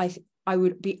that I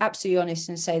would be absolutely honest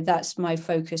and say that's my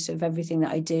focus of everything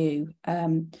that I do.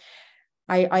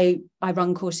 I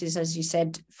run courses, as you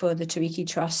said, for the Tariki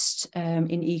Trust in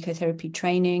ecotherapy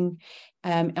training.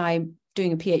 I'm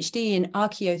doing a PhD in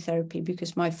archaeotherapy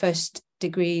because my first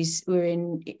degrees were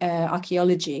in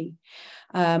archaeology.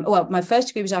 My first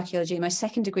degree was archaeology. My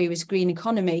second degree was green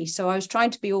economy. So I was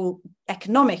trying to be all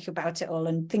economic about it all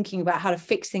and thinking about how to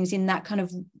fix things in that kind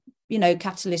of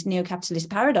capitalist, neo-capitalist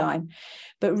paradigm,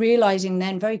 but realizing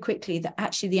then very quickly that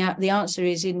actually the answer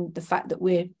is in the fact that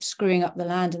we're screwing up the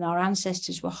land, and our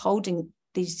ancestors were holding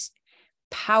these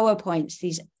power points,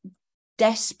 these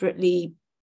desperately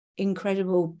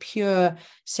incredible, pure,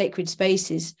 sacred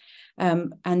spaces.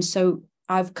 And so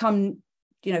I've come,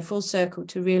 full circle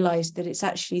to realize that it's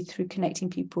actually through connecting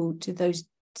people to those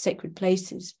sacred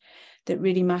places that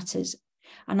really matters.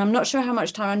 And I'm not sure how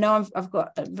much time. I know I've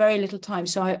got very little time,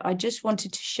 so I just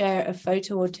wanted to share a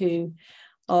photo or two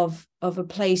of a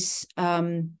place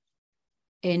can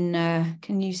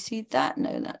you see that?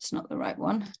 No, that's not the right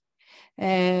one.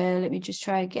 Let me just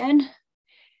try again.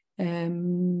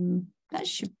 You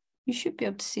should be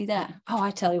able to see that. Oh,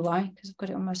 I tell you why, because I've got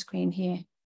it on my screen here.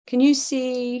 Can you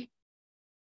see?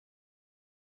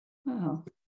 Oh,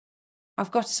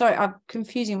 sorry, I'm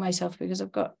confusing myself because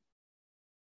I've got.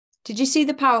 Did you see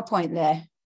the PowerPoint there?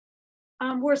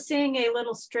 We're seeing a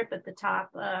little strip at the top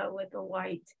with the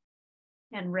white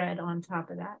and red on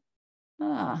top of that.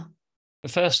 Ah. The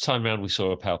first time round we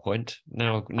saw a PowerPoint.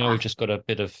 Now we've just got a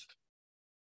bit of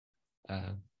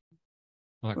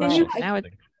Microsoft.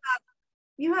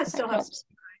 You have still have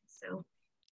so.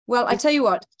 Well, I tell you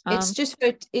what, it's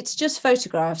just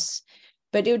photographs,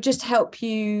 but it will just help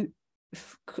you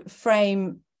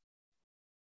frame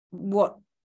what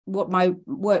my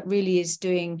work really is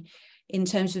doing in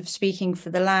terms of speaking for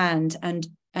the land, and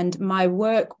my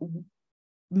work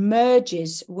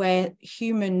merges where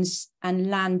humans and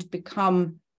land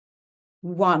become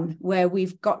one, where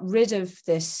we've got rid of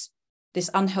this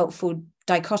unhelpful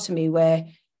dichotomy where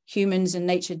humans and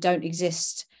nature don't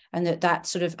exist, and that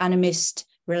sort of animist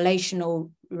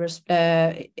relational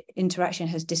interaction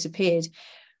has disappeared.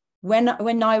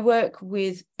 When I work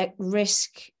with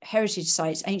at-risk heritage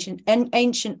sites,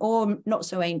 ancient or not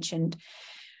so ancient,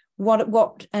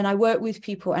 and I work with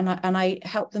people and I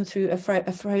help them through a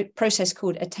process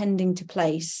called attending to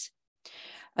place,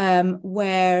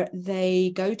 where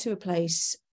they go to a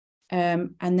place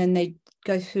and then they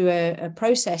go through a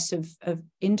process of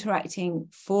interacting,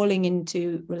 falling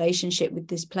into relationship with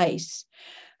this place.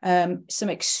 Some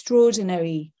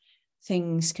extraordinary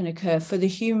things can occur for the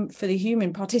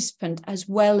human participant as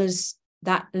well as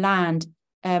that land.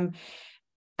 And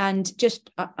just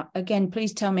again,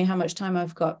 please tell me how much time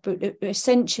I've got. But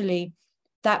essentially,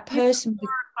 that person 4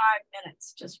 or 5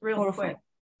 minutes, just real quick.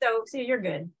 So you're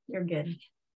good. You're good.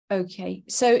 Okay.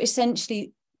 So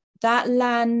essentially, that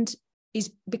land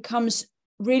becomes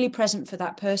really present for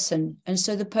that person, and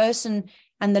so the person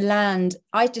and the land,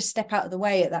 I just step out of the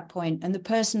way at that point, and the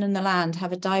person and the land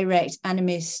have a direct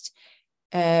animist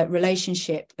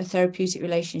relationship, a therapeutic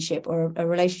relationship, or a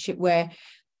relationship where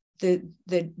the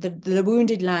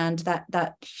wounded land,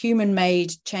 that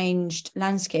human-made changed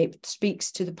landscape,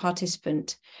 speaks to the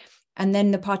participant, and then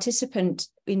the participant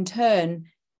in turn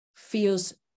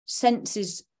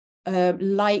senses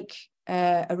like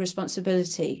a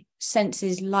responsibility,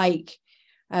 senses like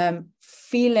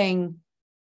feeling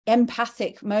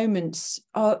empathic moments.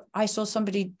 Oh, I saw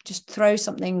somebody just throw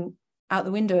something out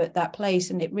the window at that place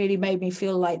and it really made me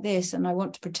feel like this, and I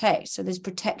want to protect. So there's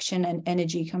protection and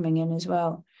energy coming in as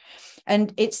well,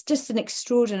 and it's just an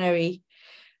extraordinary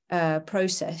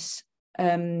process.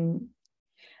 So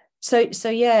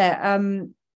yeah,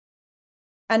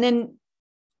 and then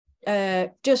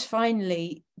just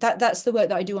finally, that's the work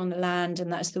that I do on the land,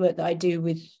 and that's the work that I do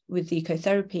with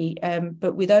ecotherapy.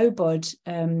 But with OBOD,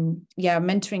 I'm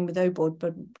mentoring with OBOD,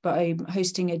 but I'm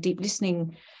hosting a deep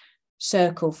listening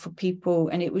circle for people,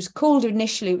 and it was called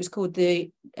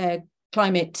the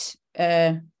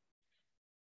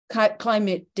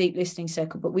climate deep listening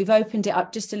circle, but we've opened it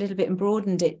up just a little bit and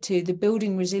broadened it to the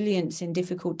building resilience in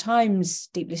difficult times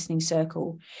deep listening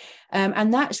circle.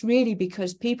 And that's really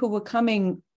because people were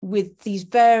coming with these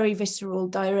very visceral,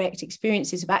 direct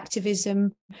experiences of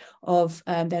activism, of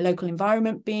their local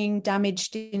environment being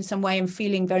damaged in some way, and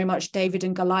feeling very much David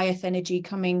and Goliath energy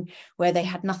coming where they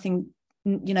had nothing,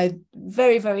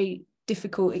 very, very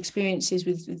difficult experiences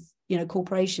with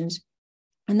corporations.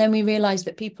 And then we realized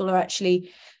that people are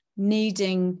actually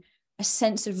needing a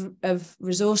sense of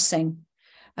resourcing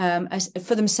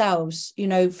for themselves,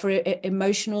 for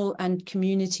emotional and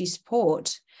community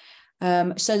support,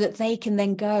 so that they can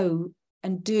then go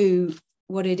and do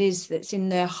what it is that's in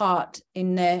their heart,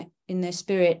 in their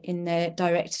spirit, in their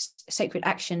direct sacred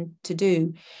action to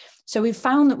do. So we've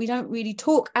found that we don't really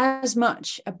talk as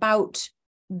much about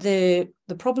the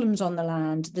problems on the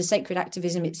land, the sacred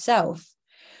activism itself,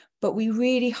 but we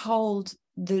really hold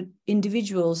the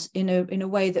individuals in a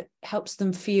way that helps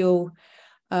them feel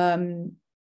that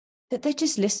they're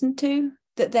just listened to,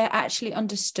 that they're actually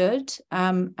understood,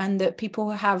 and that people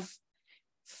have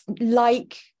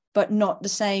like, but not the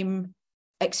same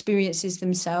experiences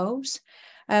themselves.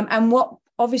 And what,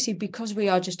 obviously, because we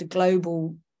are just a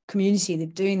global community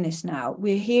that doing this now,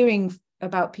 we're hearing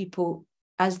about people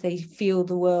as they feel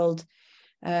the world,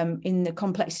 in the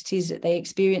complexities that they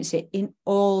experience it in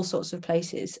all sorts of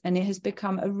places. And it has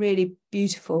become a really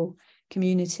beautiful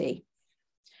community.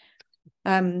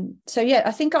 So yeah,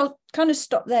 I think I'll kind of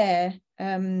stop there.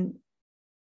 Harriet,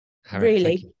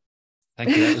 really.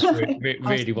 Thank you. That was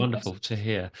really wonderful to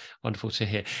hear. Wonderful to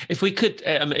hear. If we could,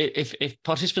 if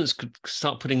participants could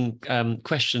start putting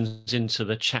questions into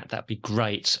the chat, that'd be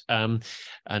great. And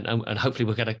hopefully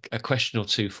we'll get a question or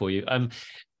two for you.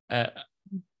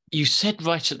 You said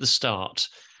right at the start,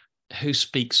 who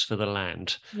speaks for the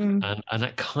land? And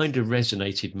that kind of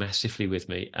resonated massively with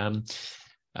me. In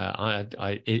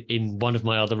one of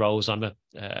my other roles, I'm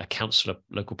a councillor,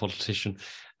 local politician,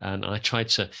 and I tried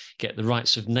to get the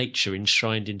rights of nature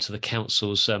enshrined into the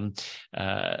council's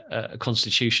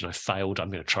constitution. I failed.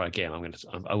 I'm going to try again.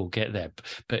 I will get there.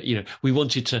 But we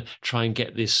wanted to try and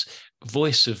get this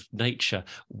voice of nature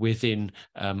within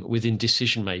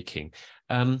decision making.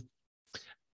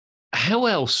 How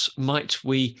else might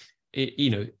we,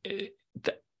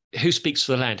 who speaks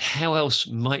for the land? How else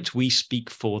might we speak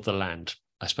for the land,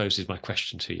 I suppose, is my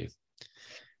question to you.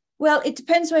 Well, it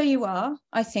depends where you are,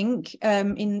 I think,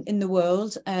 in the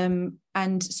world. And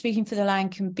speaking for the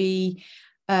land can be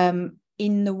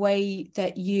in the way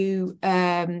that you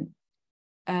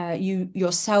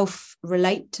yourself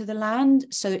relate to the land.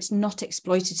 So it's not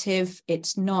exploitative,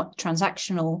 it's not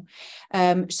transactional.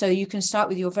 So you can start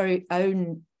with your very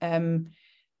own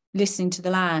listening to the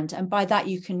land. And by that,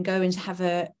 you can go and have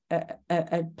a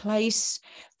place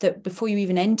that before you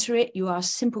even enter it, you ask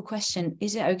a simple question: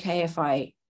 is it okay if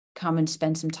I come and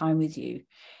spend some time with you?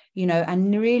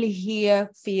 And really hear,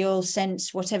 feel,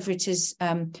 sense, whatever it is.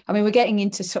 I mean, we're getting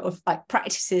into sort of like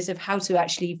practices of how to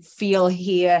actually feel,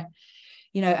 hear,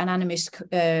 an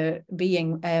animist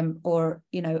being, or,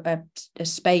 a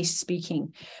space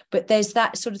speaking. But there's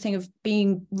that sort of thing of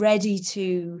being ready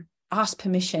to ask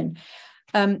permission.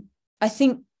 I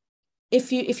think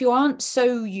if you aren't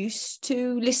so used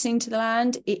to listening to the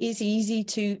land, it is easy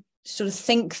to sort of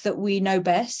think that we know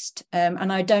best.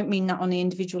 And I don't mean that on the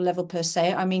individual level per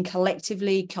se. I mean,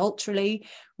 collectively, culturally,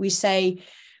 we say,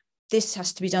 this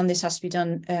has to be done, this has to be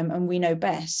done, and we know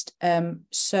best.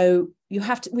 So you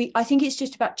have to, I think it's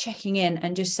just about checking in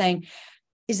and just saying,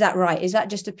 is that right? Is that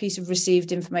just a piece of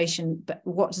received information? But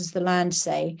what does the land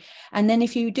say? And then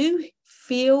if you do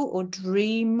feel or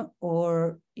dream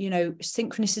or,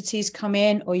 synchronicities come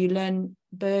in, or you learn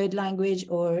bird language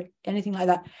or anything like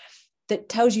that, that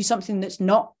tells you something that's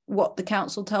not what the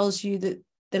council tells you that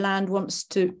the land wants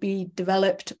to be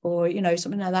developed, or,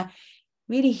 something like that,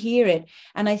 really hear it.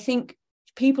 And I think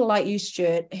people like you,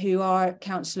 Stuart, who are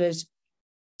councillors,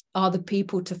 are the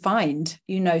people to find,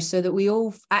 so that we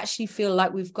all actually feel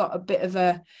like we've got a bit of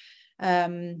a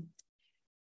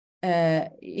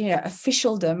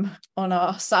officialdom on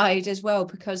our side as well,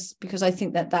 because I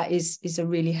think that is a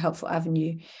really helpful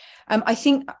avenue. I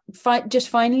think just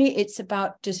finally, it's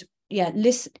about just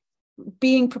listen,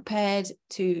 being prepared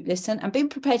to listen and being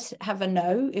prepared to have a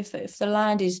no if the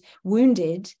land is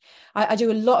wounded. I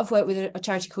do a lot of work with a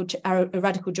charity called A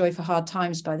Radical Joy for Hard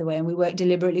Times, by the way, and we work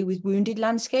deliberately with wounded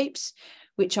landscapes,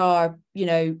 which are,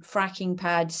 fracking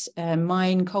pads,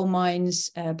 coal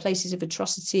mines, places of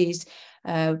atrocities,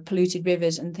 polluted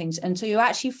rivers and things. And so you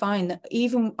actually find that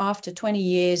even after 20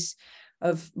 years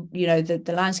of,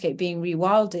 the landscape being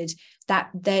rewilded,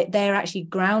 that they're actually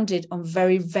grounded on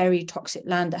very, very toxic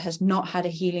land that has not had a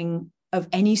healing of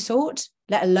any sort,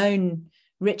 let alone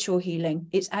ritual healing.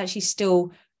 It's actually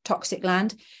still toxic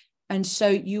land. And so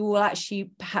you will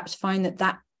actually perhaps find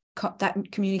that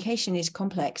communication is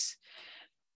complex.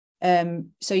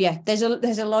 So yeah, there's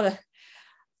a lot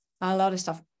of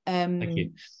stuff. Thank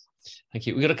you. Thank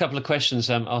you. We've got a couple of questions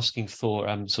asking for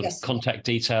sort of contact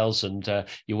details and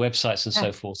your websites and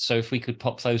so forth. So if we could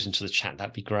pop those into the chat,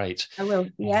 that'd be great. I will.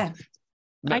 Yeah.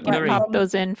 I can pop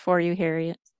those in for you,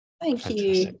 Harriet. Thank Fantastic.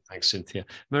 you. Thanks, Cynthia.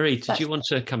 Marie, did you want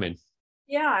to come in?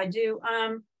 Yeah, I do.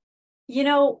 And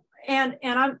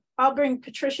I'll bring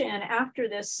Patricia in after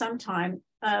this sometime.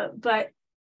 But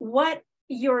what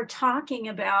you're talking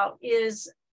about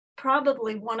is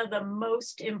probably one of the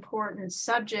most important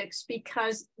subjects,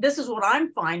 because this is what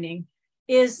I'm finding,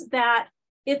 is that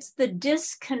it's the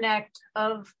disconnect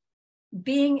of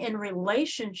being in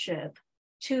relationship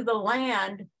to the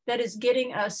land that is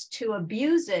getting us to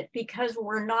abuse it, because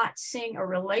we're not seeing a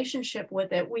relationship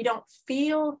with it. We don't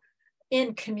feel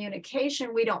in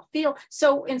communication. We don't feel.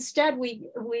 So instead we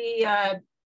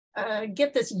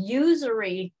get this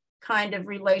usury kind of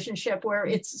relationship where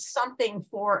it's something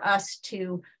for us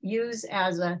to use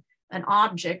as an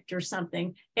object or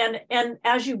something. And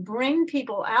as you bring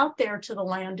people out there to the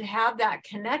land to have that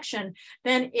connection,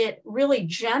 then it really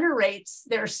generates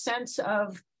their sense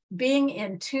of being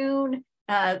in tune,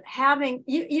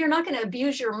 you're not going to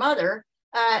abuse your mother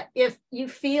if you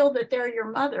feel that they're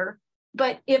your mother.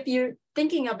 But if you're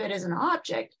thinking of it as an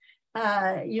object,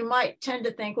 you might tend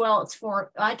to think, well,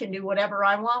 I can do whatever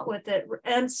I want with it.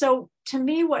 And so to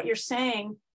me, what you're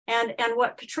saying, and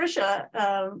what Patricia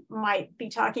might be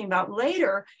talking about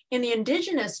later in the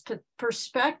Indigenous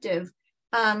perspective,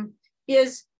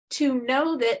 is to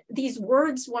know that these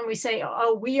words, when we say,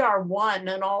 oh, we are one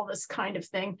and all this kind of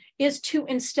thing, is to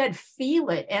instead feel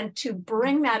it and to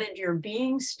bring that into your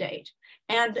being state.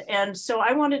 And so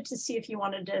I wanted to see if you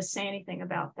wanted to say anything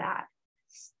about that.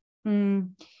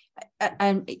 And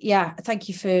yeah, thank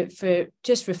you for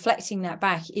just reflecting that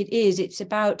back. It's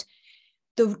about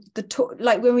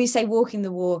like when we say walking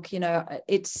the walk, you know,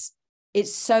 it's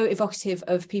so evocative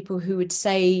of people who would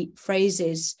say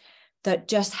phrases that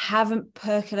just haven't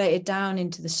percolated down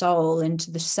into the soul, into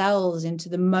the cells, into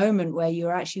the moment where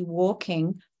you're actually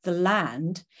walking the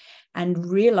land and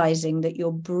realizing that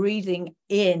you're breathing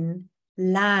in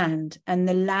land and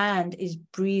the land is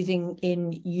breathing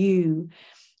in you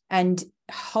and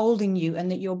holding you, and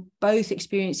that you're both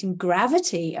experiencing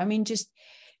gravity. I mean, just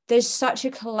there's such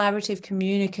a collaborative,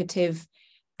 communicative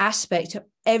aspect of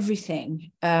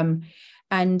everything.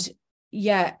 And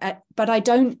yeah, but I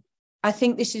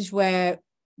think this is where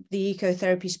the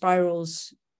ecotherapy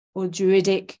spirals or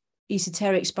druidic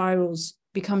esoteric spirals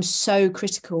become so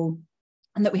critical,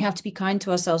 and that we have to be kind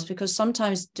to ourselves, because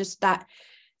sometimes just that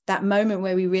moment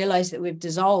where we realize that we've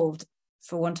dissolved,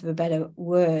 for want of a better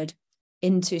word,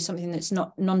 into something that's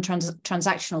not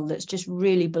non-transactional, that's just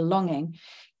really belonging,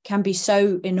 can be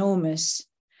so enormous,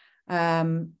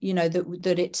 you know,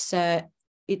 that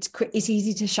it's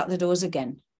easy to shut the doors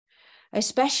again,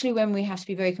 especially when we have to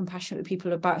be very compassionate with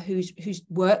people about whose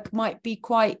work might be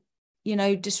quite, you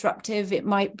know, disruptive. It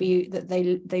might be that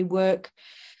they work,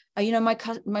 you know, my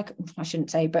I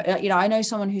shouldn't say, but you know, I know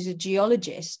someone who's a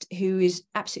geologist who is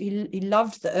absolutely, he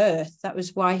loved the earth. That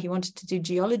was why he wanted to do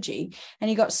geology, and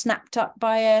he got snapped up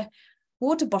by a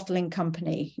water bottling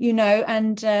company, you know,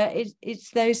 and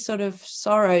it's those sort of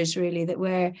sorrows really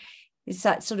that it's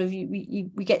that sort of we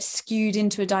get skewed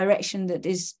into a direction that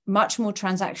is much more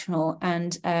transactional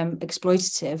and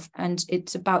exploitative, and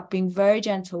it's about being very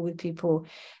gentle with people,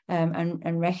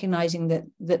 and recognizing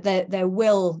that their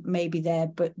will may be there,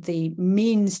 but the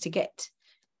means to get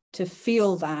to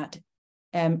feel that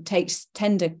takes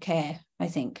tender care, I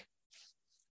think.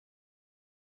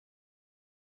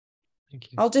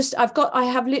 Thank you. I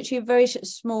have literally a very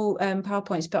small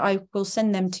PowerPoints, but I will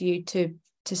send them to you to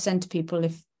send to people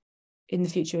if in the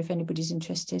future, if anybody's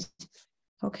interested.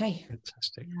 Okay.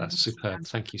 Fantastic. That's superb.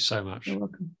 Thank you so much. You're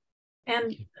welcome.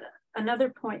 And another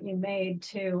point you made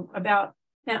too about,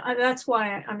 and that's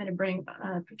why I'm going to bring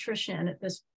Patricia in at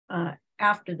this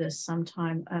after this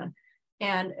sometime.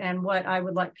 And what I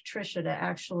would like Patricia to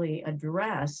actually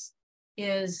address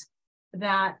is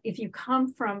that if you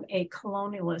come from a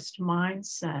colonialist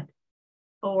mindset,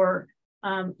 or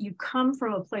you come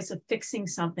from a place of fixing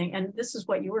something, and this is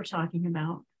what you were talking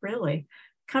about, really,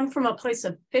 come from a place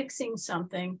of fixing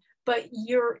something, but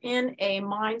you're in a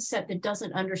mindset that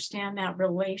doesn't understand that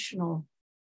relational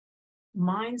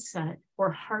mindset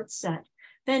or heart set,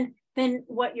 then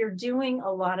what you're doing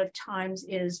a lot of times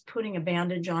is putting a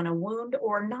bandage on a wound,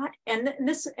 or not. And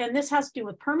this has to do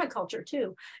with permaculture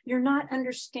too. You're not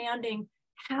understanding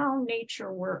how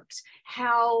nature works,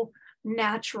 how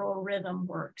natural rhythm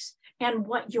works, and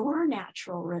what your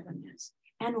natural rhythm is,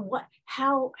 and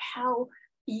how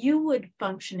you would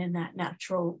function in that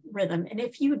natural rhythm. And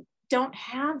if you don't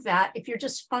have that, if you're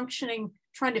just functioning,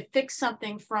 trying to fix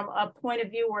something from a point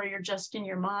of view where you're just in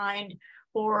your mind,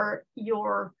 or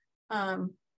you're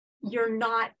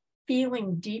not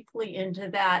feeling deeply into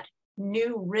that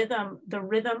new rhythm, the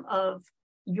rhythm of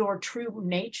your true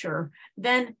nature,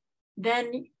 then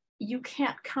you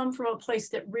can't come from a place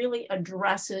that really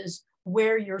addresses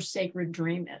where your sacred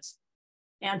dream is.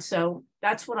 And so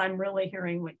that's what I'm really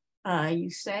hearing what you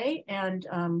say. And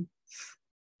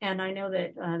I know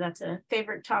that that's a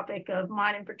favorite topic of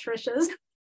mine and Patricia's.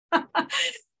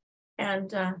 And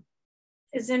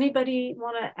does anybody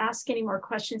want to ask any more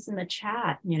questions in the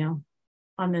chat, you know,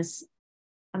 on this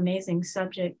amazing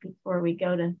subject before we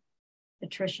go to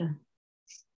Patricia?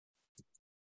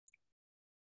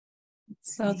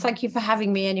 Well, thank you for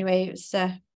having me anyway. It's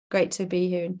great to be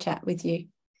here and chat with you.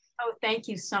 Oh, thank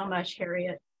you so much,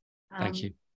 Harriet. Thank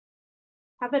you.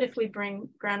 How about if we bring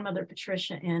Grandmother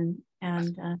Patricia in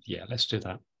and yeah, let's do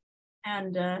that.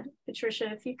 And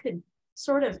Patricia, if you could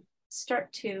sort of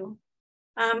start to,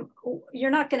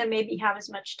 you're not going to maybe have as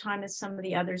much time as some of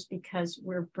the others because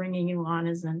we're bringing you on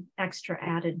as an extra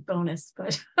added bonus,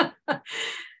 but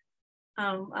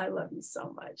I love you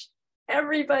so much.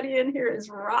 Everybody in here is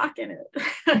rocking it.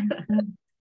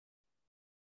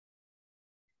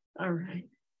 All right.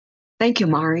 Thank you,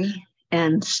 Mari.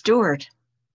 And Stuart,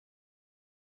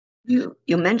 you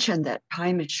mentioned that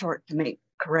time is short to make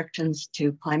corrections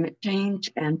to climate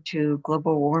change and to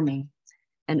global warming,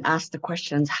 and asked the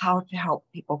questions how to help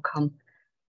people come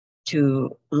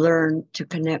to learn to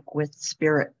connect with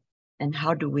spirit and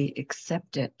how do we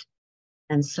accept it.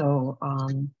 And so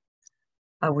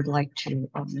I would like to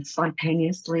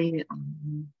spontaneously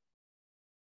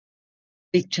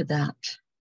speak to that.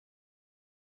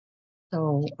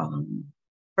 So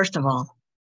first of all,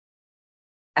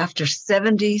 after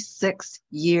 76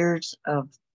 years of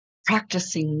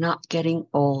practicing not getting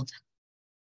old,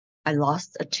 I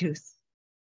lost a tooth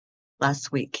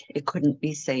last week. It couldn't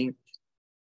be saved.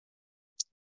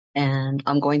 And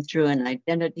I'm going through an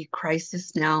identity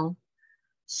crisis now.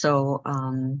 So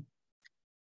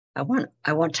I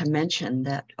want to mention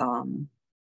that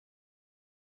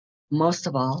most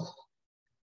of all,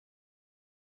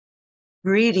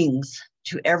 greetings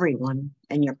to everyone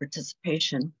and your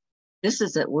participation. This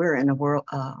is that we're in a world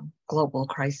global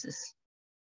crisis.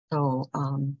 So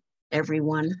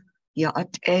everyone,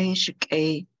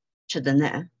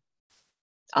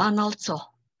 and also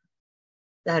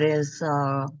that is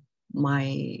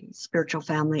my spiritual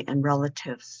family and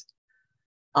relatives.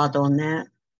 AODA,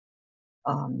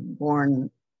 born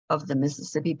of the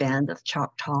Mississippi Band of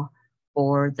Choctaw,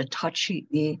 or the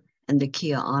Tachi'i and the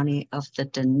Kia'ani of the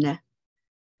Dene,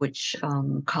 which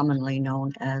commonly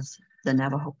known as the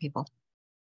Navajo people.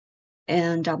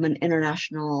 And I'm an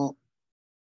international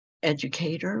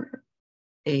educator,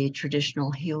 a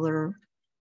traditional healer.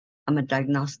 I'm a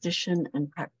diagnostician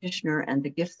and practitioner, and the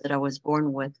gift that I was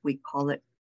born with, we call it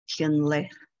Tianle.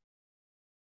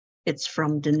 It's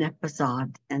from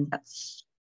Denepazad, and that's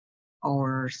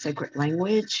our sacred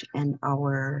language and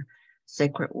our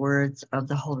sacred words of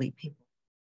the holy people.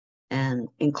 And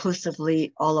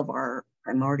inclusively, all of our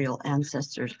primordial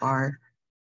ancestors are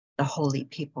the holy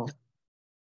people.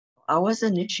 I was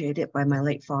initiated by my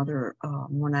late father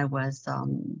when I was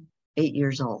 8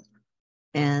 years old.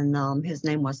 And his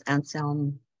name was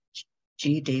Anselm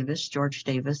George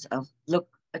Davis of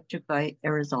Look-a-Tukai,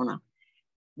 Arizona.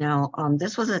 Now,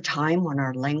 this was a time when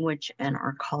our language and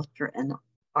our culture and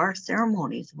our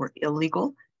ceremonies were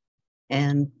illegal.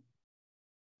 And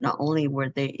not only were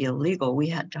they illegal, we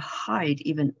had to hide,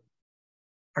 even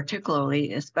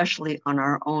particularly, especially on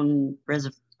our own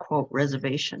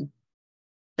reservation,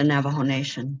 the Navajo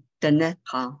Nation, the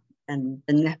Netka and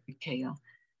the Nepikea.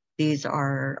 These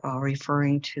are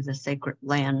referring to the sacred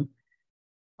land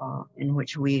in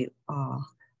which we,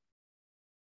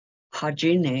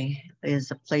 Hajine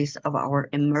is a place of our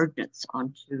emergence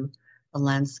onto the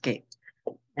landscape.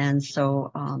 And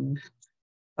so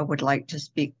I would like to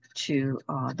speak to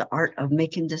the art of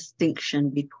making distinction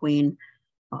between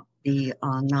the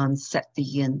non-set the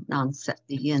yin. Non-set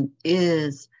the yin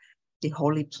is the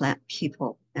holy plant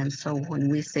people. And so when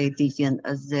we say the yin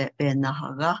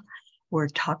nahaga, we're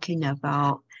talking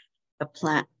about the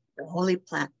plant, the holy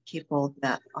plant people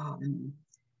that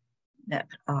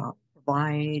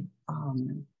provide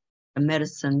a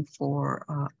medicine for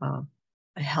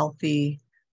a healthy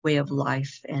way of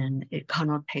life, and it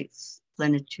connotates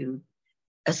plenitude,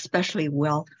 especially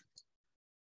wealth.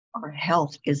 Our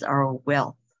health is our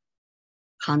wealth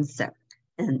concept.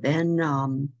 And then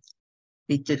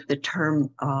the term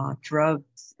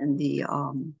drugs in the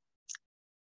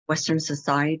Western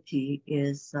society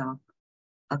is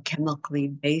a chemically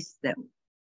based that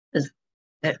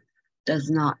does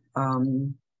not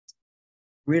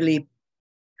really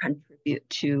contribute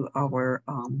to our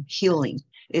healing.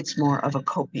 It's more of a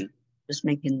coping, just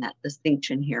making that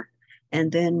distinction here. And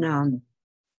then,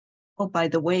 oh, by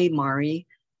the way, Mari,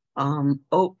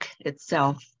 oak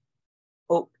itself,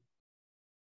 oak,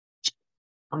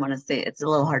 I'm gonna say, it's a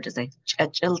little hard to say,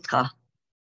 chechilka.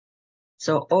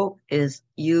 So oak is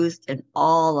used in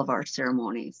all of our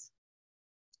ceremonies.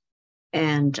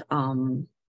 And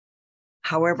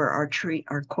however, our tree,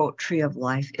 our quote, tree of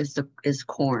life is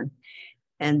corn.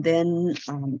 And then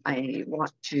I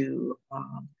want to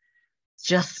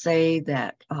just say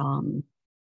that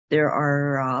there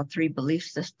are 3 belief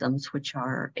systems which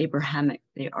are Abrahamic.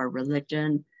 They are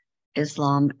religion,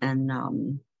 Islam,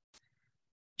 and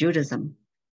Judaism.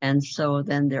 And so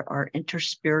then there are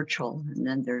interspiritual, and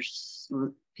then there's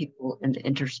people in the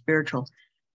interspiritual,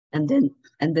 and then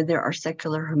there are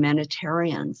secular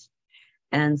humanitarians.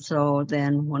 And so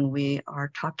then when we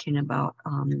are talking about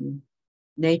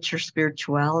nature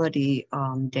spirituality,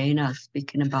 Dana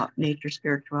speaking about nature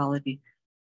spirituality,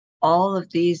 all of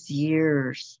these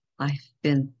years I've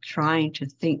been trying to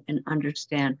think and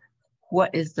understand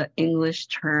what is the English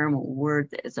term or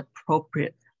word that is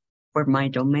appropriate for my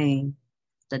domain.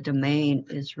 The domain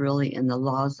is really in the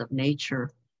laws of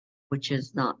nature, which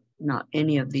is not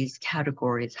any of these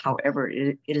categories. However,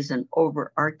 it is an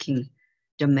overarching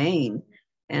domain.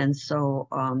 And so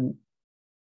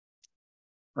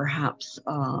perhaps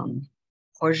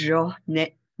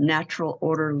natural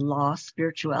order law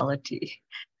spirituality,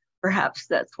 perhaps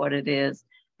that's what it is.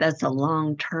 That's a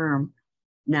long-term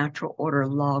natural order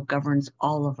law governs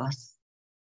all of us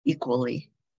equally.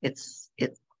 It's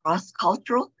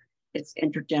cross-cultural, it's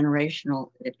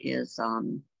intergenerational, it is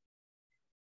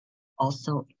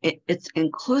also, it's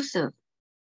inclusive.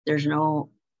 There's no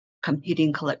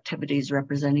competing collectivities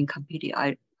representing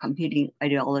competing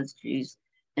ideologies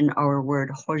in our word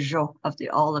hojo, of the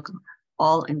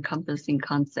all-encompassing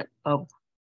concept of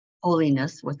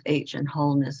holiness with H and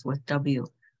wholeness with W,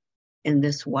 in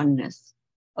this oneness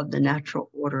of the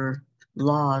natural order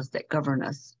laws that govern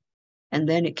us. And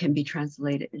then it can be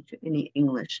translated into any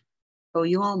English. So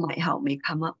you all might help me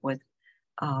come up with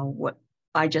what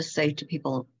I just say to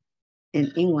people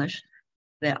in English,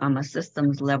 that I'm a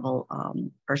systems level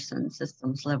person,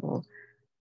 systems level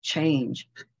change.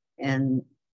 And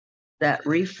that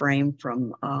reframe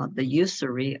from the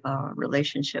usury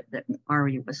relationship that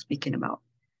Ari was speaking about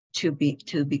to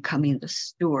becoming the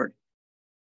steward.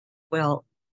 Well,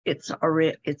 it's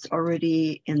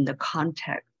already in the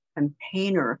context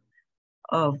container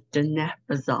of the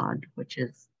Nafazad, which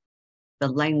is the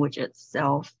language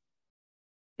itself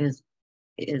is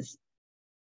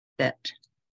that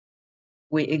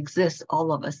we exist,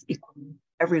 all of us equally.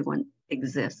 Everyone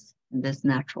exists in this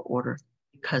natural order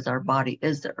because our body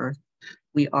is the earth.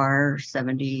 We are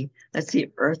 70, let's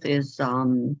see, earth is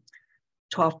 12%.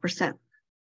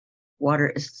 Water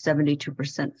is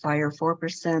 72%, fire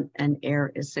 4%, and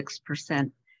air is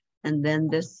 6%. And then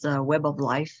this web of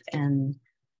life and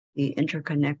the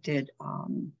interconnected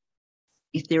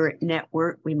etheric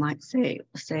network, we might say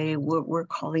we're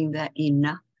calling that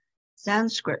Ina.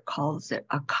 Sanskrit calls it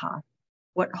Akar.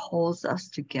 What holds us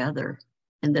together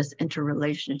in this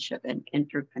interrelationship and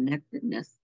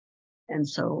interconnectedness. And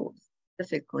so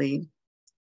specifically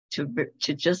to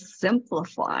just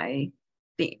simplify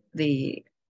the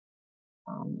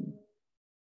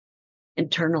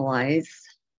internalize,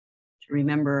 to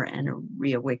remember and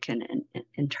reawaken and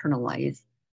internalize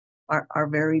our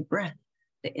very breath,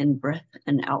 the in-breath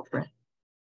and out-breath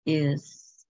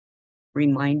is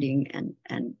reminding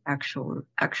and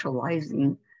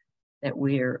actualizing that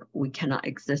we cannot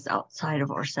exist outside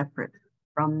of or separate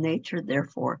from nature.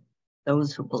 Therefore,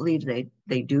 those who believe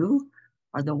they do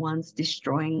are the ones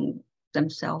destroying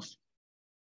themselves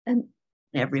and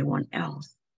everyone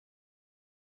else.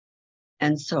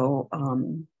 And so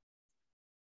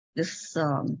this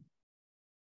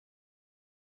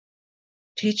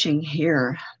teaching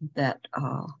here that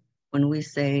when we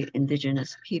say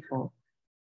Indigenous people,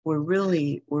 we're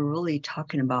really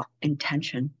talking about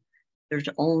intention. There's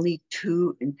only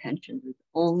two intentions. There's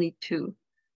only two.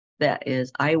 That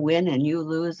is, I win and you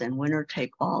lose, and winner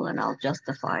take all, and I'll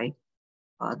justify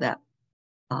that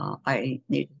I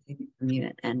need to take it from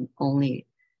you, and only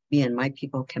me and my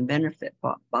people can benefit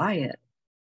by it.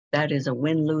 That is a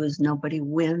win-lose. Nobody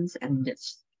wins, and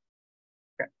it's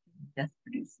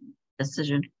death-producing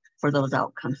decision for those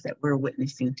outcomes that we're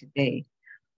witnessing today.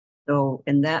 So,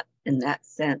 in that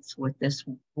sense, with this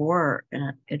war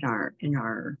on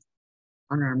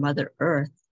our Mother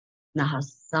Earth,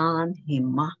 Nahasan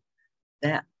Hima,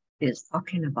 that is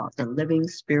talking about the living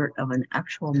spirit of an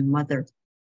actual mother,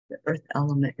 the earth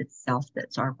element itself,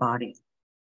 that's our body.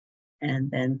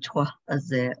 And then Twa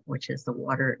Azeh, which is the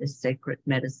water, is sacred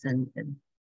medicine, and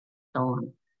so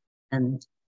on. And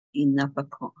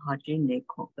Inapakon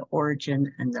Hajineko, the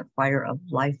origin and the fire of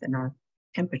life in our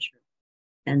temperature.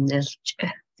 And this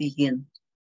Chehdihin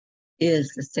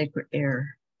is the sacred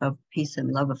air of peace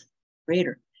and love of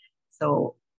Creator.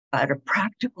 So at a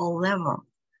practical level,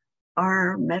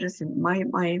 our medicine, my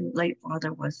late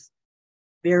father was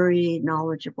very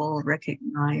knowledgeable,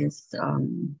 recognized,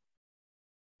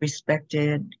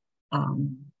 respected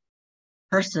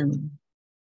person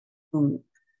who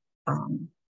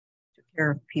took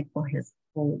care of people his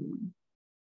whole,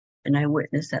 and I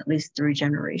witnessed at least 3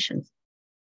 generations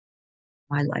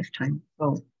my lifetime.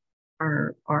 So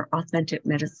are authentic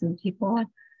medicine people.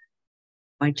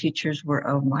 My teachers were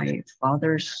of my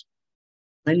father's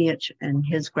lineage and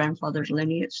his grandfather's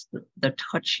lineage, the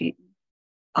Tachi.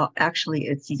 Actually,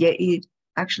 it's Yei,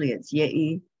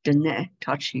 Dene,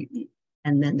 Tachi,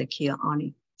 and then the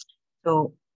Kia'ani.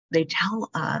 So they tell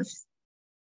us,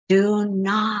 do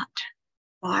not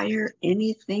fire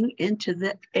anything into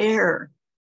the air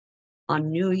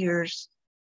on New Year's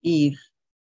Eve,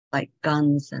 like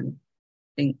guns and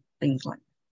things like that.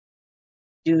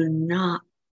 Do not,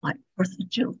 like 4th of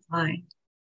July.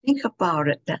 Think about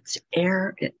it. That's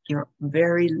air. Your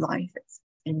very life. It's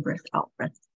in breath, out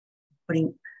breath.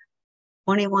 Putting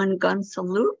 21 gun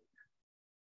salute.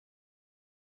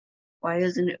 Why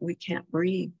isn't it we can't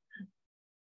breathe?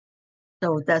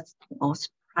 So that's the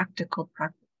most practical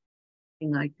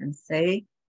thing I can say.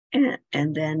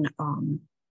 And then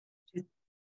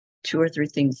two or three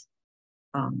things.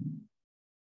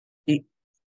 The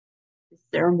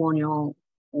ceremonial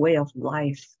way of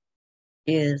life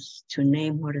is to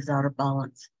name what is out of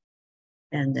balance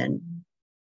and then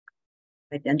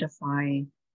identify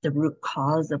the root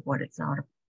cause of what is out of.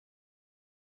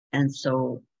 And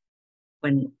so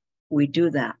when we do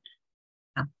that,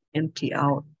 have to empty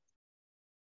out,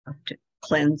 have to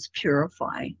cleanse,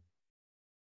 purify,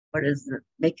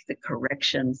 make the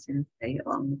corrections and say,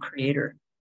 Creator,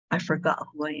 I forgot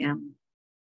who I am.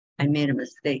 I made a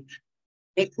mistake.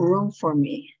 Make room for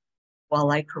me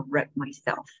while I correct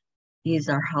myself. These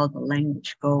are how the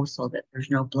language goes so that there's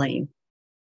no blame.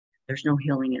 There's no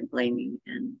healing and blaming,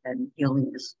 and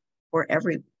healing is for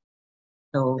everyone.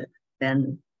 So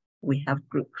then we have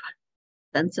group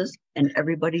senses, and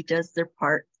everybody does their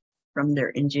part from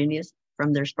their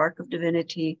from their spark of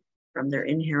divinity, from their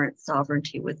inherent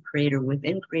sovereignty with Creator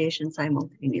within creation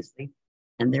simultaneously,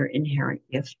 and their inherent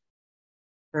gift,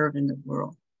 serve in the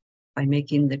world by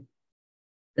making the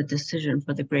decision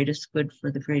for the greatest good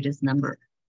for the greatest number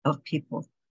of people.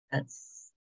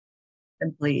 That's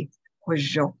simply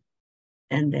Hojo.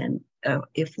 And then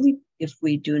if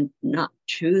we do not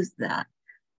choose that,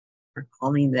 we're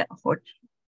calling that Hot.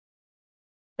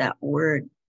 That word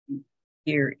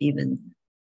here even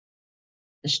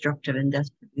destructive and death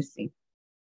producing.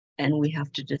 And we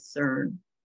have to discern.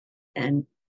 And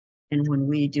when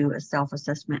we do a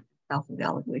self-assessment,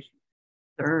 self-evaluation,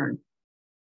 discern.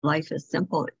 Life is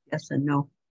simple, yes and no.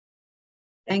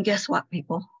 And guess what,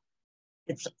 people?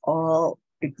 It's all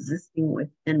existing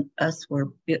within us.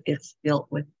 It's built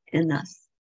within us.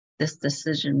 This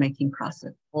decision-making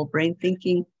process, whole brain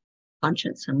thinking,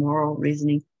 conscience, and moral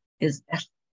reasoning is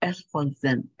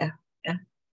Zen.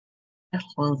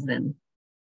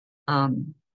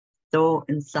 Though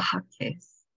in Sahakes,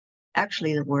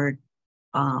 actually the word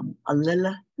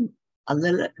alila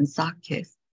and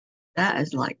Sahakes, that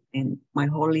is like in my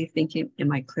holy thinking, in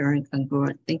my clear and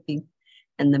congruent thinking,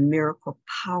 and the miracle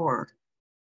power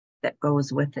that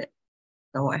goes with it.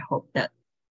 So I hope that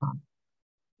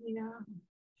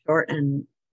short and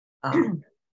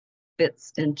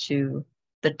fits into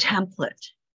the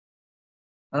template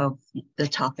of the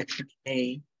topic for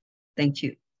today. Thank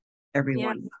you,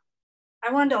 everyone. Yeah.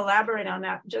 I wanted to elaborate on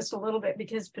that just a little bit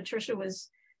because Patricia was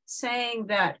saying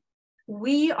that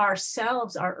we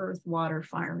ourselves are earth, water,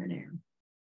 fire, and air.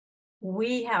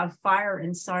 We have fire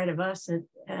inside of us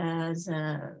as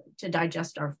to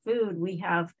digest our food. We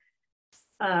have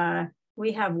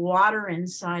water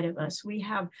inside of us. We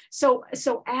have so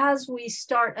as we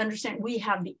start understanding, we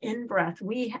have the in-breath.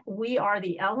 We are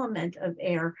the element of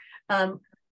air.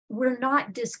 We're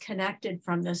not disconnected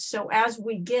from this. So as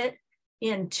we get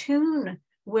in tune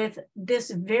with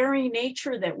this very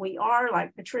nature that we are,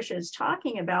 like Patricia is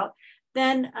talking about,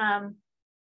 then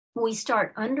we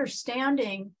start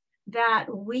understanding that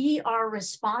we are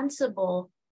responsible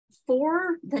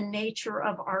for the nature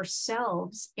of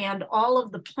ourselves and all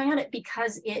of the planet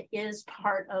because it is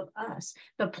part of us.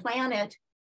 The planet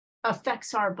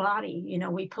affects our body. You know,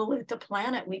 we pollute the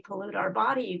planet, we pollute our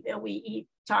body, we eat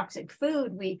toxic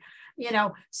food,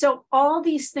 so all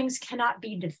these things cannot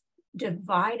be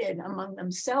divided among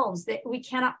themselves. That we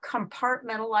cannot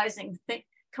compartmentalize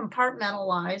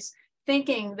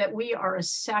thinking that we are a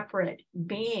separate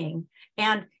being.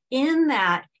 And in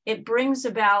that, it brings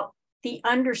about the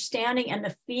understanding and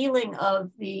the feeling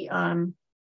of the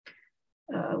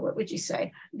what would you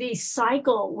say, the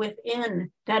cycle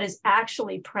within that is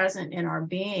actually present in our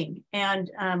being.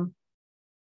 And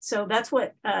so that's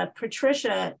what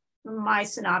Patricia, my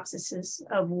synopsis is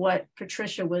of what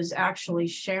Patricia was actually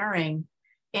sharing.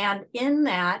 And in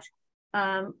that,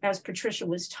 as Patricia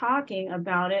was talking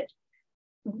about it,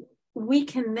 we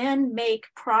can then make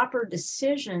proper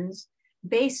decisions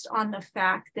based on the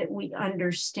fact that we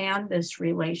understand this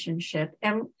relationship.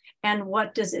 And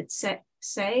what does it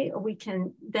say? We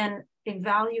can then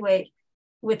evaluate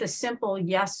with a simple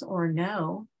yes or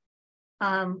no,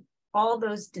 all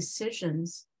those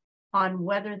decisions on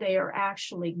whether they are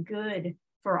actually good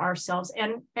for ourselves.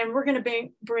 And we're going to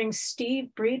bring Steve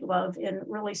Breedlove in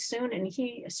really soon, and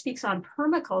he speaks on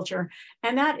permaculture.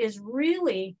 And that is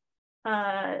really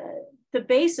the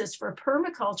basis for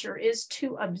permaculture, is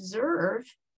to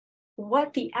observe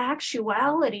what the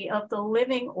actuality of the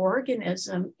living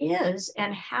organism is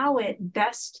and how it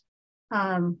best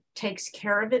takes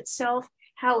care of itself,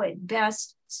 how it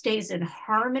best stays in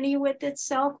harmony with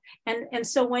itself. And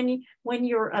so when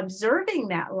you're observing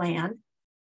that land,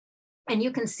 and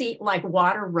you can see like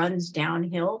water runs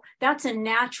downhill, that's a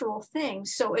natural thing.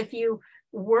 So if you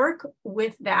work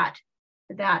with that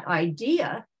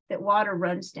idea that water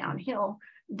runs downhill,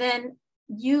 then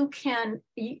you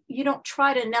don't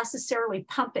try to necessarily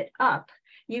pump it up.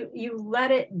 You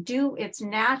let it do its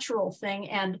natural thing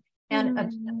and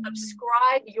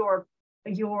ascribe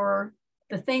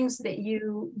the things that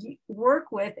you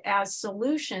work with as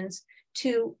solutions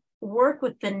to work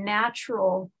with the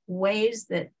natural ways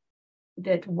that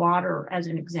water, as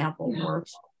an example,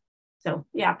 works. So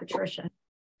yeah, Patricia.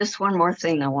 Just one more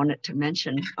thing I wanted to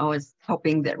mention. I was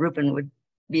hoping that Rueben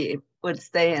would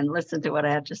stay and listen to what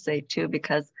I had to say too,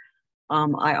 because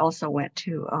I also went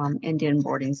to Indian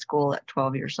boarding school at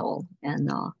 12 years old, and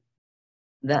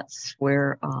that's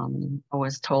where I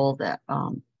was told that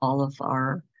all of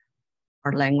our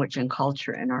language and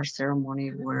culture and our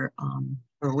ceremony were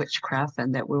witchcraft,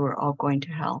 and that we were all going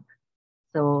to hell.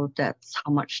 So that's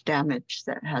how much damage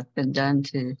that has been done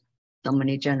to so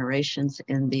many generations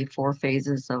in the 4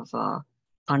 phases of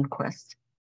conquest.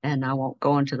 And I won't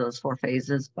go into those 4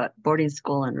 phases, but boarding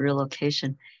school and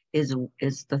relocation is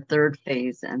the 3rd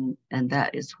phase, and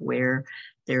that is where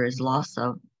there is loss,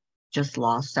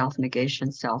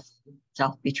 self-negation,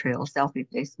 self-betrayal,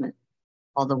 self-effacement,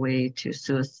 all the way to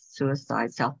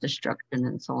suicide, self-destruction,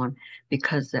 and so on,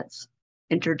 because that's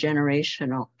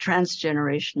intergenerational,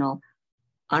 transgenerational,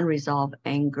 unresolved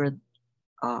anger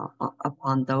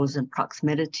upon those in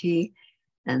proximity.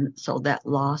 And so that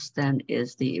loss then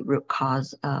is the root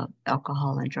cause of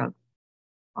alcohol and drug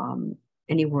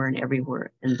anywhere and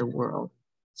everywhere in the world.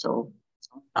 So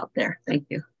out there. Thank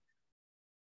you.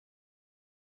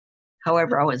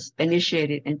 However, I was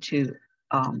initiated into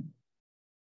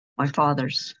my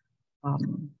father's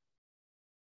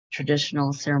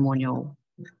traditional ceremonial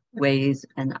ways,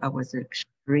 and I was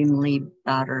extremely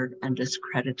battered and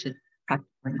discredited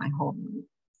practically my whole life.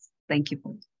 Thank you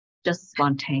for just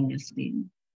spontaneously.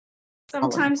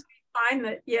 Sometimes we find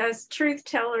that, yes, truth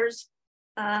tellers,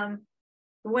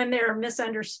 when they're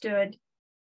misunderstood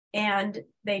and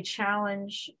they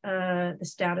challenge the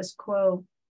status quo,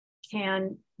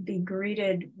 can be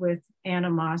greeted with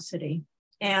animosity.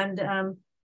 And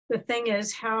the thing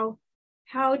is, how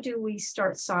do we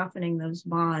start softening those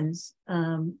bonds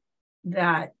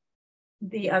that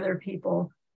the other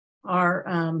people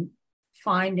are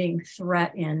finding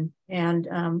threat in? And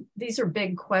these are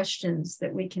big questions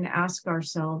that we can ask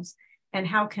ourselves. And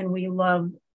how can we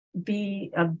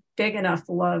be a big enough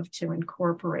love to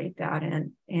incorporate that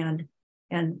in? And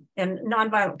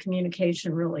nonviolent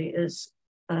communication really is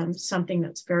something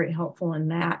that's very helpful in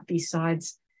that,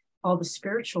 besides all the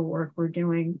spiritual work we're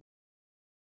doing.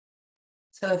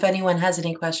 So if anyone has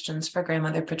any questions for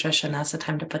Grandmother Patricia, now's the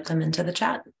time to put them into the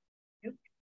chat. Yep.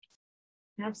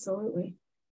 Absolutely.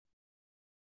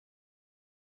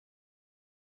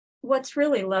 What's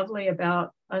really lovely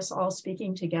about us all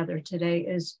speaking together today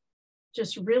is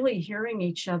just really hearing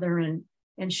each other and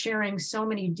sharing so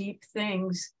many deep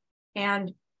things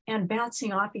and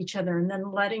bouncing off each other, and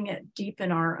then letting it deepen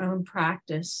our own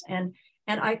practice. And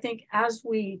I think as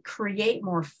we create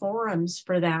more forums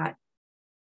for that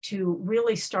to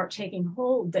really start taking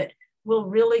hold, that we'll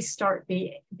really start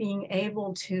being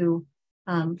able to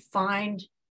find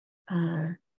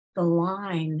the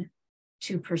line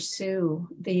to pursue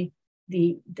the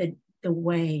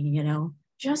way,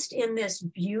 just in this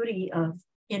beauty of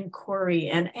inquiry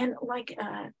and like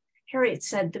Harriet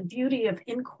said, the beauty of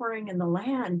inquiring in the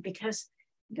land, because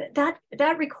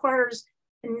that requires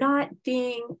not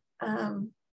being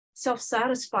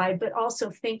self-satisfied, but also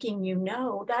thinking,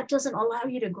 that doesn't allow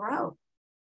you to grow.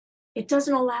 It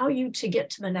doesn't allow you to get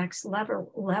to the next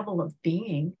level of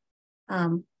being.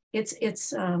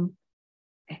 It's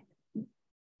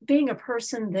being a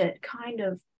person that kind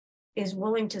of is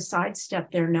willing to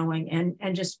sidestep their knowing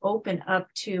and just open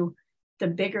up to the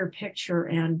bigger picture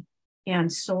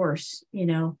and source,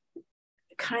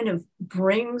 kind of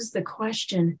brings the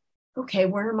question, okay,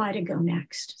 where am I to go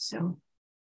next? So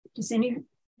is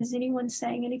anyone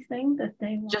saying anything that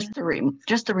they want?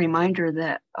 Just a reminder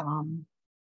that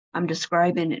I'm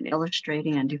describing and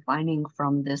illustrating and defining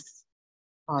from this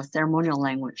ceremonial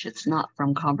language. It's not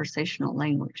from conversational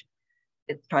language.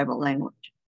 It's tribal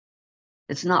language.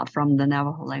 It's not from the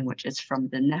Navajo language. It's from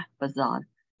the Nehbazad,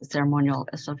 the ceremonial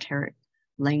esoteric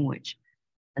language.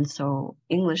 And so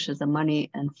English is a money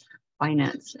and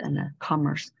finance and a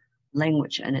commerce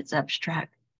language, and it's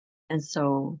abstract. And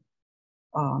so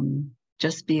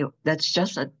that's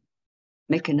just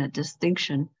making a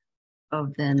distinction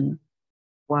of then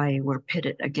why we're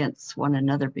pitted against one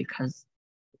another, because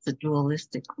it's a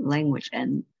dualistic language,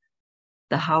 and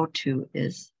the how-to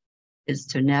is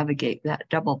to navigate that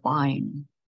double bind,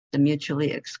 the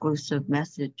mutually exclusive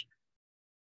message,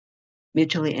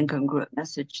 mutually incongruent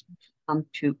message,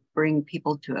 to bring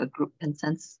people to a group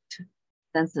consensus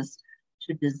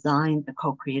to design the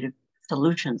co-creative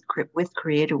solutions with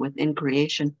creator, within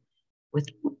creation,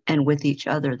 and with each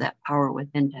other, that power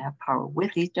within to have power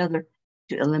with each other,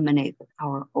 to eliminate the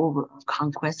power over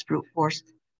conquest, brute force,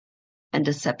 and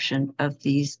deception of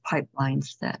these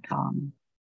pipelines that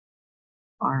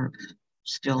are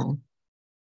still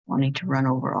wanting to run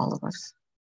over all of us.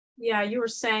 Yeah, you were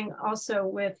saying also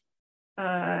with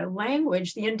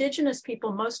language, the indigenous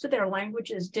people, most of their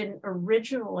languages didn't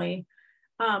originally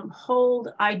hold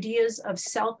ideas of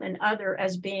self and other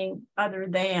as being other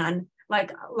than,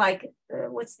 like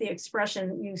what's the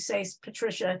expression you say,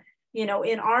 Patricia? You know,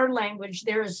 in our language,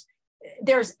 there's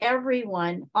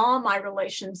everyone, all my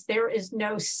relations, there is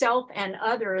no self and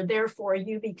other, therefore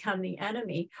you become the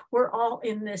enemy. We're all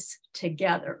in this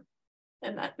together.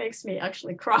 And that makes me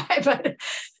actually cry, but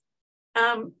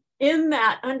in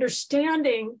that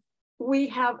understanding, we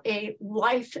have a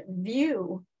life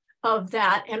view of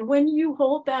that. And when you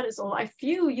hold that as a life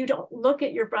view, you don't look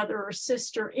at your brother or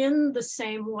sister in the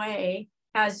same way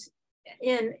as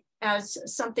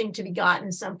something to be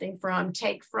gotten, something from,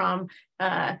 take from.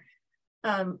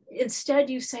 Instead,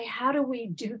 you say, how do we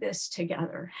do this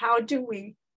together? How do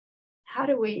we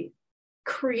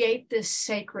create this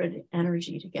sacred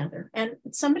energy together? And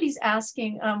somebody's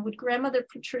asking, would Grandmother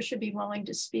Patricia be willing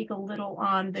to speak a little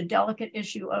on the delicate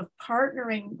issue of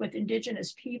partnering with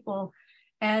Indigenous people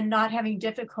and not having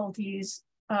difficulties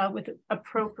with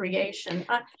appropriation?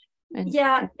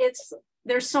 Yeah,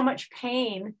 there's so much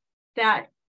pain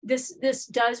that this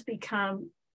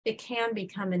can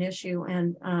become an issue.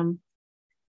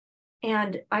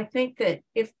 And I think that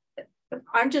if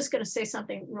I'm just going to say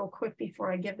something real quick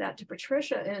before I give that to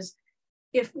Patricia, is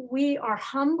if we are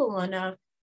humble enough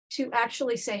to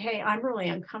actually say, hey, I'm really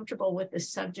uncomfortable with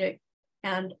this subject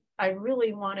and I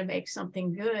really want to make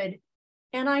something good.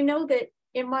 And I know that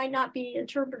it might not be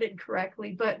interpreted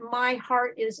correctly, but my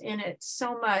heart is in it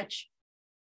so much.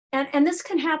 And this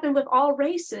can happen with all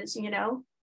races, you know.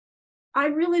 I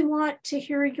really want to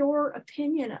hear your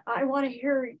opinion. I want to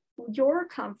hear your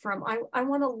come from. I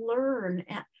want to learn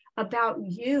about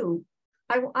you.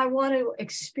 I want to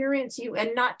experience you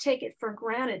and not take it for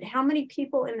granted. How many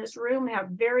people in this room have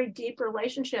very deep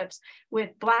relationships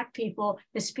with Black people,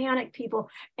 Hispanic people,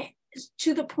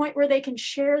 to the point where they can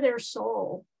share their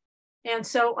soul? And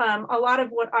so a lot of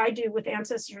what I do with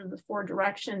Ancestors of the Four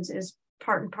Directions is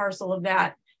part and parcel of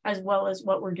that, as well as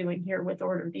what we're doing here with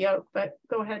Order of the Oak. But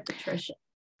go ahead, Patricia.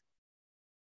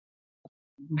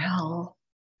 Well,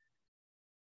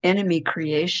 enemy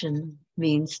creation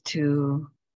means to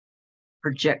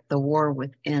project the war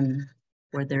within,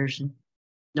 where there's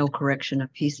no correction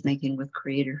of peacemaking with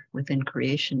creator, within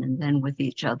creation, and then with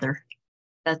each other.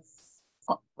 That's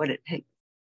what it takes.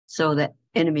 So that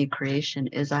enemy creation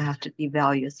is, I have to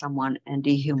devalue someone and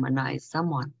dehumanize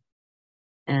someone,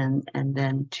 and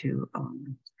then to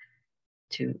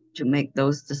make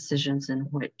those decisions in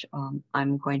which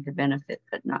I'm going to benefit,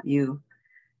 but not you.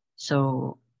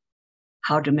 So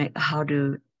how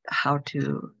to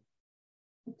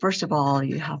first of all,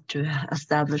 you have to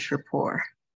establish rapport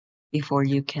before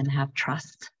you can have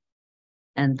trust.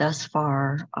 And thus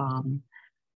far,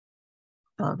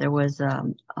 there was a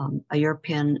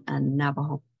European and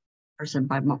Navajo person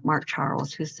by Mark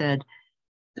Charles who said,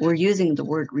 we're using the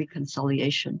word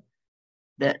reconciliation,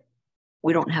 that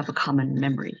we don't have a common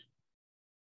memory,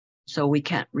 so we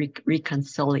can't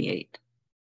reconciliate.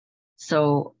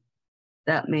 So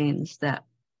that means that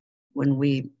when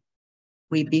we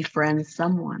befriend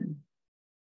someone,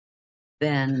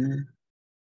 then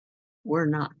we're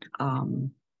not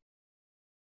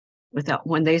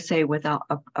when they say without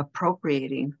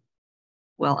appropriating,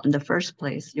 well, in the first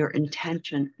place, your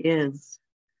intention is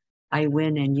I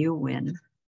win and you win.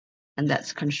 and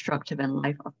that's constructive and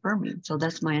life affirming. So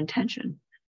that's my intention.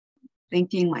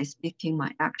 Thinking, my speaking,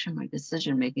 my action, my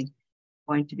decision making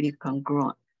going to be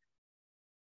congruent.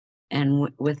 And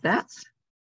with that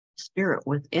spirit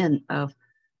within of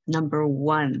number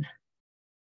one,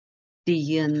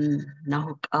 the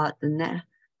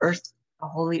earth, the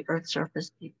holy earth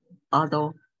surface people,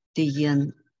 although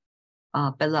the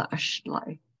Bela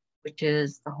Ashlai, which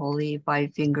is the holy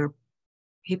five-finger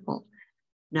people.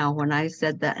 Now, when I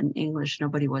said that in English,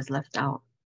 nobody was left out.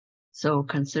 So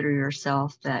consider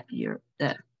yourself that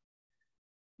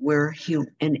we're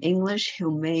in English,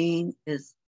 humane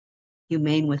is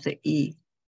humane with an E,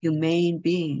 humane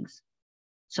beings.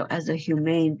 So as a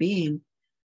humane being,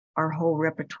 our whole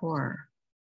repertoire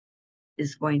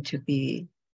is going to be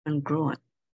congruent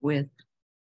with,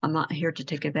 I'm not here to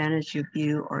take advantage of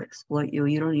you or exploit you.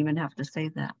 You don't even have to say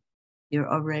that. You're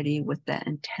already with that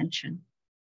intention.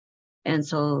 And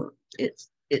so it's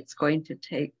going to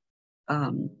take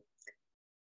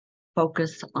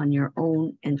focus on your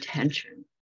own intention.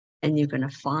 And you're going to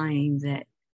find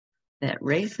that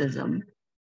racism,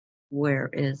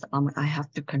 whereas I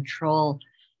have to control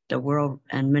the world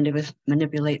and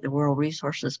manipulate the world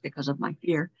resources because of my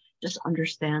fear, just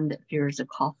understand that fear is a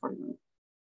call for love,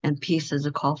 and peace is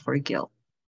a call for guilt,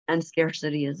 and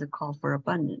scarcity is a call for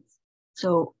abundance.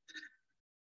 So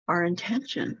our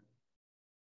intention,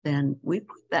 then we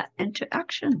put that into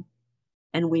action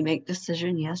and we make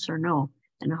decision yes or no.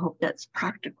 And I hope that's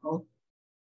practical,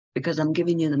 because I'm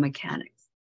giving you the mechanics,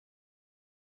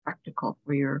 practical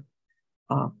for your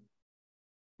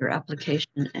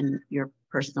application and your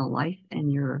personal life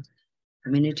and your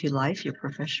community life, your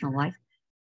professional life.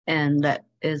 And that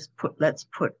is let's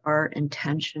put our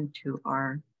intention to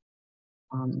our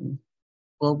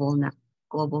global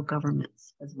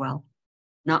governments as well.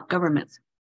 Not governments,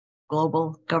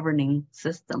 global governing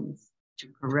systems, to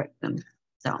correct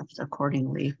themselves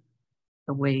accordingly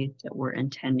the way that we're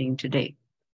intending today.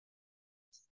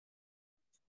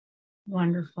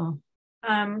 Wonderful.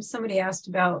 Somebody asked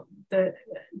about the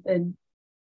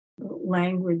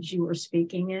language you were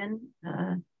speaking in,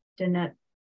 Danette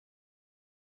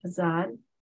Azad.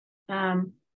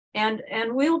 And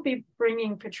we'll be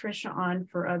bringing Patricia on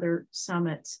for other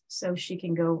summits so she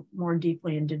can go more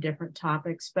deeply into different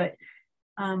topics. But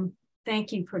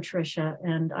thank you, Patricia.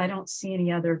 And I don't see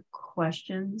any other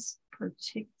questions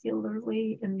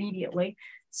particularly immediately.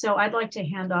 So I'd like to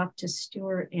hand off to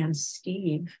Stuart and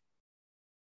Steve.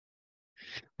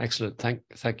 Excellent.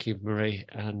 Thank you, Marie,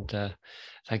 and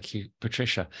thank you,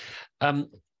 Patricia.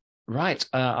 Right,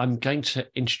 I'm going to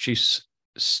introduce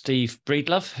Steve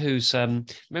Breedlove, who's a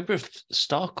member of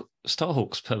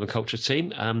Starhawk's permaculture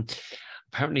team.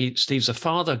 Apparently, Steve's a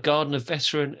father, gardener,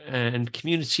 veteran, and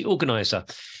community organizer.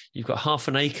 You've got half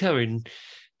an acre in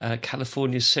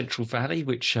California's Central Valley,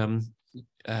 which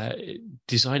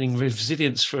designing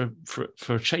resilience for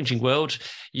a changing world.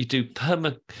 You do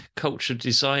permaculture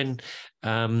design,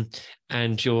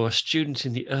 and you're a student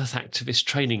in the Earth Activist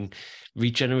Training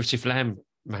Regenerative Land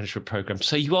Management Program.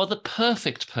 So you are the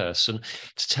perfect person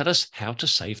to tell us how to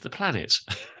save the planet.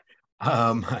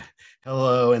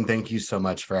 Hello, and thank you so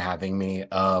much for having me.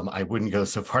 I wouldn't go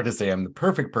so far to say I'm the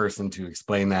perfect person to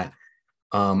explain that.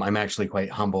 I'm actually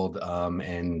quite humbled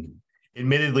and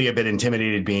admittedly a bit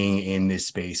intimidated being in this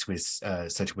space with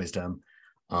such wisdom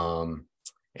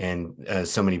and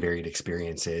so many varied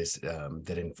experiences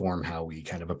that inform how we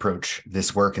kind of approach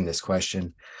this work and this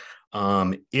question.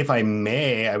 If I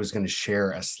may, I was going to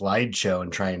share a slideshow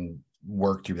and try and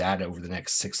work through that over the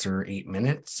next 6 or 8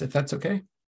 minutes, if that's okay.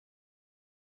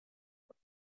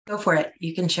 Go for it.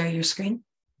 You can share your screen.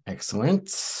 Excellent.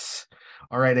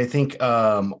 All right, I think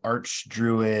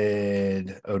Archdruid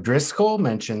O'Driscoll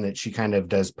mentioned that she kind of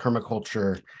does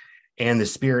permaculture and the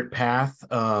spirit path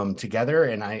together,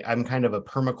 and I'm kind of a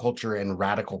permaculture and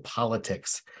radical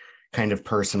politics kind of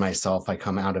person myself. I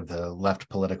come out of the left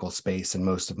political space, and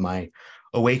most of my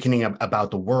awakening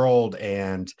about the world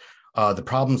and the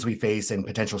problems we face and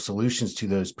potential solutions to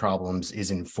those problems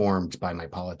is informed by my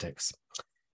politics.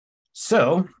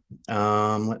 So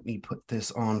let me put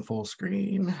this on full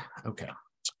screen. Okay.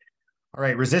 All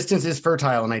right. Resistance is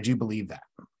fertile, and I do believe that.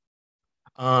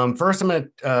 First, I'm at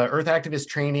Earth Activist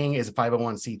Training is a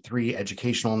 501c3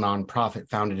 educational nonprofit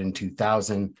founded in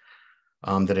 2000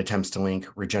 that attempts to link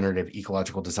regenerative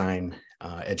ecological design,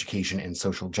 education, and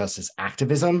social justice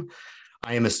activism.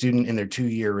 I am a student in their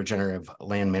 2-year regenerative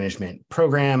land management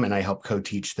program, and I help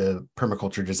co-teach the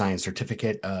permaculture design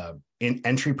certificate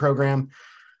entry program.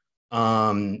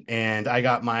 And I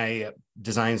got my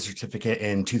design certificate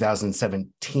in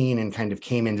 2017 and kind of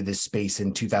came into this space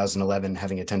in 2011,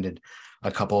 having attended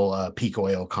a couple peak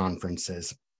oil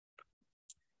conferences.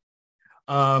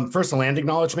 First, a land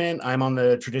acknowledgement. I'm on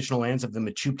the traditional lands of the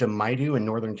Mechoopda Maidu in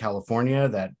Northern California.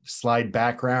 That slide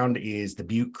background is the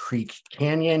Butte Creek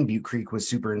Canyon. Butte Creek was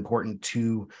super important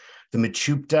to the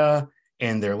Mechoopda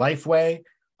and their lifeway.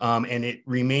 And it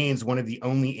remains one of the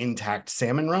only intact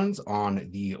salmon runs on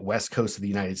the west coast of the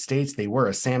United States. They were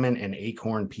a salmon and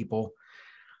acorn people.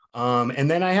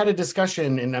 And then I had a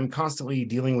discussion, and I'm constantly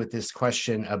dealing with this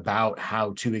question about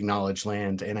how to acknowledge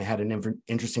land. And I had an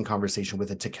interesting conversation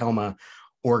with a Takelma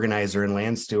organizer and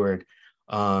land steward.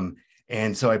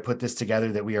 And so I put this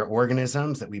together that we are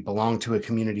organisms, that we belong to a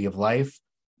community of life.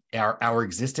 Our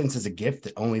existence is a gift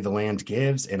that only the land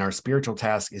gives, and our spiritual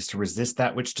task is to resist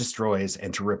that which destroys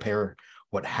and to repair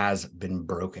what has been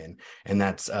broken. And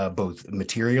that's both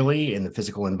materially in the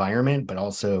physical environment, but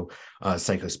also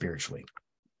psychospiritually.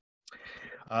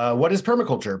 What is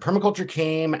permaculture? Permaculture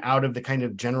came out of the kind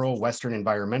of general Western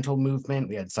environmental movement.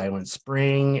 We had Silent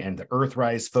Spring and the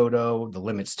Earthrise photo, the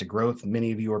limits to growth,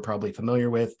 many of you are probably familiar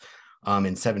with,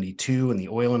 in '72, and the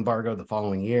oil embargo the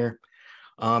following year.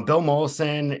 Bill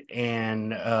Mollison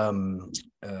and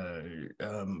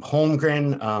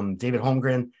Holmgren, David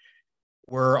Holmgren,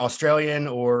 were Australian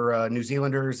or New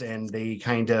Zealanders, and they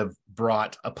kind of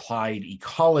brought applied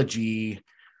ecology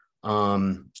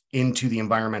into the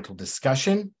environmental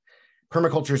discussion.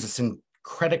 Permaculture is a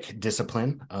syncretic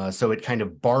discipline, so it kind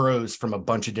of borrows from a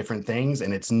bunch of different things,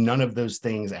 and it's none of those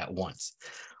things at once,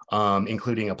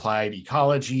 including applied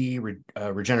ecology,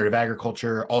 regenerative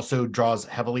agriculture, also draws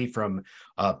heavily from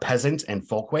peasant and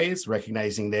folkways,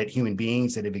 recognizing that human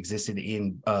beings that have existed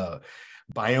in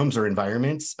biomes or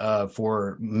environments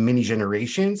for many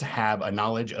generations have a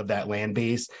knowledge of that land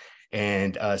base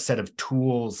and a set of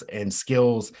tools and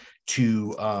skills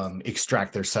to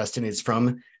extract their sustenance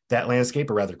from that landscape,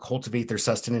 or rather cultivate their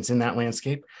sustenance in that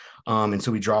landscape. And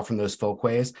so we draw from those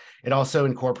folkways. It also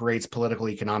incorporates political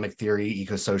economic theory,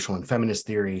 eco-social and feminist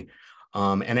theory.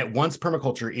 And at once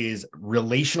permaculture is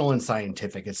relational and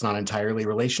scientific. It's not entirely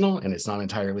relational and it's not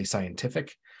entirely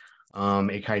scientific.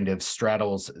 It kind of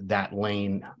straddles that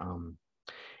lane.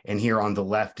 And here on the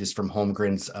left is from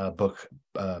Holmgren's book,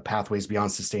 Pathways Beyond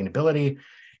Sustainability.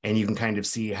 And you can kind of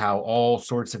see how all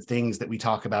sorts of things that we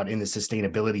talk about in the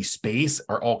sustainability space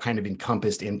are all kind of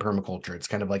encompassed in permaculture. It's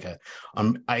kind of like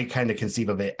I kind of conceive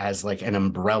of it as like an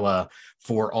umbrella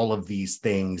for all of these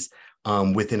things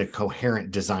within a coherent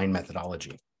design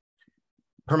methodology.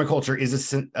 Permaculture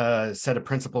is a set of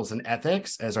principles and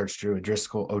ethics, as Archdruid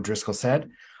O'Driscoll said.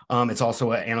 It's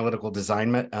also an analytical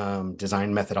design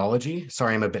methodology.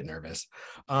 Sorry, I'm a bit nervous.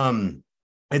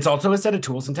 It's also a set of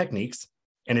tools and techniques,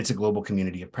 and it's a global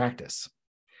community of practice.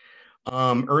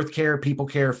 Earth care, people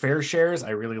care, fair shares. I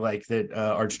really like that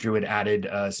Archdruid added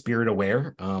spirit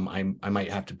aware. I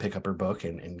might have to pick up her book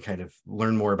and kind of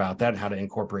learn more about that, how to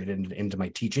incorporate it into my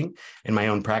teaching and my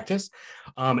own practice.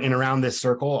 And around this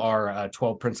circle are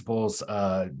 12 principles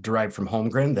derived from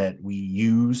Holmgren that we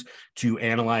use to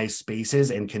analyze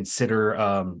spaces and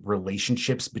consider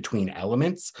relationships between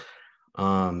elements.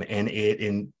 And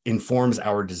it informs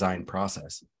our design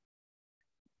process.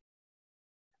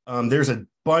 There's a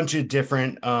bunch of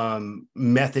different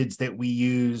methods that we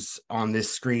use on this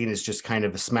screen. Is just kind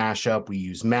of a smash up. We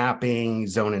use mapping,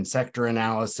 zone and sector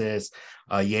analysis,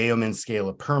 Yeoman scale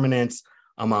of permanence,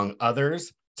 among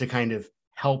others, to kind of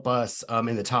help us.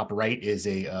 In the top right is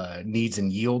a needs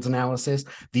and yields analysis.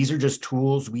 These are just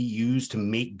tools we use to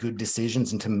make good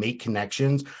decisions and to make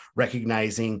connections,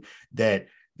 recognizing that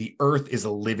the earth is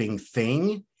a living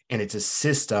thing and it's a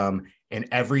system, and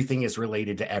everything is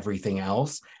related to everything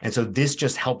else. And so this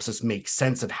just helps us make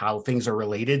sense of how things are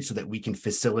related so that we can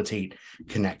facilitate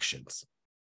connections.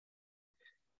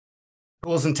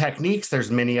 Tools and techniques,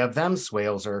 there's many of them.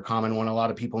 Swales are a common one a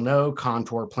lot of people know.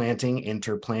 Contour planting,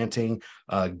 interplanting,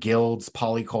 guilds,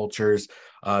 polycultures,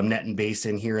 net and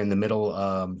basin here in the middle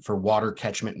for water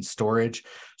catchment and storage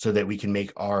so that we can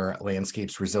make our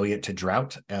landscapes resilient to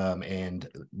drought and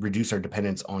reduce our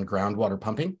dependence on groundwater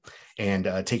pumping and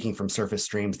taking from surface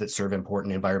streams that serve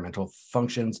important environmental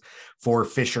functions for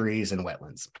fisheries and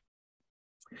wetlands.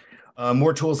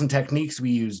 More tools and techniques,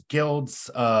 we use guilds.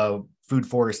 Food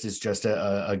forest is just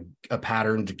a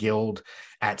patterned guild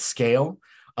at scale.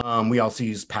 We also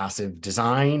use passive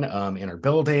design in our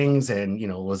buildings, and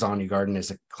lasagna garden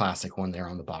is a classic one there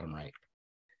on the bottom right.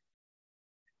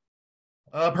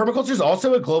 Permaculture is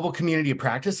also a global community of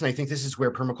practice, and I think this is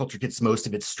where permaculture gets most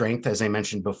of its strength. As I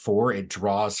mentioned before, it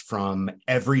draws from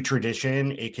every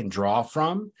tradition it can draw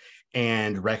from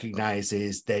and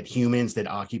recognizes that humans that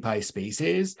occupy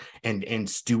spaces and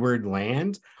steward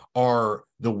land are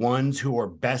the ones who are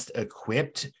best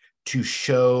equipped to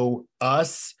show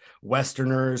us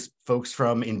Westerners, folks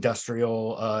from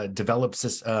industrial developed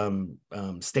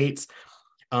states,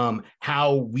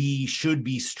 how we should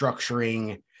be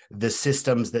structuring the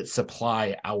systems that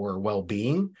supply our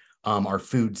well-being, our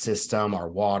food system, our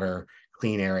water,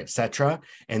 clean air, etc.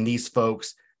 And these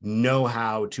folks know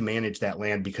how to manage that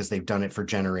land because they've done it for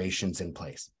generations in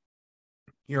place.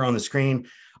 Here on the screen,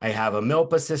 I have a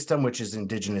Milpa system, which is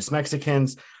Indigenous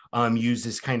Mexicans, use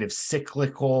this kind of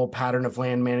cyclical pattern of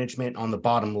land management. On the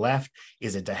bottom left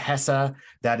is a Dehesa.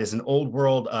 That is an old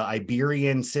world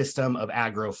Iberian system of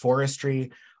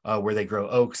agroforestry, where they grow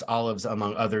oaks, olives,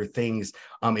 among other things.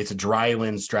 It's a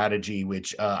dryland strategy,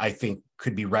 which I think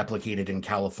could be replicated in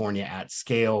California at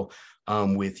scale,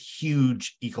 with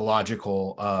huge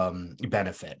ecological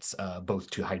benefits, both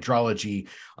to hydrology,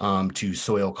 to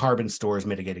soil carbon stores,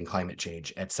 mitigating climate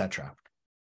change, etc.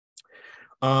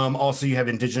 Also, you have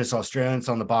Indigenous Australians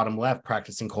on the bottom left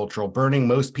practicing cultural burning.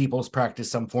 Most peoples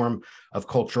practice some form of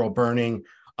cultural burning,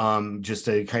 just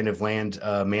a kind of land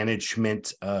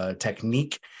management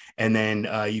technique. And then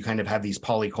you kind of have these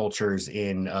polycultures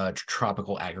in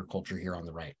tropical agriculture here on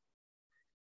the right.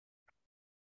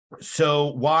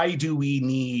 So why do we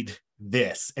need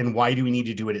this, and why do we need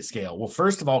to do it at scale? Well,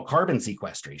 first of all, carbon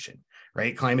sequestration,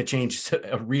 right? Climate change is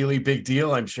a really big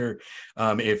deal. I'm sure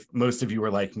if most of you are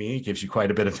like me, it gives you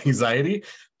quite a bit of anxiety.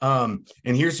 And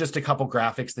here's just a couple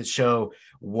graphics that show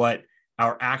what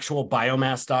our actual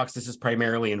biomass stocks, this is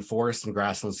primarily in forest and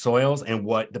grassland soils, and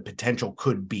what the potential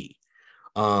could be.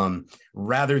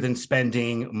 Rather than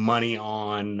spending money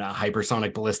on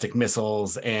hypersonic ballistic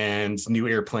missiles and new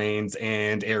airplanes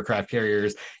and aircraft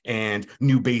carriers and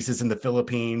new bases in the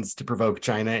Philippines to provoke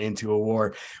China into a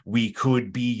war, we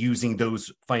could be using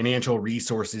those financial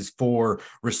resources for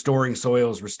restoring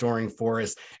soils, restoring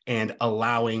forests, and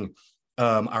allowing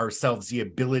ourselves the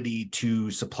ability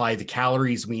to supply the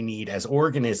calories we need as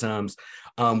organisms,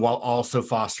 while also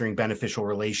fostering beneficial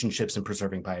relationships and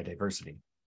preserving biodiversity.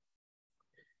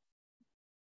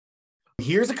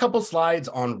 Here's a couple slides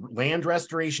on land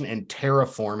restoration and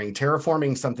terraforming.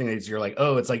 Terraforming is something that you're like,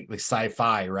 oh, it's like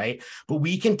sci-fi, right? But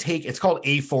we can take, it's called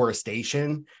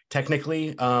afforestation,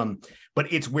 technically,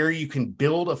 but it's where you can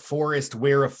build a forest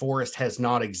where a forest has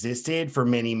not existed for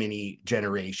many, many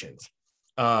generations,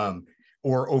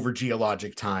 or over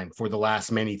geologic time. For the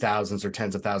last many thousands or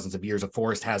tens of thousands of years, a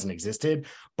forest hasn't existed,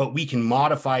 but we can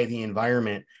modify the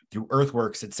environment through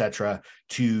earthworks, etc.,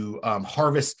 to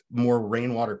harvest more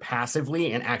rainwater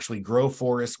passively and actually grow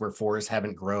forests where forests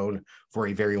haven't grown for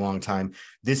a very long time.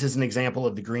 This is an example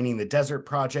of the Greening the Desert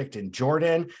project in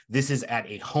Jordan. This is at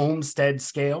a homestead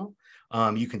scale.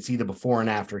 You can see the before and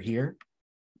after here.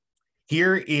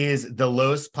 Here is the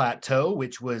Los Plateau,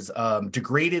 which was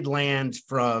degraded land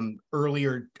from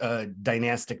earlier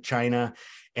dynastic China.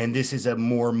 And this is a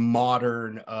more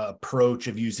modern approach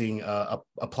of using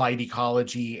applied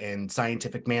ecology and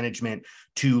scientific management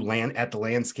to land at the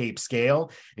landscape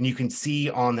scale. And you can see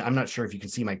on the, I'm not sure if you can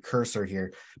see my cursor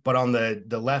here, but on the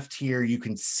left here, you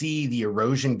can see the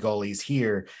erosion gullies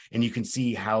here, and you can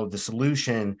see how the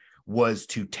solution was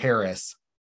to terrace.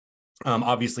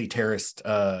 Obviously,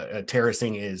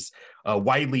 terracing is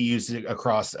widely used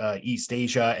across East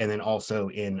Asia, and then also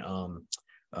in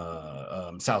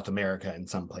South America in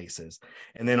some places.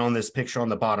 And then on this picture on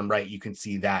the bottom right, you can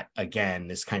see that again,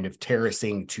 this kind of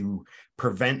terracing to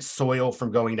prevent soil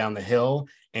from going down the hill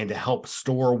and to help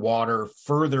store water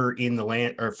further in the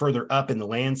land or further up in the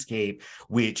landscape,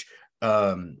 which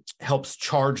helps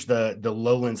charge the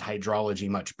lowlands hydrology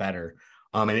much better.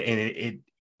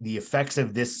 The effects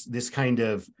of this kind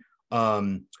of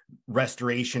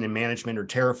restoration and management or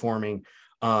terraforming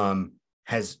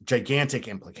has gigantic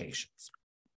implications.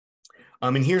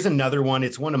 And here's another one.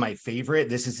 It's one of my favorite.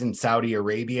 This is in Saudi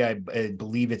Arabia. I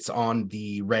believe it's on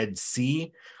the Red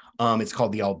Sea. It's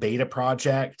called the AODA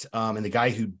project. And the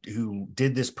guy who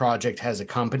did this project has a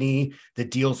company that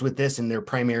deals with this, and they're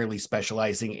primarily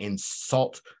specializing in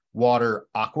saltwater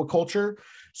aquaculture,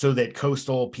 so that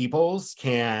coastal peoples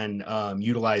can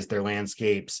utilize their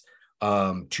landscapes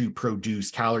to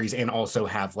produce calories and also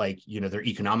have, like, their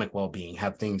economic well-being,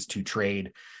 have things to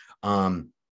trade.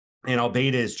 And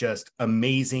AODA is just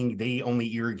amazing. They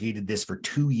only irrigated this for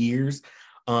 2 years.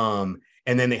 And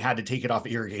then they had to take it off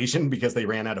irrigation because they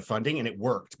ran out of funding, and it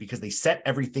worked because they set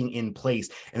everything in place.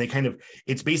 And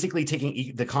it's basically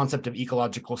taking the concept of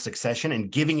ecological succession and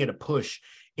giving it a push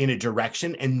in a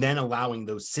direction, and then allowing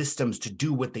those systems to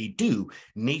do what they do.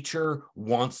 Nature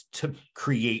wants to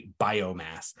create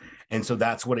biomass. And so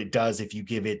that's what it does if you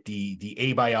give it the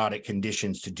abiotic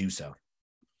conditions to do so.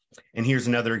 And here's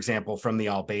another example from the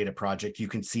AODA project. You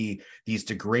can see these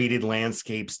degraded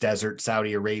landscapes, desert,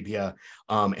 Saudi Arabia,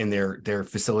 and they're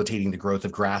facilitating the growth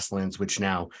of grasslands, which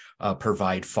now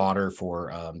provide fodder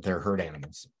for their herd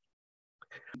animals.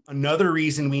 Another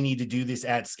reason we need to do this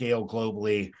at scale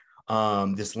globally,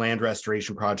 this land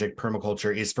restoration project,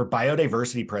 permaculture, is for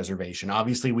biodiversity preservation.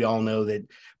 Obviously, we all know that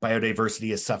biodiversity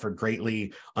has suffered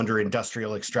greatly under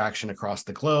industrial extraction across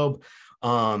the globe.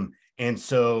 And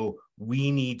so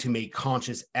we need to make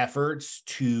conscious efforts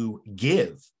to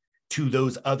give to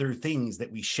those other things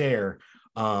that we share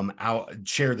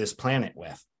this planet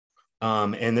with.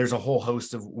 And there's a whole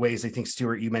host of ways. I think,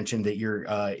 Stuart, you mentioned that you're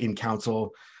in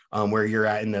council where you're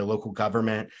at in the local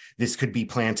government. This could be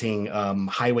planting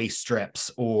highway strips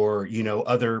or,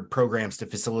 other programs to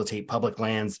facilitate public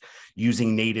lands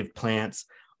using native plants.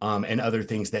 And other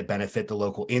things that benefit the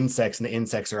local insects. And the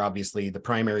insects are obviously the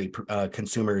primary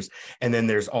consumers. And then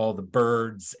there's all the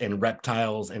birds and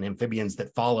reptiles and amphibians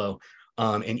that follow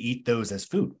and eat those as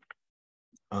food.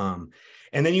 And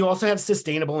then you also have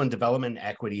sustainable and development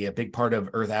equity. A big part of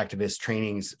Earth Activist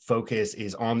Training's focus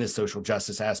is on this social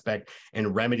justice aspect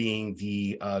and remedying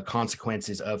the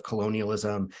consequences of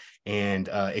colonialism and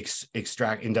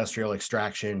industrial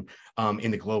extraction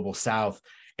in the global South.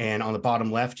 And on the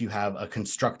bottom left, you have a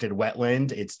constructed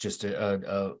wetland. It's just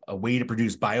a way to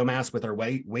produce biomass with our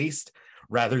waste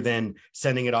rather than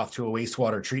sending it off to a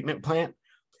wastewater treatment plant.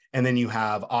 And then you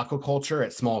have aquaculture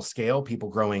at small scale, people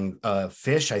growing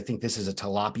fish. I think this is a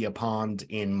tilapia pond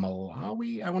in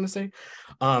Malawi, I want to say.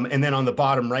 And then on the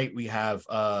bottom right, we have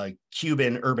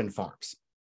Cuban urban farms.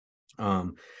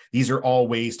 These are all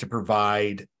ways to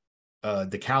provide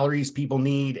the calories people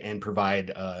need and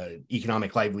provide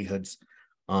economic livelihoods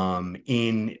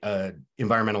in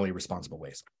environmentally responsible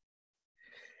ways.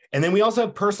 And then we also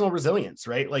have personal resilience,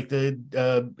 right? Like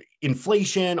the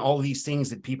inflation, all of these things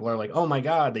that people are like, oh my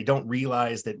God, they don't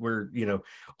realize that we're,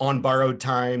 on borrowed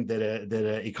time, that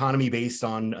a economy based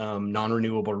on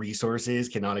non-renewable resources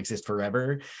cannot exist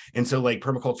forever. And so like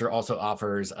permaculture also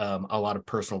offers a lot of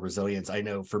personal resilience. I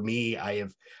know for me, I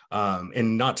have,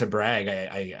 and not to brag,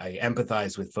 I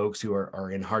empathize with folks who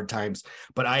are in hard times,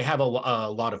 but I have a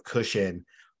lot of cushion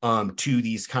to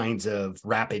these kinds of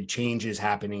rapid changes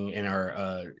happening in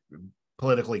our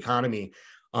political economy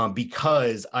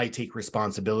because I take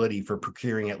responsibility for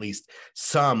procuring at least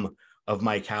some of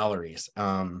my calories,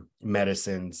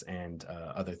 medicines, and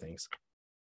other things.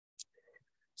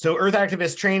 So Earth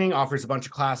Activist Training offers a bunch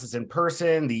of classes in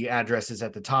person. The address is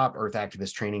at the top,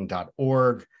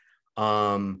 earthactivisttraining.org.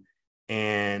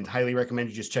 And highly recommend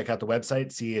you just check out the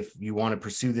website, see if you want to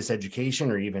pursue this education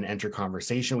or even enter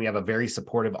conversation. We have a very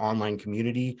supportive online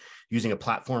community using a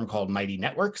platform called Mighty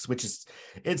Networks, which is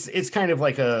it's kind of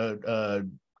like a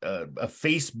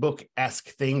Facebook-esque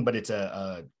thing, but it's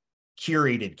a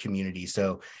curated community.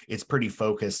 So it's pretty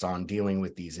focused on dealing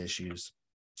with these issues.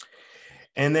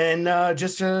 And then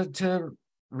just to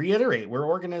reiterate, we're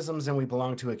organisms and we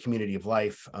belong to a community of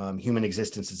life. Human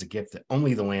existence is a gift that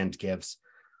only the land gives.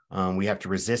 We have to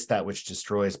resist that which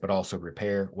destroys, but also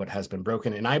repair what has been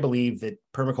broken. And I believe that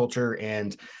permaculture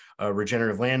and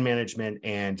regenerative land management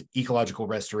and ecological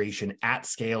restoration at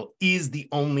scale is the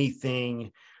only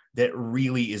thing that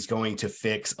really is going to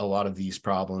fix a lot of these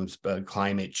problems,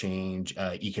 climate change,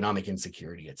 economic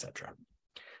insecurity, etc.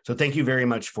 So thank you very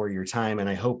much for your time. And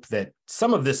I hope that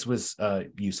some of this was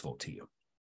useful to you.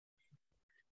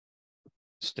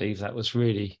 Steve, that was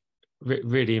really,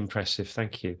 really impressive.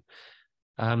 Thank you.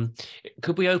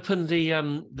 Could we open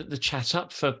the chat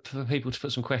up for people to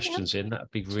put some questions in? That'd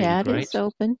be really great. Chat is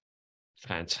open.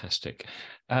 Fantastic.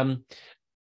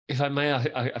 If I may,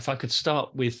 if I could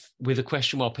start with a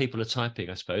question while people are typing,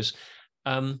 I suppose.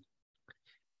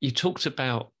 You talked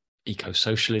about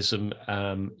eco-socialism.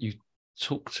 You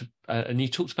talked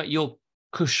about your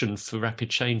cushion for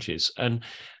rapid changes, and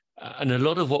a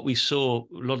lot of what we saw, a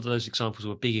lot of those examples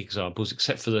were big examples,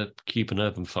 except for the Cuban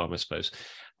urban farm, I suppose.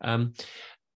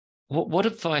 What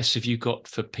advice have you got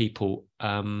for people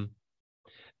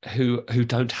who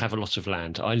don't have a lot of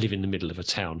land? I live in the middle of a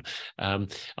town. I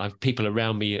have people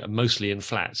around me, mostly in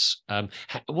flats.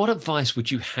 What advice would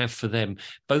you have for them,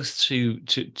 both to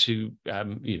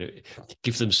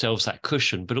give themselves that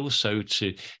cushion, but also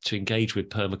to engage with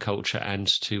permaculture and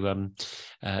to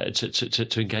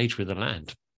engage with the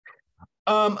land?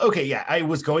 Okay, yeah, I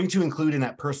was going to include in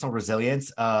that personal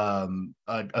resilience a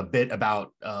bit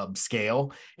about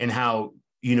scale and how,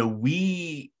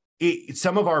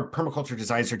 some of our permaculture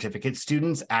design certificate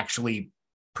students actually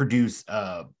produce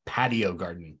patio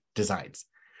garden designs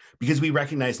because we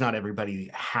recognize not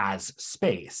everybody has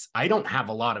space. I don't have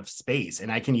a lot of space,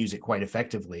 and I can use it quite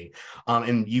effectively.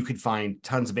 And you could find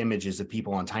tons of images of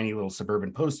people on tiny little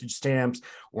suburban postage stamps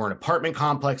or in apartment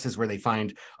complexes where they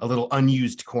find a little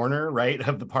unused corner, right,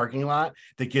 of the parking lot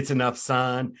that gets enough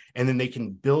sun, and then they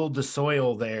can build the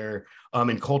soil there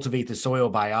and cultivate the soil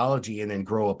biology and then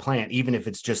grow a plant, even if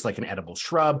it's just like an edible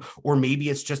shrub, or maybe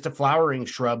it's just a flowering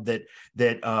shrub that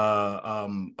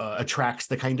attracts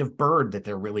the kind of bird that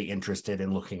they're really interested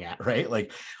in looking at, right?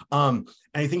 Like, and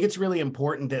I think it's really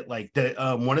important that like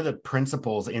one of the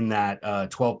principles in that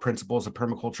 12 principles of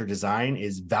permaculture design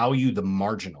is value the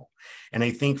marginal. And I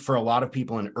think for a lot of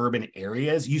people in urban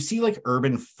areas, you see like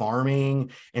urban farming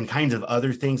and kinds of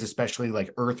other things, especially like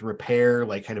earth repair,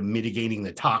 like kind of mitigating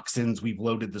the toxins we've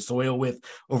loaded the soil with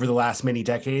over the last many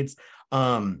decades.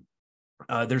 There's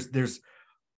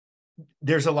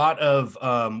a lot of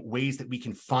ways that we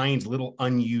can find little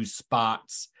unused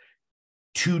spots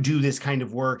to do this kind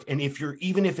of work. And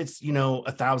even if it's,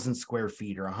 1,000 square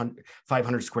feet or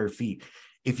 500 square feet,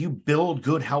 if you build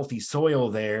good, healthy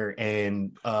soil there,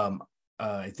 and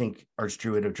I think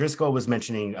Archdruid of Driscoll was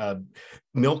mentioning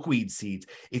milkweed seeds.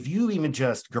 If you even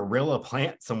just guerrilla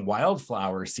plant some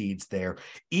wildflower seeds there,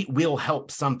 it will help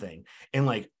something. And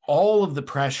like all of the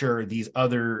pressure, these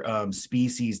other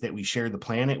species that we share the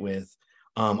planet with,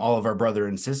 all of our brother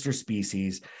and sister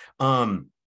species, all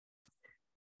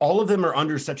of them are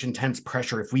under such intense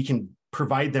pressure. If we can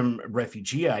provide them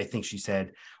refugia, I think she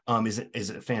said, is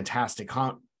a fantastic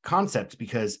concept,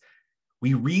 because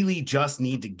we really just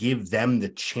need to give them the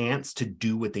chance to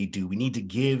do what they do. We need to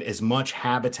give as much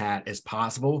habitat as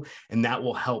possible, and that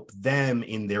will help them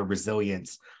in their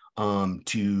resilience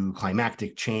to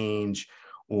climatic change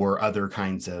or other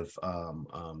kinds of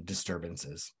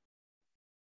disturbances.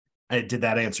 Did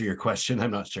that answer your question?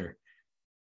 I'm not sure.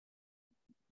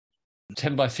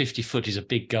 10 by 50 foot is a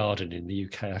big garden in the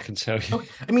UK, I can tell you. Oh,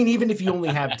 I mean, even if you only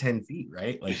have 10 feet,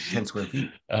 right? Like 10 square feet.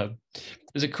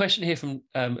 There's a question here from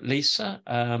Lisa.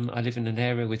 I live in an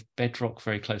area with bedrock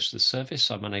very close to the surface.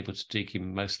 I'm unable to dig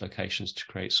in most locations to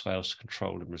create swales to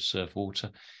control and reserve water.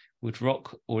 Would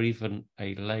rock or even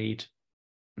a laid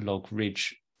log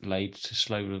ridge laid to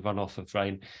slow the runoff of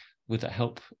rain, would that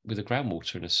help with the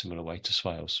groundwater in a similar way to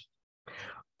swales?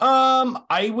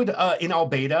 I would in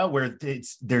AODA, where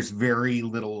there's very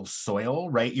little soil,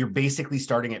 right? You're basically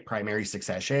starting at primary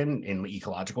succession in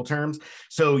ecological terms.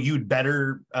 So you'd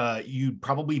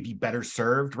probably be better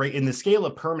served, right? In the scale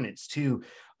of permanence too,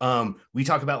 we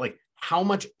talk about like how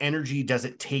much energy does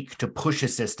it take to push a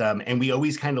system, and we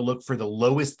always kind of look for the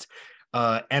lowest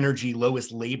energy,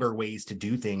 lowest labor ways to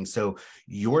do things. So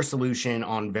your solution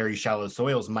on very shallow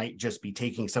soils might just be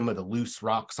taking some of the loose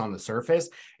rocks on the surface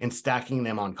and stacking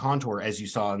them on contour, as you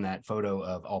saw in that photo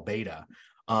of AODA.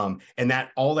 And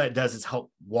that all that does is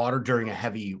help water during a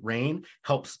heavy rain,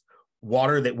 helps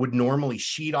water that would normally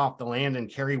sheet off the land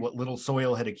and carry what little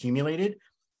soil had accumulated,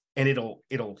 and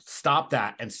it'll stop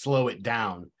that and slow it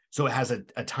down. So it has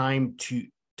a time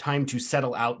to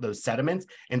settle out those sediments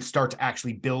and start to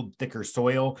actually build thicker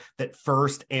soil that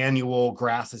first annual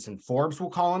grasses and forbs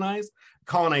will colonize.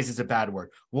 Colonize is a bad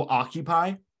word. Will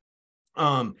occupy.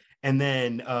 And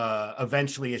then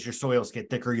eventually, as your soils get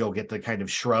thicker, you'll get the kind of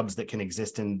shrubs that can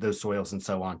exist in those soils and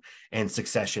so on. And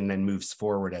succession then moves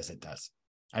forward as it does.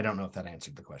 I don't know if that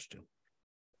answered the question.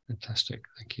 Fantastic.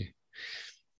 Thank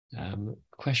you.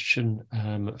 Question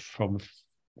from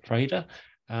Freda.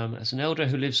 As an elder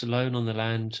who lives alone on the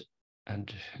land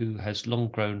and who has long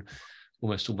grown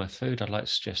almost all my food, I'd like to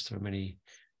suggest there are many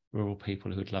rural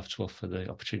people who would love to offer the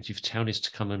opportunity for townies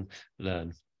to come and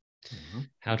learn. Mm-hmm.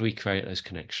 How do we create those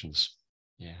connections?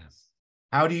 Yeah.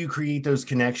 How do you create those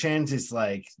connections? It's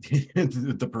like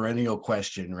the perennial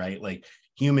question, right? Like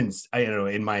humans, I don't know,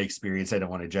 in my experience, I don't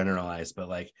want to generalize, but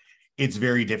like it's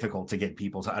very difficult to get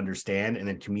people to understand. And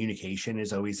then communication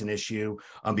is always an issue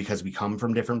because we come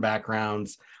from different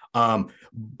backgrounds.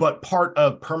 But part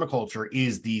of permaculture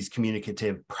is these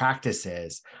communicative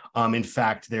practices. In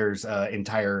fact, there's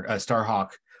entire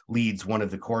Starhawk leads one of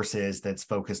the courses that's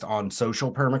focused on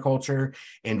social permaculture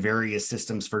and various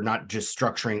systems for not just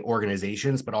structuring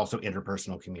organizations, but also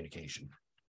interpersonal communication.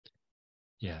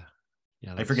 Yeah.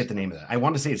 I forget the name of that. I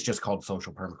want to say it's just called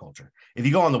social permaculture. If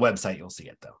you go on the website, you'll see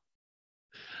it though.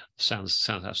 Sounds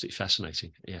absolutely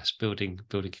fascinating. Yes, building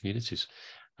communities.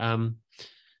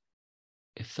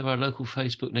 If there are local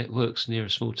Facebook networks near a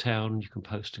small town, you can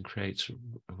post and create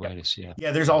awareness.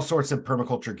 Yeah, there's all sorts of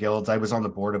permaculture guilds. I was on the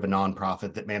board of a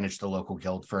nonprofit that managed the local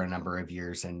guild for a number of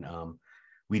years, and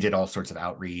we did all sorts of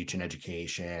outreach and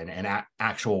education and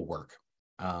actual work,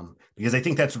 because I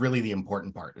think that's really the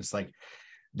important part. It's like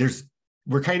there's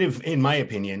we're kind of, in my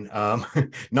opinion,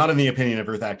 not in the opinion of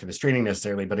Earth Activist Training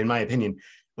necessarily, but in my opinion,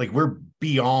 like we're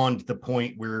beyond the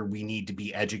point where we need to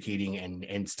be educating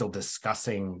and still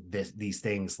discussing these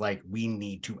things. Like we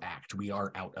need to act. We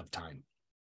are out of time.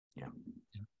 Yeah.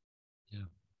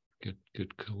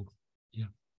 Good, cool. Yeah.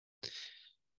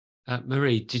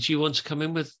 Marie, did you want to come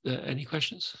in with any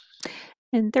questions?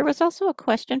 And there was also a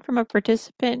question from a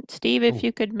participant. Steve, if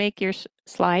you could make your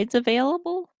slides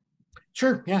available.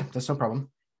 Sure. Yeah, that's no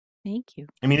problem. Thank you.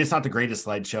 I mean, it's not the greatest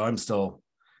slideshow. I'm still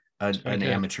an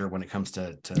amateur when it comes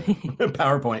to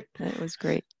PowerPoint. That was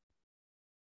great.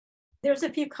 There's a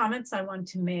few comments I want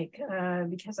to make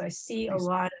because I see a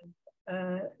lot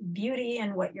of beauty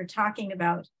in what you're talking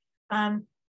about.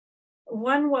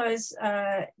 One was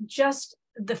just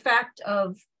the fact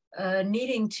of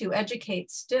needing to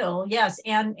educate still, yes,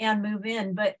 and move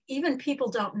in, but even people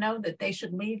don't know that they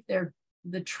should leave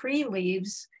the tree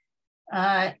leaves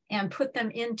and put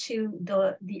them into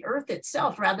the earth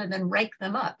itself rather than rake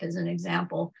them up, as an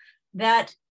example.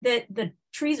 That the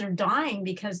trees are dying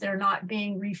because they're not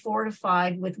being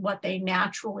refortified with what they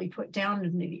naturally put down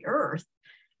into the earth.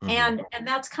 And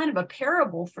that's kind of a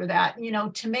parable for that, you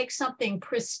know, to make something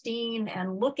pristine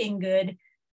and looking good.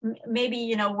 Maybe,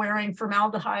 you know, wearing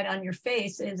formaldehyde on your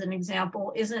face, as an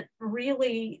example, isn't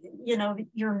really, you know,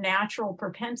 your natural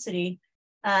propensity,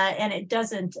 and it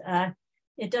doesn't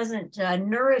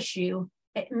nourish you.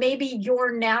 Maybe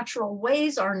your natural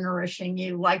ways are nourishing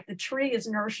you, like the tree is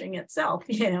nourishing itself,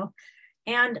 you know.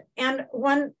 And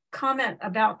one comment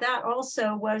about that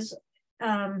also was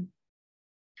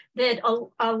that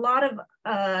a lot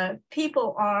of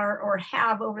people are or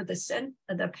have over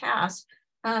the past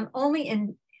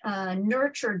only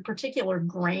nurtured particular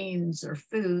grains or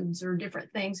foods or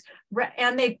different things,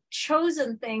 and they've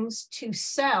chosen things to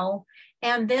sell,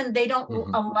 and then they don't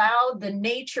allow the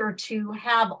nature to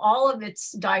have all of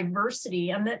its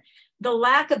diversity, and that the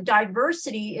lack of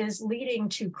diversity is leading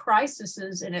to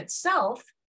crises in itself,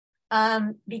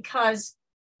 because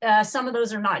some of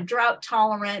those are not drought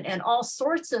tolerant and all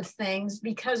sorts of things,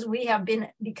 because we have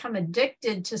become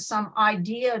addicted to some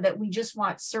idea that we just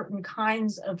want certain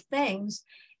kinds of things.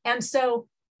 And so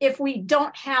if we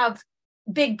don't have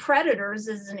big predators,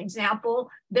 as an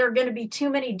example, there are going to be too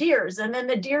many deers, and then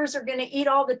the deers are going to eat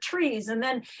all the trees. And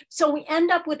then, so we end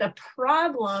up with a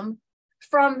problem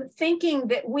from thinking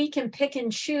that we can pick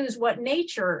and choose what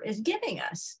nature is giving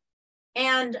us.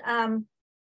 And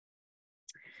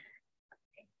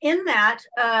in that,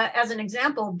 as an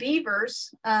example,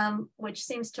 beavers, which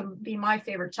seems to be my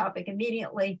favorite topic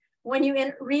immediately, when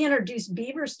you reintroduce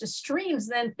beavers to streams,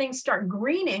 then things start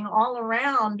greening all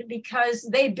around because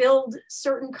they build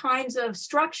certain kinds of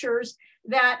structures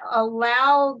that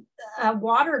allow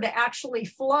water to actually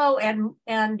flow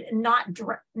and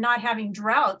not having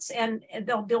droughts, and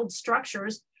they'll build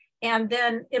structures, and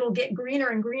then it'll get greener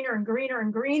and greener and greener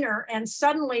and greener, and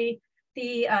suddenly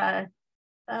the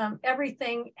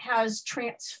everything has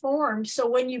transformed. So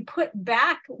when you put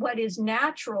back what is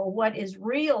natural, what is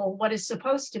real, what is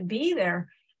supposed to be there,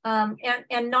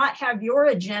 and not have your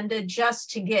agenda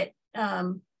just to get,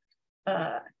 you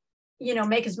know,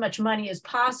 make as much money as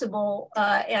possible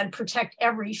and protect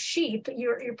every sheep,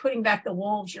 you're putting back the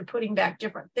wolves, you're putting back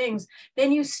different things,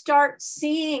 then you start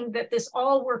seeing that this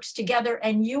all works together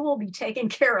and you will be taken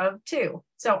care of too.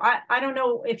 So I don't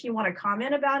know if you want to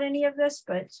comment about any of this,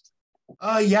 but...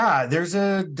 Yeah, there's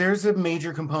a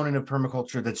major component of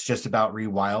permaculture that's just about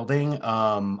rewilding.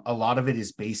 A lot of it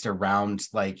is based around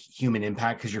like human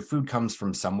impact, because your food comes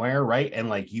from somewhere, right? And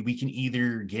like we can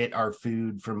either get our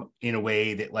food from in a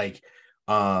way that like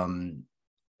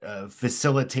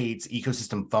facilitates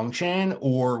ecosystem function,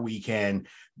 or we can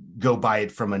go buy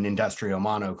it from an industrial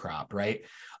monocrop, right?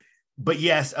 But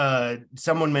yes,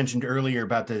 someone mentioned earlier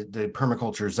about the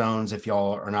permaculture zones. If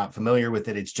y'all are not familiar with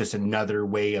it, it's just another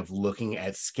way of looking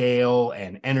at scale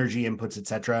and energy inputs,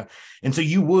 etc. And so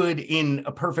you would, in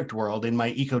a perfect world, in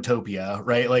my ecotopia,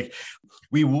 right? Like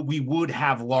we would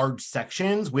have large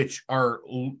sections which are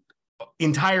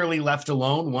entirely left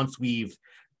alone once we've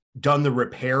done the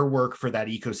repair work for that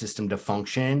ecosystem to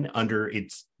function under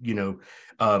its, you know,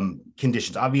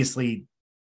 conditions. Obviously,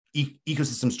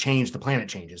 ecosystems change, the planet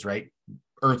changes, right?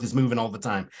 Earth is moving all the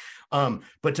time.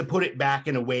 But to put it back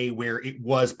in a way where it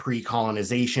was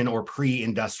pre-colonization or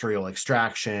pre-industrial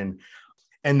extraction,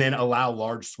 and then allow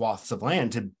large swaths of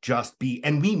land to just be,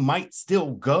 and we might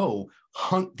still go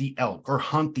hunt the elk or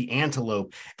hunt the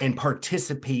antelope and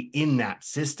participate in that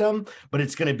system, but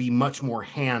it's going to be much more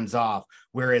hands-off.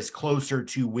 Whereas closer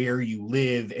to where you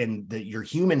live and your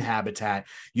human habitat,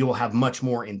 you'll have much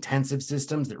more intensive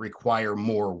systems that require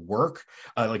more work,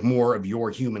 like more of your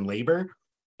human labor,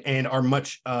 and are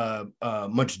much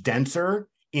denser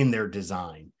in their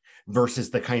design versus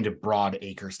the kind of broad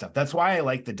acre stuff. That's why I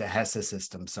like the Dehesa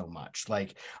system so much.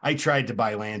 Like, I tried to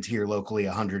buy land here locally,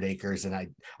 100 acres, and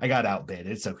I got outbid.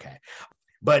 It's okay.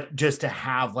 But just to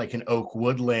have like an oak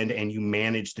woodland and you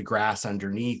manage the grass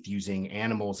underneath using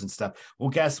animals and stuff. Well,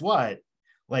 guess what?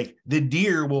 Like, the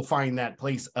deer will find that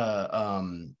place a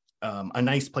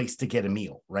nice place to get a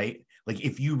meal, right? Like,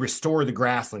 if you restore the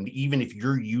grassland, even if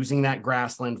you're using that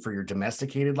grassland for your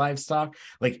domesticated livestock,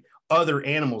 like, other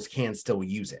animals can still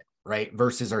use it, right?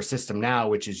 Versus our system now,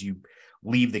 which is you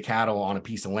leave the cattle on a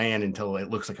piece of land until it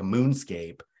looks like a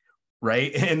moonscape,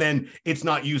 right? And then it's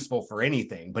not useful for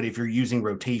anything. But if you're using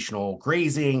rotational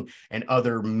grazing and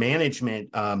other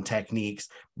management techniques,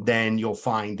 then you'll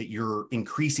find that you're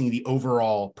increasing the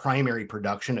overall primary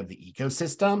production of the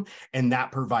ecosystem, and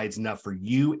that provides enough for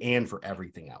you and for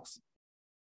everything else.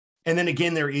 And then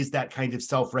again, there is that kind of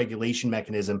self-regulation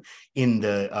mechanism in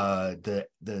the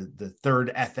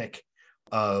third ethic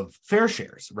of fair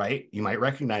shares, right? You might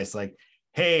recognize, like,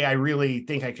 hey, I really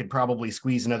think I could probably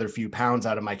squeeze another few pounds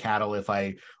out of my cattle if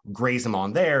I graze them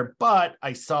on there, but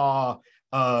I saw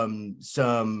some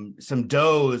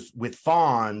does with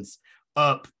fawns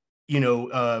up,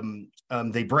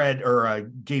 they bred or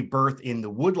gave birth in the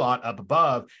woodlot up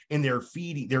above, and they're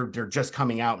feeding, they're just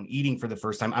coming out and eating for the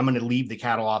first time. I'm going to leave the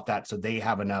cattle off that so they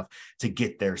have enough to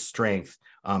get their strength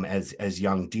as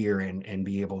young deer and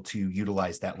be able to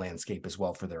utilize that landscape as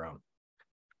well for their own.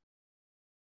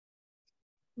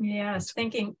 Yes,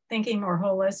 thinking more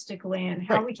holistically and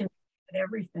how we can look at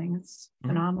everything. It's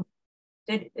phenomenal.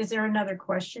 Is there another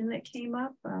question that came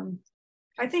up?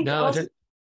 I think no, also,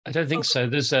 I don't think so.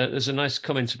 There's a nice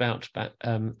comment about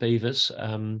beavers,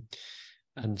 and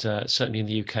certainly in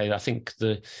the UK, I think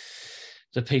the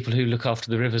people who look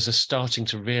after the rivers are starting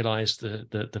to realise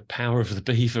the power of the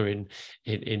beaver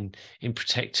in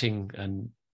protecting and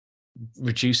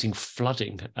reducing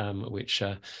flooding, which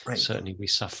certainly we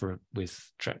suffer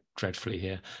with dreadfully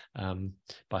here,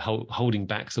 by holding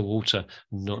back the water,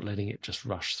 not letting it just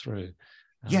rush through.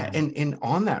 Yeah, and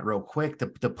on that real quick,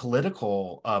 the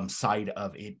political side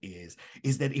of it is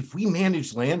that if we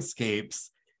manage landscapes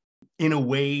in a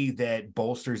way that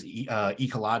bolsters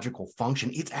ecological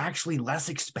function, it's actually less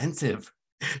expensive.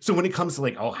 So when it comes to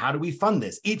like, oh, how do we fund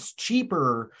this? It's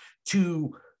cheaper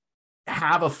to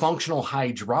have a functional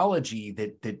hydrology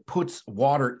that puts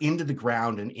water into the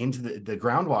ground and into the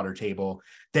groundwater table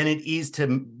than it is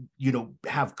to,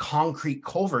 have concrete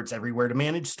culverts everywhere to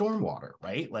manage stormwater,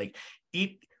 right? Like,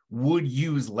 it would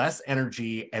use less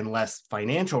energy and less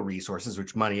financial resources,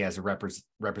 which money as a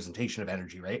representation of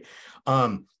energy, right?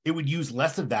 It would use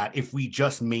less of that if we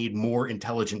just made more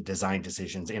intelligent design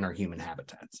decisions in our human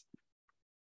habitats.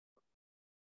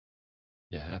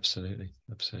 Yeah, absolutely.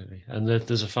 And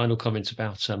there's a final comment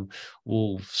about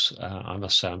wolves. I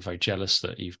must say I'm very jealous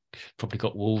that you've probably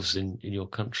got wolves in your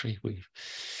country.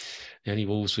 The only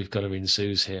wolves we've got are in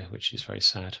zoos here, which is very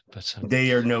sad. But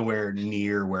they are nowhere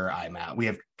near where I'm at. We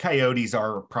have coyotes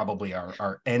are probably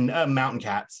our and mountain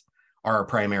cats are our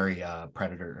primary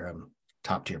predator,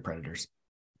 top tier predators.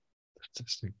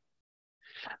 Fantastic.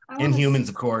 And humans,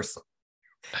 of course.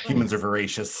 Humans are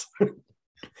voracious.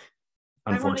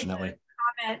 Unfortunately.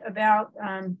 Comment about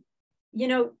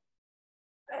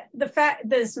the fact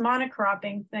this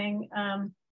monocropping thing,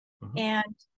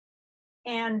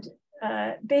 and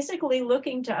basically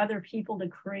looking to other people to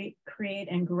create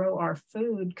and grow our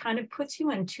food kind of puts you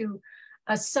into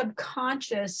a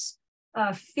subconscious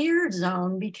fear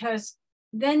zone, because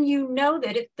then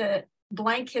that if the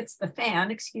blank hits the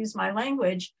fan, excuse my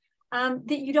language,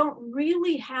 that you don't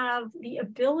really have the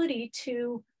ability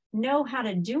to know how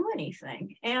to do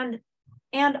anything. And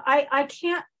I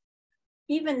can't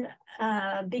even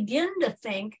begin to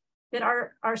think that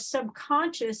our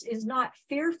subconscious is not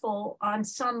fearful on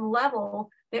some level,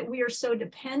 that we are so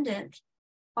dependent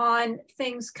on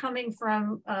things coming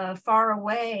from far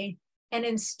away. And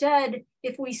instead,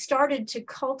 if we started to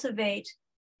cultivate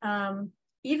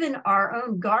even our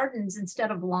own gardens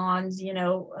instead of lawns,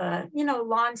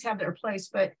 lawns have their place,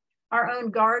 but our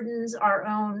own gardens, our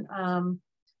own,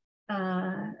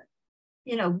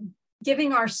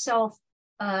 giving ourselves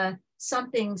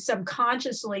something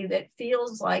subconsciously that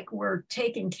feels like we're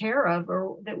taken care of,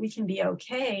 or that we can be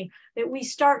okay, that we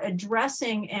start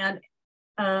addressing and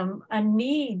a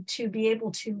need to be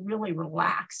able to really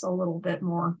relax a little bit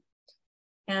more.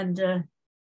 And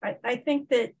I think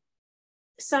that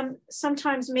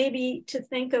sometimes maybe to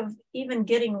think of even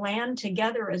getting land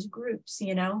together as groups,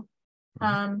 you know,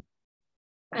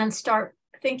 and start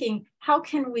thinking, how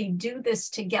can we do this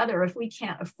together if we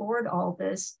can't afford all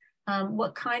this?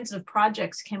 What kinds of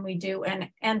projects can we do?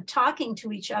 And talking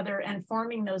to each other and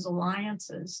forming those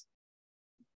alliances.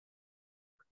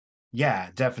 Yeah,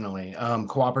 definitely.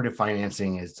 Cooperative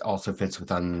financing also fits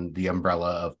within the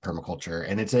umbrella of permaculture,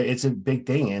 and it's a big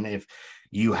thing. And if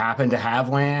you happen to have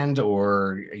land,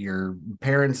 or your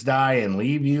parents die and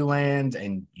leave you land,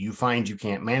 and you find you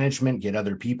can't get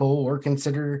other people, or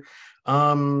consider,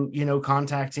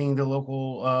 contacting the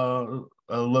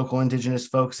local Indigenous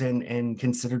folks and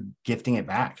consider gifting it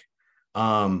back,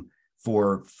 so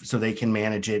they can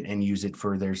manage it and use it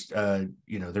for their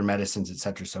their medicines, et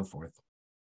cetera, so forth.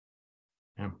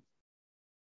 Yeah.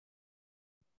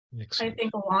 I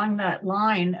think along that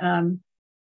line,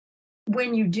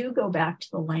 when you do go back to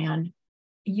the land,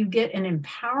 you get an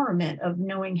empowerment of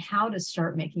knowing how to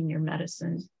start making your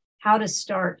medicines, how to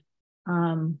start,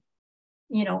 how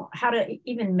to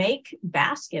even make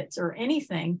baskets or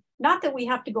anything. Not that we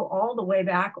have to go all the way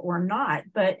back or not,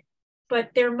 but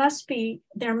there must be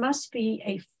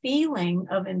a feeling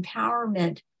of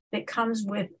empowerment that comes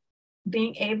with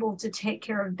being able to take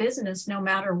care of business no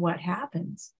matter what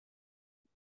happens.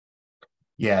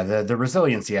 Yeah, the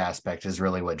resiliency aspect is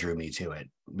really what drew me to it,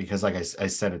 because like I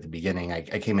said at the beginning, I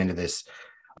came into this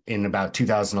in about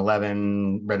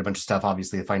 2011, read a bunch of stuff.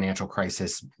 Obviously, the financial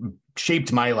crisis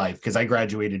shaped my life, because I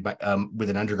graduated with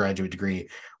an undergraduate degree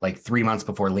like 3 months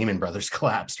before Lehman Brothers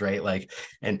collapsed, right? Like,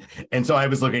 and so I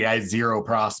was looking at zero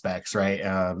prospects, right?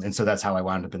 And so that's how I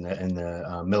wound up in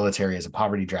the military as a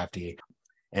poverty draftee,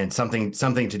 and something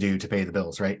to do to pay the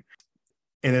bills, right?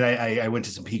 And then I went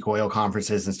to some peak oil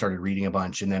conferences and started reading a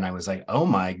bunch, and then I was like, oh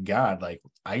my God, like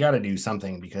I got to do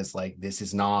something, because like this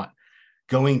is not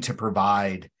going to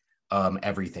provide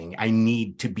everything. I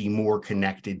need to be more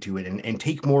connected to it and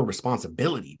take more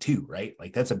responsibility too, right?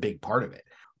 Like that's a big part of it.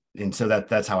 And so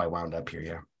that's how I wound up here.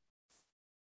 Yeah.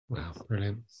 Wow,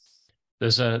 brilliant.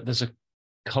 There's a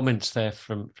comment there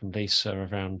from Lisa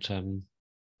around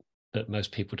that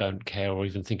most people don't care or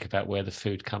even think about where the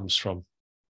food comes from.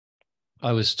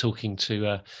 I was talking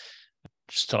to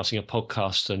starting a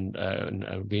podcast, and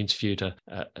we interviewed a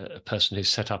person who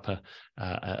set up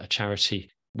a charity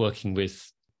working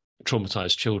with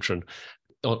traumatized children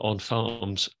on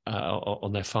farms.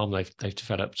 On their farm, they've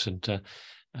developed,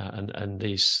 and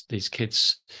these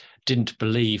kids didn't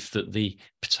believe that the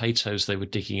potatoes they were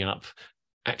digging up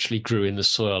actually grew in the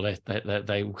soil.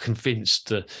 They were convinced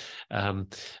that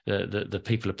the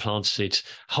people had planted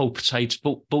whole potatoes,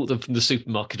 bought them from the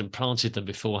supermarket and planted them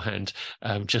beforehand,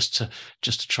 just to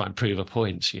try and prove a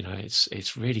point. You know,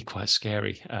 it's really quite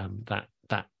scary,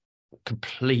 that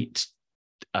complete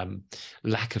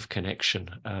lack of connection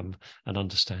and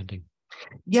understanding.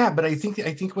 Yeah, but I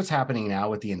think what's happening now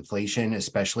with the inflation,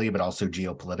 especially, but also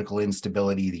geopolitical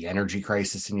instability, the energy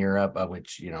crisis in Europe,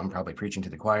 which I'm probably preaching to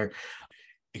the choir,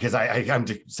 because I'm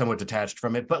somewhat detached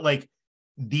from it, but like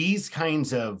these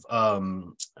kinds of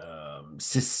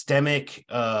systemic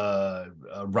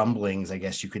rumblings, I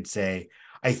guess you could say,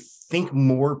 I think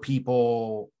more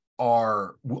people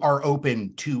are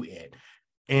open to it.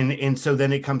 And so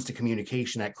then it comes to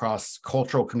communication, that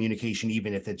cross-cultural communication,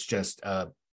 even if it's just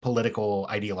political,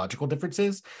 ideological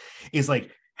differences, is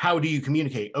like, how do you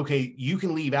communicate? Okay, you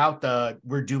can leave out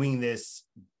we're doing this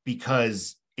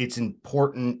because it's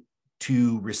important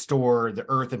to restore the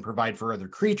earth and provide for other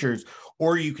creatures,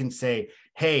 or you can say,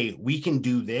 hey, we can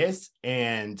do this,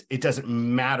 and it doesn't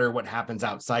matter what happens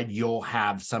outside, you'll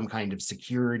have some kind of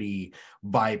security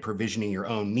by provisioning your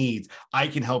own needs. I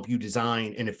can help you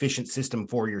design an efficient system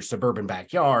for your suburban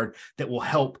backyard that will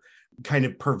help kind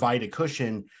of provide a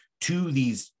cushion to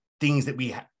these things that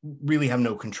we really have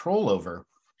no control over.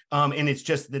 And it's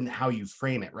just then how you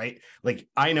frame it, right? Like,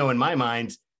 I know in my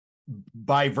mind,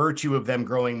 by virtue of them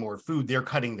growing more food, they're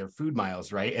cutting their food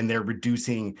miles, right? And they're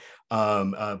reducing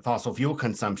fossil fuel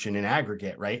consumption in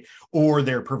aggregate, right? Or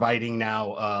they're providing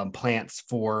now plants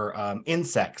for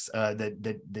insects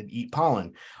that eat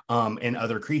pollen and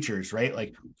other creatures, right?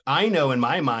 Like, I know in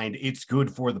my mind it's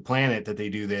good for the planet that they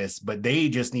do this, but they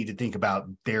just need to think about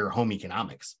their home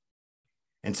economics.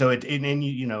 And so it's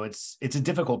a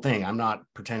difficult thing. I'm not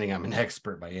pretending I'm an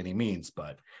expert by any means,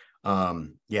 but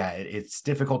it's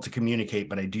difficult to communicate,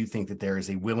 but I do think that there is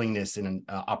a willingness and an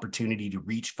opportunity to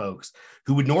reach folks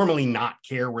who would normally not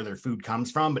care where their food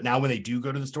comes from, but now when they do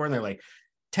go to the store and they're like,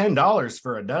 $10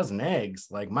 for a dozen eggs,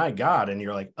 like, my God. And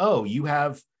you're like, oh, you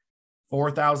have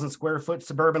 4,000 square foot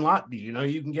suburban lot, do you know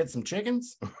you can get some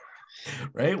chickens?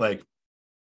 Right? Like,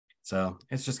 so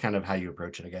it's just kind of how you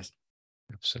approach it, I guess.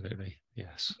 Absolutely.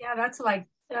 Yes. Yeah, that's like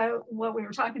what we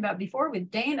were talking about before with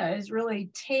Dana, is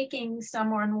really taking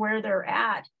someone where they're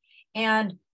at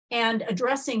and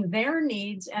addressing their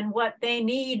needs and what they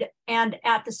need, and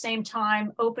at the same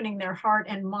time opening their heart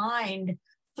and mind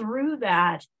through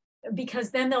that,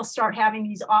 because then they'll start having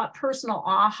these personal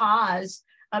ahas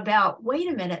about, wait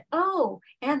a minute, oh,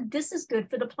 and this is good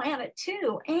for the planet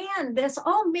too, and this,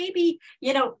 oh, maybe,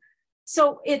 you know,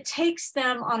 so it takes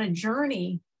them on a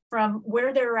journey from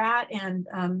where they're at and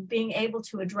being able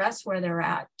to address where they're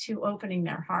at to opening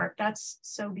their heart. That's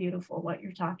so beautiful what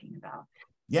you're talking about.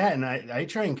 Yeah, and I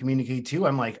try and communicate too.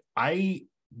 I'm like, I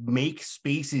make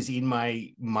spaces in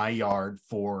my yard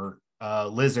for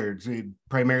lizards,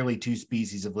 primarily 2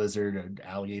 species of lizard, an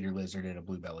alligator lizard and a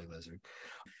blue belly lizard.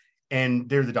 And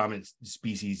they're the dominant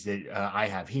species that I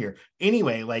have here.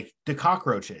 Anyway, like the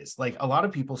cockroaches, like a lot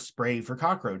of people spray for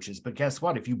cockroaches, but guess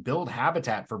what? If you build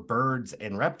habitat for birds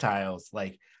and reptiles,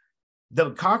 like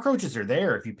the cockroaches are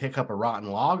there if you pick up a rotten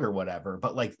log or whatever,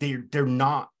 but like they're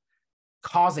not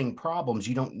causing problems.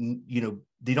 You don't, you know,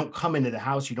 they don't come into the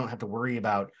house. You don't have to worry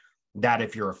about that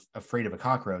if you're afraid of a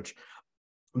cockroach,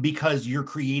 because you're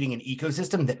creating an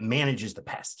ecosystem that manages the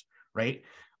pest, right?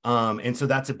 And so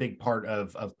that's a big part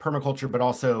of permaculture, but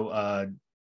also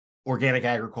organic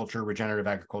agriculture, regenerative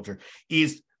agriculture,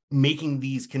 is making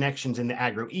these connections in the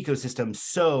agro ecosystem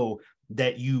so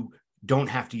that you don't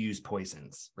have to use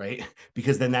poisons, right?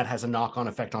 Because then that has a knock-on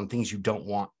effect on things you don't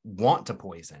want to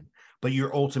poison, but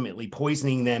you're ultimately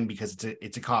poisoning them because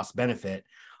it's a cost benefit,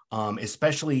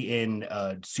 especially in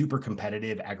a super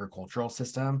competitive agricultural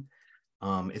system.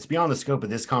 It's beyond the scope of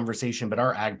this conversation, but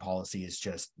our ag policy is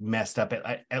just messed up,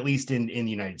 at least in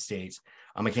the United States.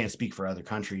 I can't speak for other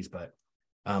countries, but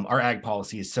our ag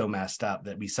policy is so messed up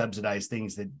that we subsidize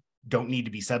things that don't need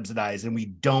to be subsidized, and we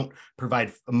don't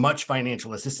provide much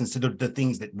financial assistance to the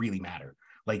things that really matter,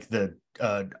 like the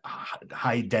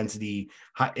high density,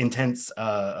 intense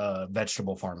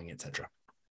vegetable farming, etc.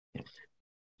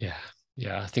 Yeah.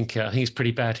 I think it's pretty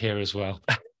bad here as well.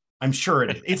 I'm sure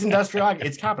it is. It's industrial,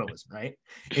 it's capitalism, right?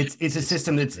 It's a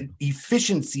system that's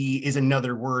efficiency is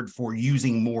another word for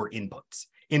using more inputs.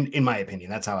 In my opinion,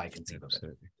 that's how I conceive of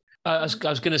it. I was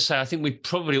going to say, I think we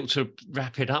probably ought to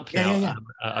wrap it up now. Yeah.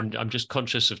 I'm just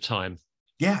conscious of time.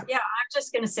 Yeah, I'm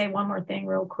just going to say one more thing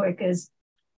real quick. Is,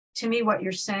 to me, what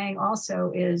you're saying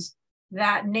also is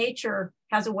that nature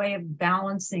has a way of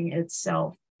balancing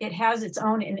itself. It has its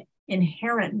own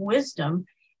inherent wisdom,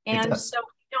 and so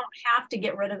we don't have to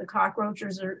get rid of the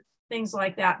cockroaches or things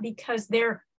like that, because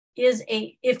there is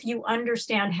if you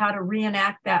understand how to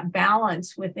reenact that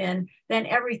balance within, then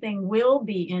everything will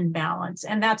be in balance.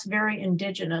 And that's very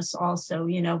indigenous also,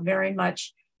 you know, very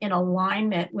much in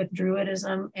alignment with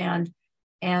Druidism and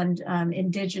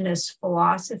indigenous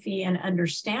philosophy and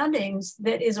understandings.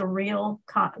 That is a real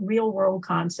world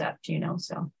concept, you know.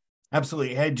 So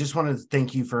absolutely. I just want to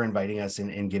thank you for inviting us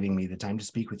and giving me the time to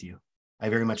speak with you. I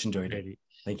very much enjoyed it.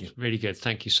 Thank you. Really good.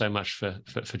 Thank you so much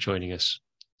for joining us.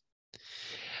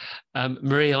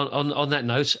 Marie, on that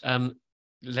note,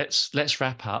 let's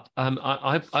wrap up.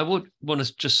 I would want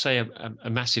to just say a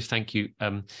massive thank you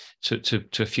to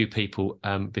a few people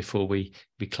before we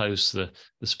close the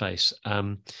space,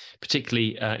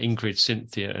 particularly Ingrid,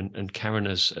 Cynthia, and Karen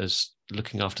as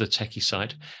looking after the techie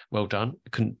side. Well done.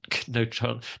 No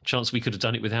chance we could have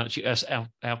done it without you. As our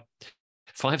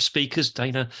 5 speakers,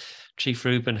 Dana, Chief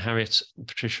Rueben, Harriet,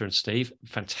 Patricia, and Steve,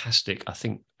 fantastic. I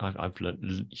think I've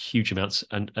learned huge amounts,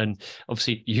 and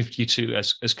obviously you two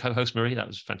as co-host, Marie, that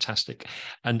was fantastic,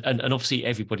 and obviously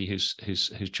everybody who's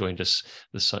joined us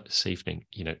this evening.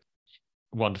 You know,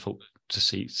 wonderful to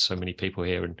see so many people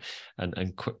here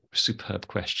and superb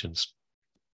questions.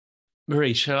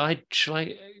 Marie, shall I?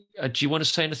 Do you want to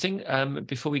say anything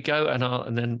before we go,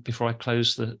 and then before I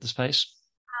close the space?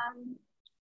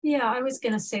 Yeah, I was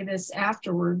going to say this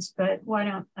afterwards, but why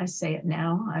don't I say it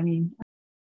now? I mean,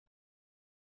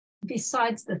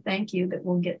 besides the thank you that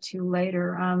we'll get to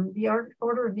later, the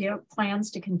Order of the Oak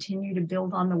plans to continue to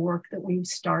build on the work that we've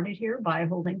started here by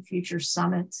holding future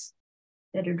summits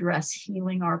that address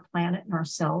healing our planet and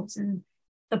ourselves, and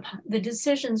the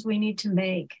decisions we need to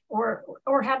make or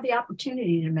have the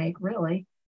opportunity to make, really,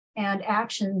 and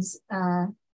actions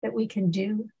that we can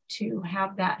do to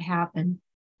have that happen.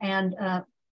 And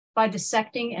by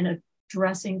dissecting and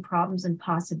addressing problems and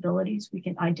possibilities, we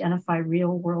can identify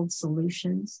real world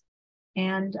solutions.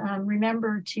 And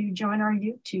remember to join our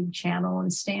YouTube channel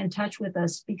and stay in touch with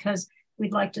us, because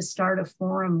we'd like to start a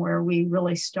forum where we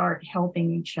really start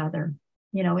helping each other.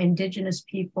 You know, indigenous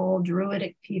people,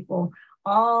 Druidic people,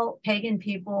 all pagan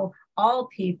people, all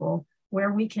people,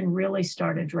 where we can really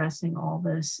start addressing all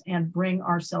this and bring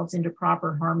ourselves into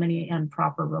proper harmony and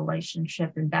proper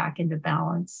relationship and back into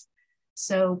balance.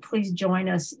 So please join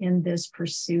us in this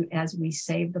pursuit as we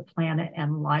save the planet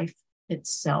and life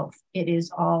itself. It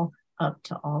is all up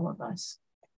to all of us.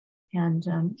 And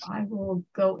I will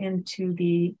go into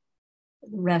the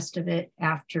rest of it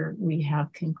after we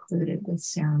have concluded with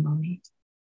ceremony.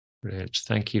 Brilliant.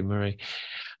 Thank you, Marie.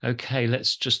 Okay,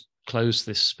 let's just close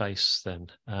this space then.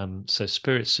 So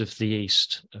spirits of the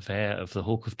east, of air, of the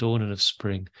hawk of dawn and of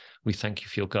spring, we thank you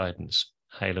for your guidance.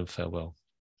 Hail and farewell.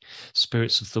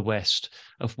 Spirits of the west,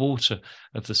 of water,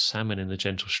 of the salmon in the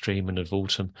gentle stream and of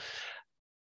autumn,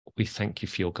 we thank you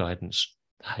for your guidance.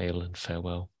 Hail and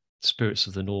farewell. Spirits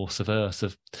of the north, of earth,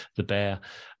 of the bear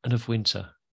and of winter,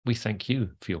 we thank you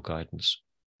for your guidance.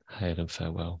 Hail and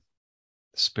farewell.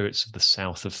 Spirits of the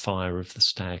south, of fire, of the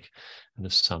stag and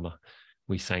of summer,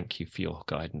 we thank you for your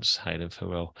guidance. Hail and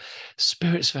farewell.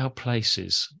 Spirits of our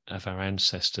places, of our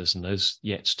ancestors and those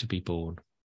yet to be born,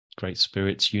 great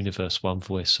spirits, universe, one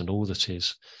voice and all that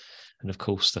is, and of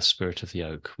course the spirit of the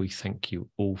oak, we thank you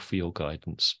all for your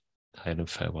guidance. Hail and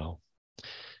farewell.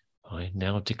 I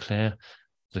now declare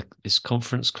this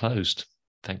conference closed.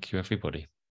 Thank you, everybody.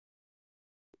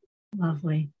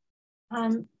 Lovely.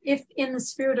 If in the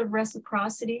spirit of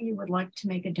reciprocity, you would like to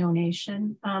make a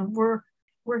donation, we're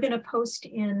going to post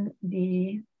in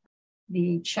the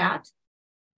chat.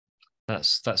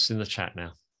 That's in the chat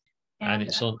now, and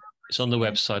it's on the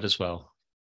website as well.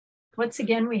 Once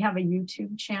again, we have a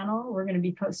YouTube channel. We're going to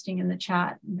be posting in the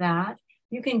chat that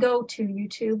you can go to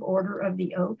YouTube Order of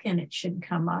the Oak, and it should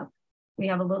come up. We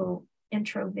have a little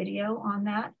intro video on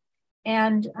that,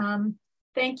 and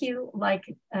thank you, like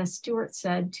Stuart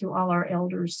said, to all our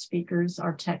elders, speakers,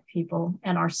 our tech people,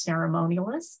 and our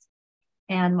ceremonialists,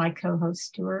 and my co-host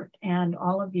Stuart, and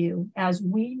all of you, as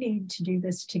we need to do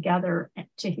this together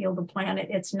to heal the planet.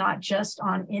 It's not just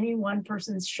on any one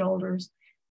person's shoulders.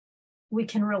 We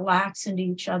can relax into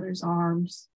each other's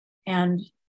arms and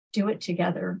do it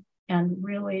together and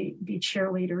really be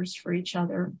cheerleaders for each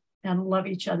other and love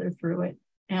each other through it.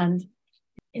 And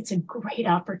it's a great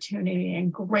opportunity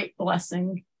and great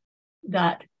blessing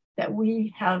that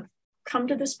we have come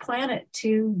to this planet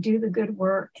to do the good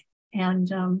work.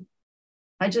 And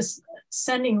I just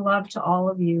sending love to all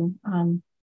of you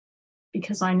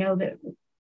because I know that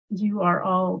you are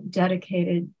all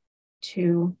dedicated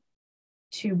to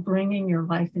bringing your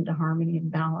life into harmony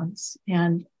and balance.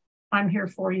 And I'm here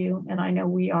for you, and I know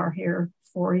we are here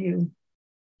for you.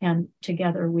 And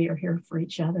together we are here for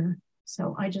each other.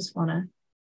 So I just want to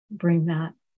bring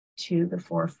that to the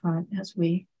forefront as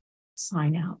we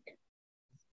sign out.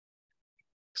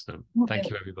 Excellent. Thank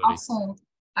you, everybody. Also,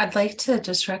 I'd like to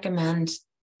just recommend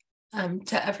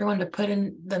to everyone to put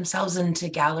themselves into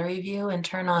gallery view and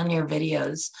turn on your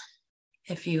videos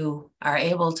if you are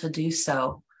able to do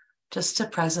so, just to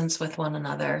presence with one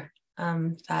another.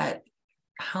 That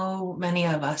how many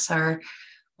of us are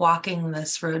walking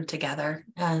this road together,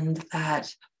 and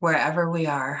that wherever we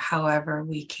are, however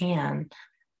we can,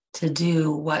 to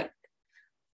do what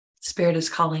Spirit is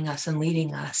calling us and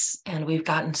leading us. And we've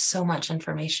gotten so much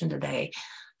information today.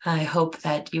 I hope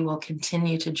that you will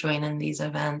continue to join in these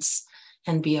events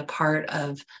and be a part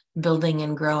of building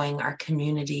and growing our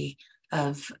community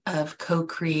of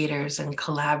co-creators and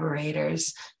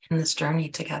collaborators in this journey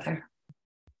together.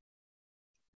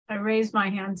 I raise my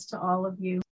hands to all of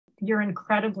you. You're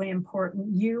incredibly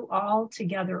important. You all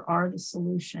together are the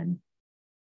solution.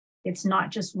 It's not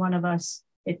just one of us.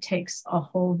 It takes a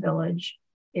whole village.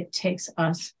 It takes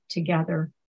us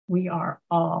together. We are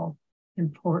all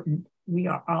important. We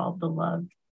are all beloved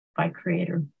by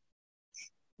Creator.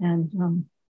 And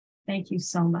thank you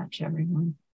so much,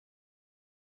 everyone.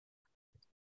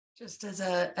 Just as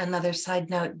another side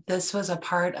note, this was a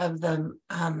part of the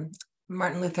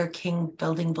Martin Luther King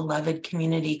Building Beloved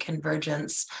Community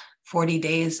Convergence 40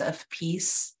 Days of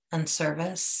Peace and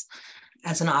Service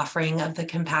as an offering of the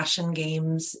Compassion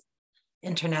Games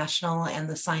International and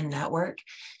the Sign Network.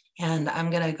 And I'm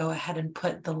going to go ahead and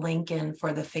put the link in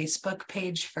for the Facebook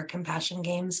page for Compassion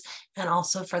Games and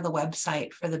also for the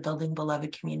website for the Building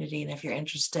Beloved Community. And if you're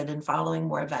interested in following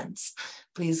more events,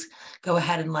 please go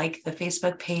ahead and like the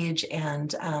Facebook page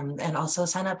and also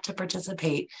sign up to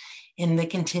participate in the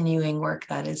continuing work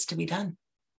that is to be done.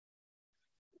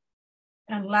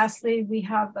 And lastly, we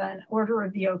have an Order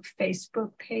of the Oak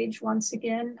Facebook page once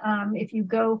again. If you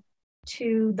go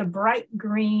to the bright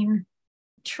green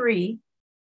tree,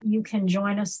 you can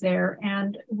join us there,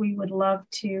 and we would love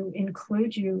to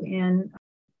include you in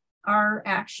our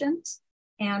actions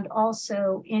and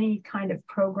also any kind of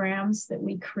programs that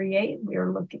we create.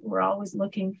 We're always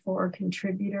looking for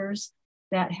contributors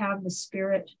that have the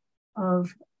spirit of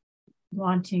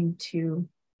wanting to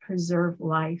preserve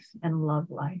life and love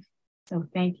life. So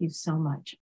thank you so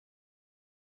much.